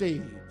setting the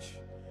stage.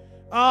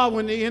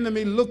 When the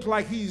enemy looked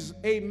like he's,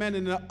 amen,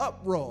 in an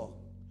uproar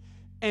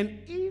and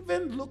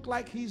even look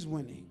like he's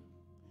winning,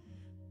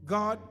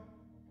 God,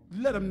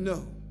 let them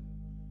know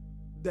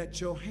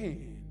that your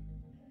hand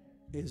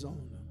is on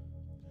them.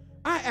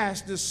 I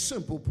ask this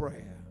simple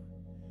prayer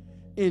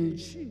in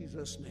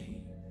Jesus'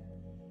 name.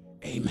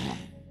 Amen.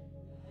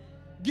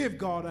 Give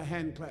God a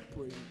hand clap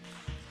praise.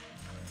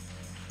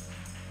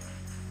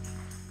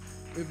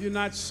 If you're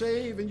not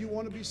saved and you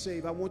want to be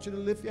saved, I want you to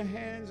lift your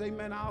hands.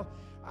 Amen.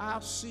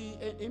 I'll see,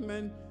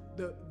 amen,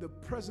 the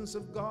presence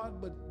of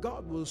God, but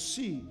God will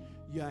see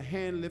your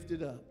hand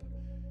lifted up.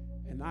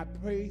 And I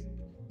pray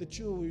that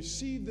you'll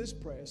receive this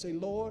prayer. Say,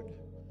 Lord,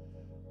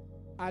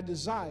 I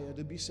desire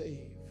to be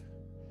saved.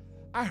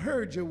 I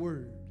heard your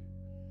word,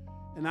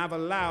 and I've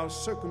allowed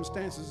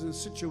circumstances and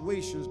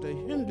situations to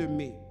hinder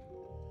me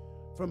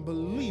from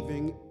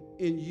believing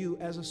in you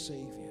as a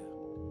Savior.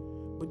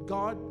 But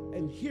God,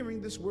 in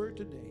hearing this word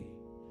today,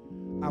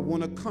 I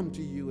want to come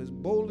to you as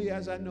boldly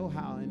as I know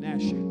how and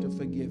ask you to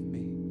forgive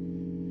me.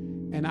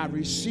 And I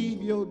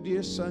receive your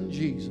dear son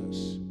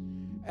Jesus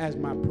as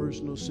my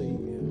personal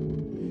Savior.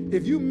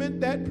 If you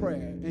meant that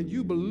prayer and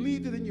you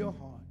believed it in your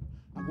heart,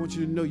 I want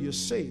you to know you're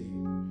saved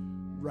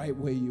right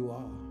where you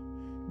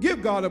are.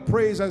 Give God a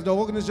praise as the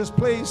organist just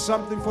plays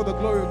something for the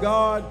glory of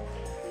God.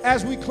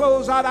 As we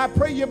close out, I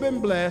pray you've been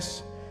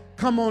blessed.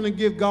 Come on and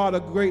give God a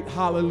great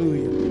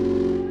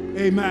hallelujah.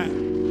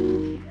 Amen.